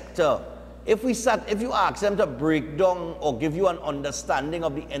that sector, if you ask them to break down or give you an understanding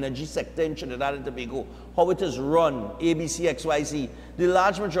of the energy sector in Trinidad and Tobago, how it is run, ABC, XYZ, the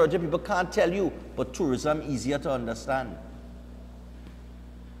large majority of people can't tell you, but tourism easier to understand.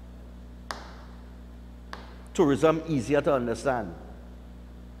 Tourism easier to understand.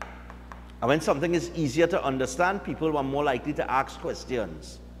 And when something is easier to understand, people are more likely to ask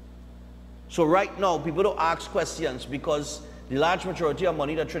questions. So right now, people don't ask questions because the large majority of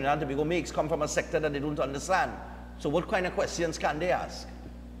money that Trinidad and Tobago makes come from a sector that they don't understand. So what kind of questions can they ask?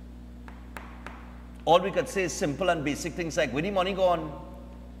 All we could say is simple and basic things like, where the money gone?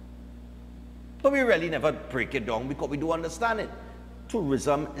 But we really never break it down because we do understand it.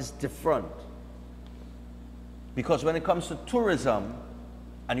 Tourism is different. Because when it comes to tourism,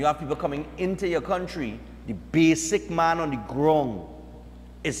 and you have people coming into your country, the basic man on the ground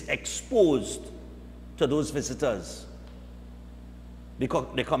is exposed to those visitors. Because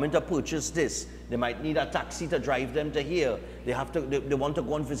they come in to purchase this. They might need a taxi to drive them to here. They want to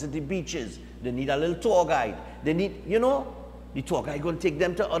go and visit the beaches. They need a little tour guide. They need, you know, the tour guide going to take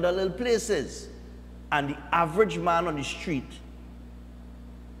them to other little places. And the average man on the street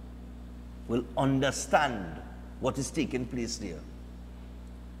will understand what is taking place there.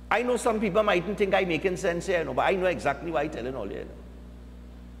 I know some people mightn't think I'm making sense here, but I know exactly why I'm telling all you.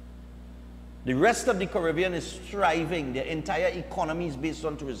 The rest of the Caribbean is thriving. Their entire economy is based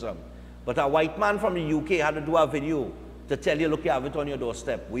on tourism. But a white man from the UK had to do a video to tell you, look, you have it on your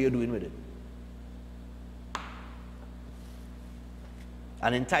doorstep. What are you doing with it?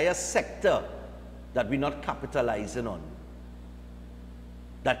 An entire sector that we're not capitalizing on,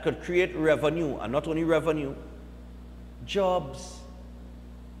 that could create revenue, and not only revenue, jobs.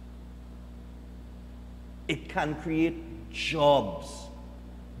 It can create jobs.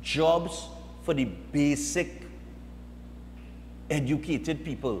 Jobs for the basic educated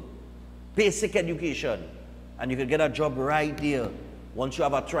people. Basic education. And you can get a job right there once you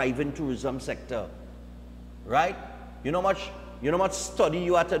have a thriving tourism sector. Right? You know how much study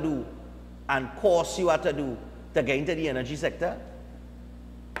you have to do and course you have to do to get into the energy sector?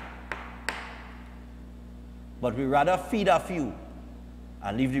 But we rather feed a few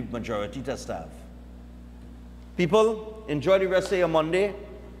and leave the majority to starve. People, enjoy the rest of your Monday.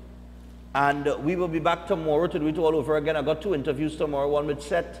 And we will be back tomorrow to do it all over again. I got 2 interviews tomorrow, one with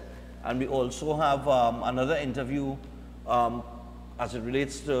Seth, and we also have another interview as it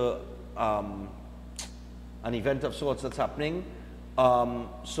relates to an event of sorts that's happening.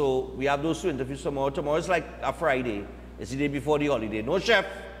 So we have those 2 interviews tomorrow. Tomorrow is like a Friday. It's the day before the holiday. No chef,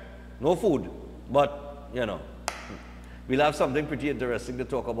 no food, but, you know, we'll have something pretty interesting to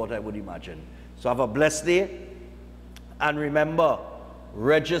talk about, I would imagine. So have a blessed day. And remember,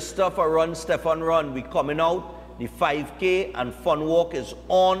 register for Run Stephan Run. We're coming out. The 5K and fun walk is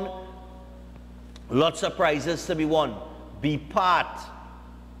on. Lots of prizes to be won. Be part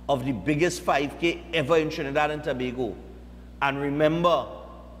of the biggest 5K ever in Trinidad and Tobago. And remember,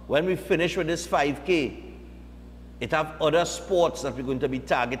 when we finish with this 5K, it have other sports that we're going to be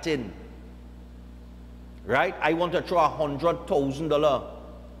targeting. Right? I want to throw a $100,000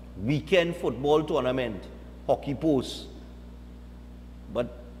 weekend football tournament, hockey post. But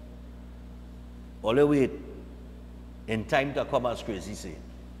all the way in time to come, as Crazy say.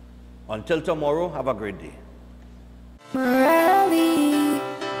 Until tomorrow, have a great day. Morale,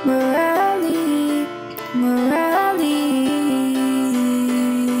 morale, morale.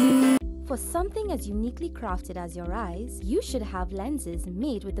 For something as uniquely crafted as your eyes, you should have lenses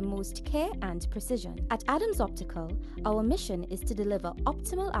made with the most care and precision. At Adams Optical, our mission is to deliver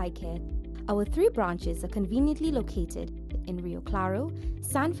optimal eye care. Our 3 branches are conveniently located in Rio Claro,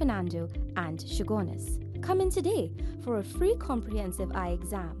 San Fernando, and Chagones. Come in today for a free comprehensive eye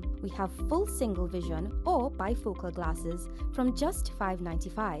exam. We have full single vision or bifocal glasses from just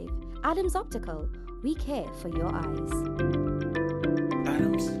 $5.95. Adams Optical, we care for your eyes.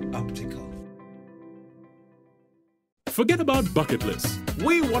 Adams Optical. Forget about bucket lists.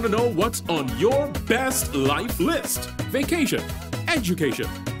 We want to know what's on your best life list. Vacation, education,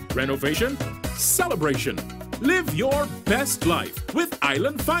 renovation, celebration. Live your best life with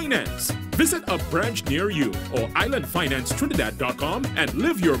Island Finance. Visit a branch near you or islandfinancetrinidad.com and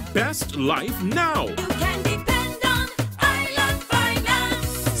live your best life now. You can depend on Island Finance.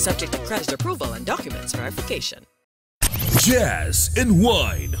 Subject to credit approval and documents verification. Jazz and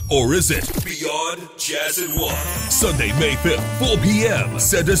Wine, or is it Beyond Jazz and Wine? Sunday, May 5th, 4 p.m.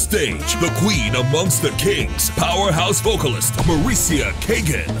 Center stage, the queen amongst the kings, powerhouse vocalist Mauricia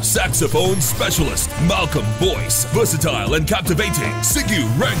Kagan, saxophone specialist Malcolm Boyce, versatile and captivating Sigu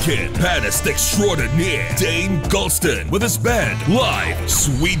Rankin, pianist extraordinaire Dane Galston with his band live,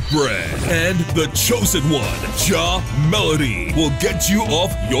 Sweet Bread, and the chosen one, Ja Melody, will get you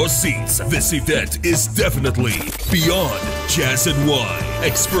off your seats. This event is definitely beyond Jazz and Wine.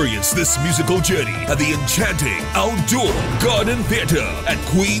 Experience this musical journey at the enchanting outdoor garden theater at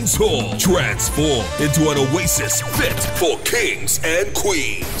Queen's Hall. Transform into an oasis fit for kings and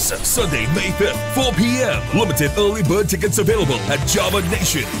queens. Sunday, May 5th, 4 p.m. Limited early bird tickets available at Java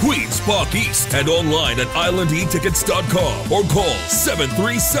Nation, Queens Park East, and online at islandetickets.com or call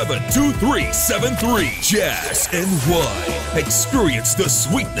 737-2373. Jazz and Wine. Experience the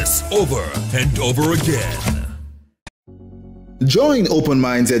sweetness over and over again. Join Open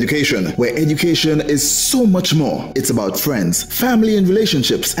Minds Education, where education is so much more. It's about friends, family and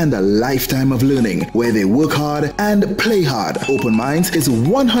relationships, and a lifetime of learning, where they work hard and play hard. Open Minds is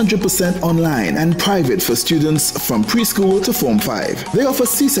 100% online and private for students from preschool to Form 5. They offer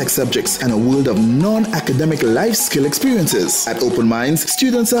CSEC subjects and a world of non-academic life skill experiences. At Open Minds,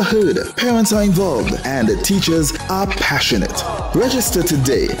 students are heard, parents are involved, and teachers are passionate. Register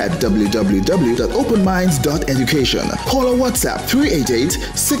today at www.openminds.education. Call or WhatsApp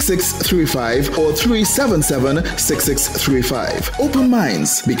 388-6635 or 377-6635. Open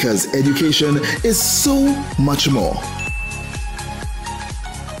Minds, because education is so much more.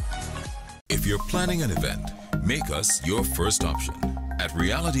 If you're planning an event, make us your first option. At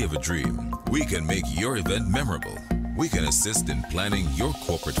Reality of a Dream, we can make your event memorable. We can assist in planning your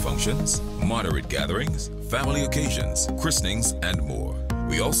corporate functions, moderate gatherings, family occasions, christenings, and more.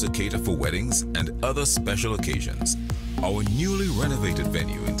 We also cater for weddings and other special occasions. Our newly renovated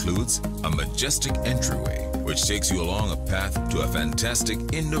venue includes a majestic entryway, which takes you along a path to a fantastic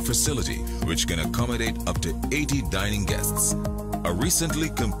indoor facility which can accommodate up to 80 dining guests. A recently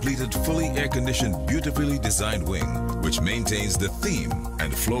completed fully air-conditioned, beautifully designed wing, which maintains the theme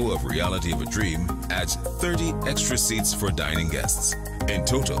and flow of Reality of a Dream, adds 30 extra seats for dining guests. In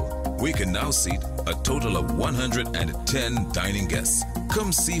total, we can now seat a total of 110 dining guests.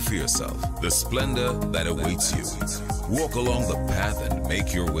 Come see for yourself the splendor that awaits you. Walk along the path and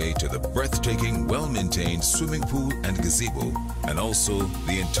make your way to the breathtaking, well-maintained swimming pool and gazebo, and also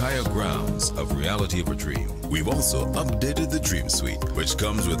the entire grounds of Reality of a Dream. We've also updated the Dream Suite, which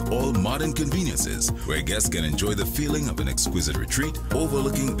comes with all modern conveniences, where guests can enjoy the feeling of an exquisite retreat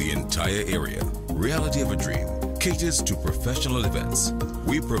overlooking the entire area. Reality of a Dream caters to professional events.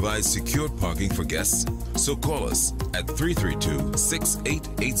 We provide secured parking for guests, so call us at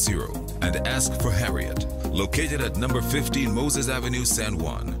 332-6880 and ask for Harriet. Located at number 15 Moses Avenue, San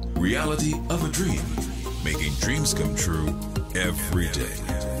Juan. Reality of a Dream, making dreams come true every day.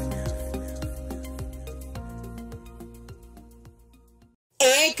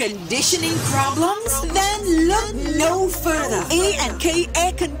 Air conditioning problems? Then look no further. A&K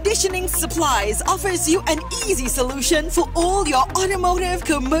Air Conditioning Supplies offers you an easy solution for all your automotive,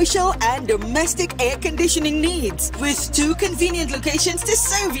 commercial, and domestic air conditioning needs. With 2 convenient locations to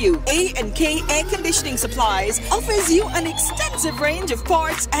serve you, A&K Air Conditioning Supplies offers you an extensive range of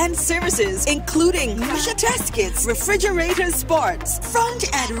parts and services, including pressure test kits, refrigerators, parts, front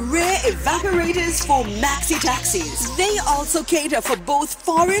and rear evaporators for maxi taxis. They also cater for both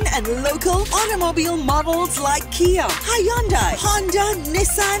foreign and local automobile models like Kia, Hyundai, Honda,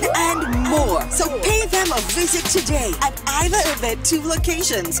 Nissan, and more. So pay them a visit today at either of their 2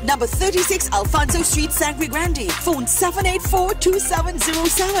 locations. Number 36 Alfonso Street, Sangre Grande. Phone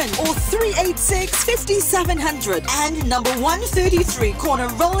 784-2707 or 386-5700. And number 133 Corner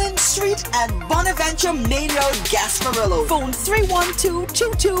Roland Street and Bonaventure Main Road, Gasparillo. Phone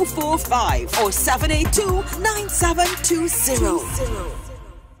 312-2245 or 782-9720.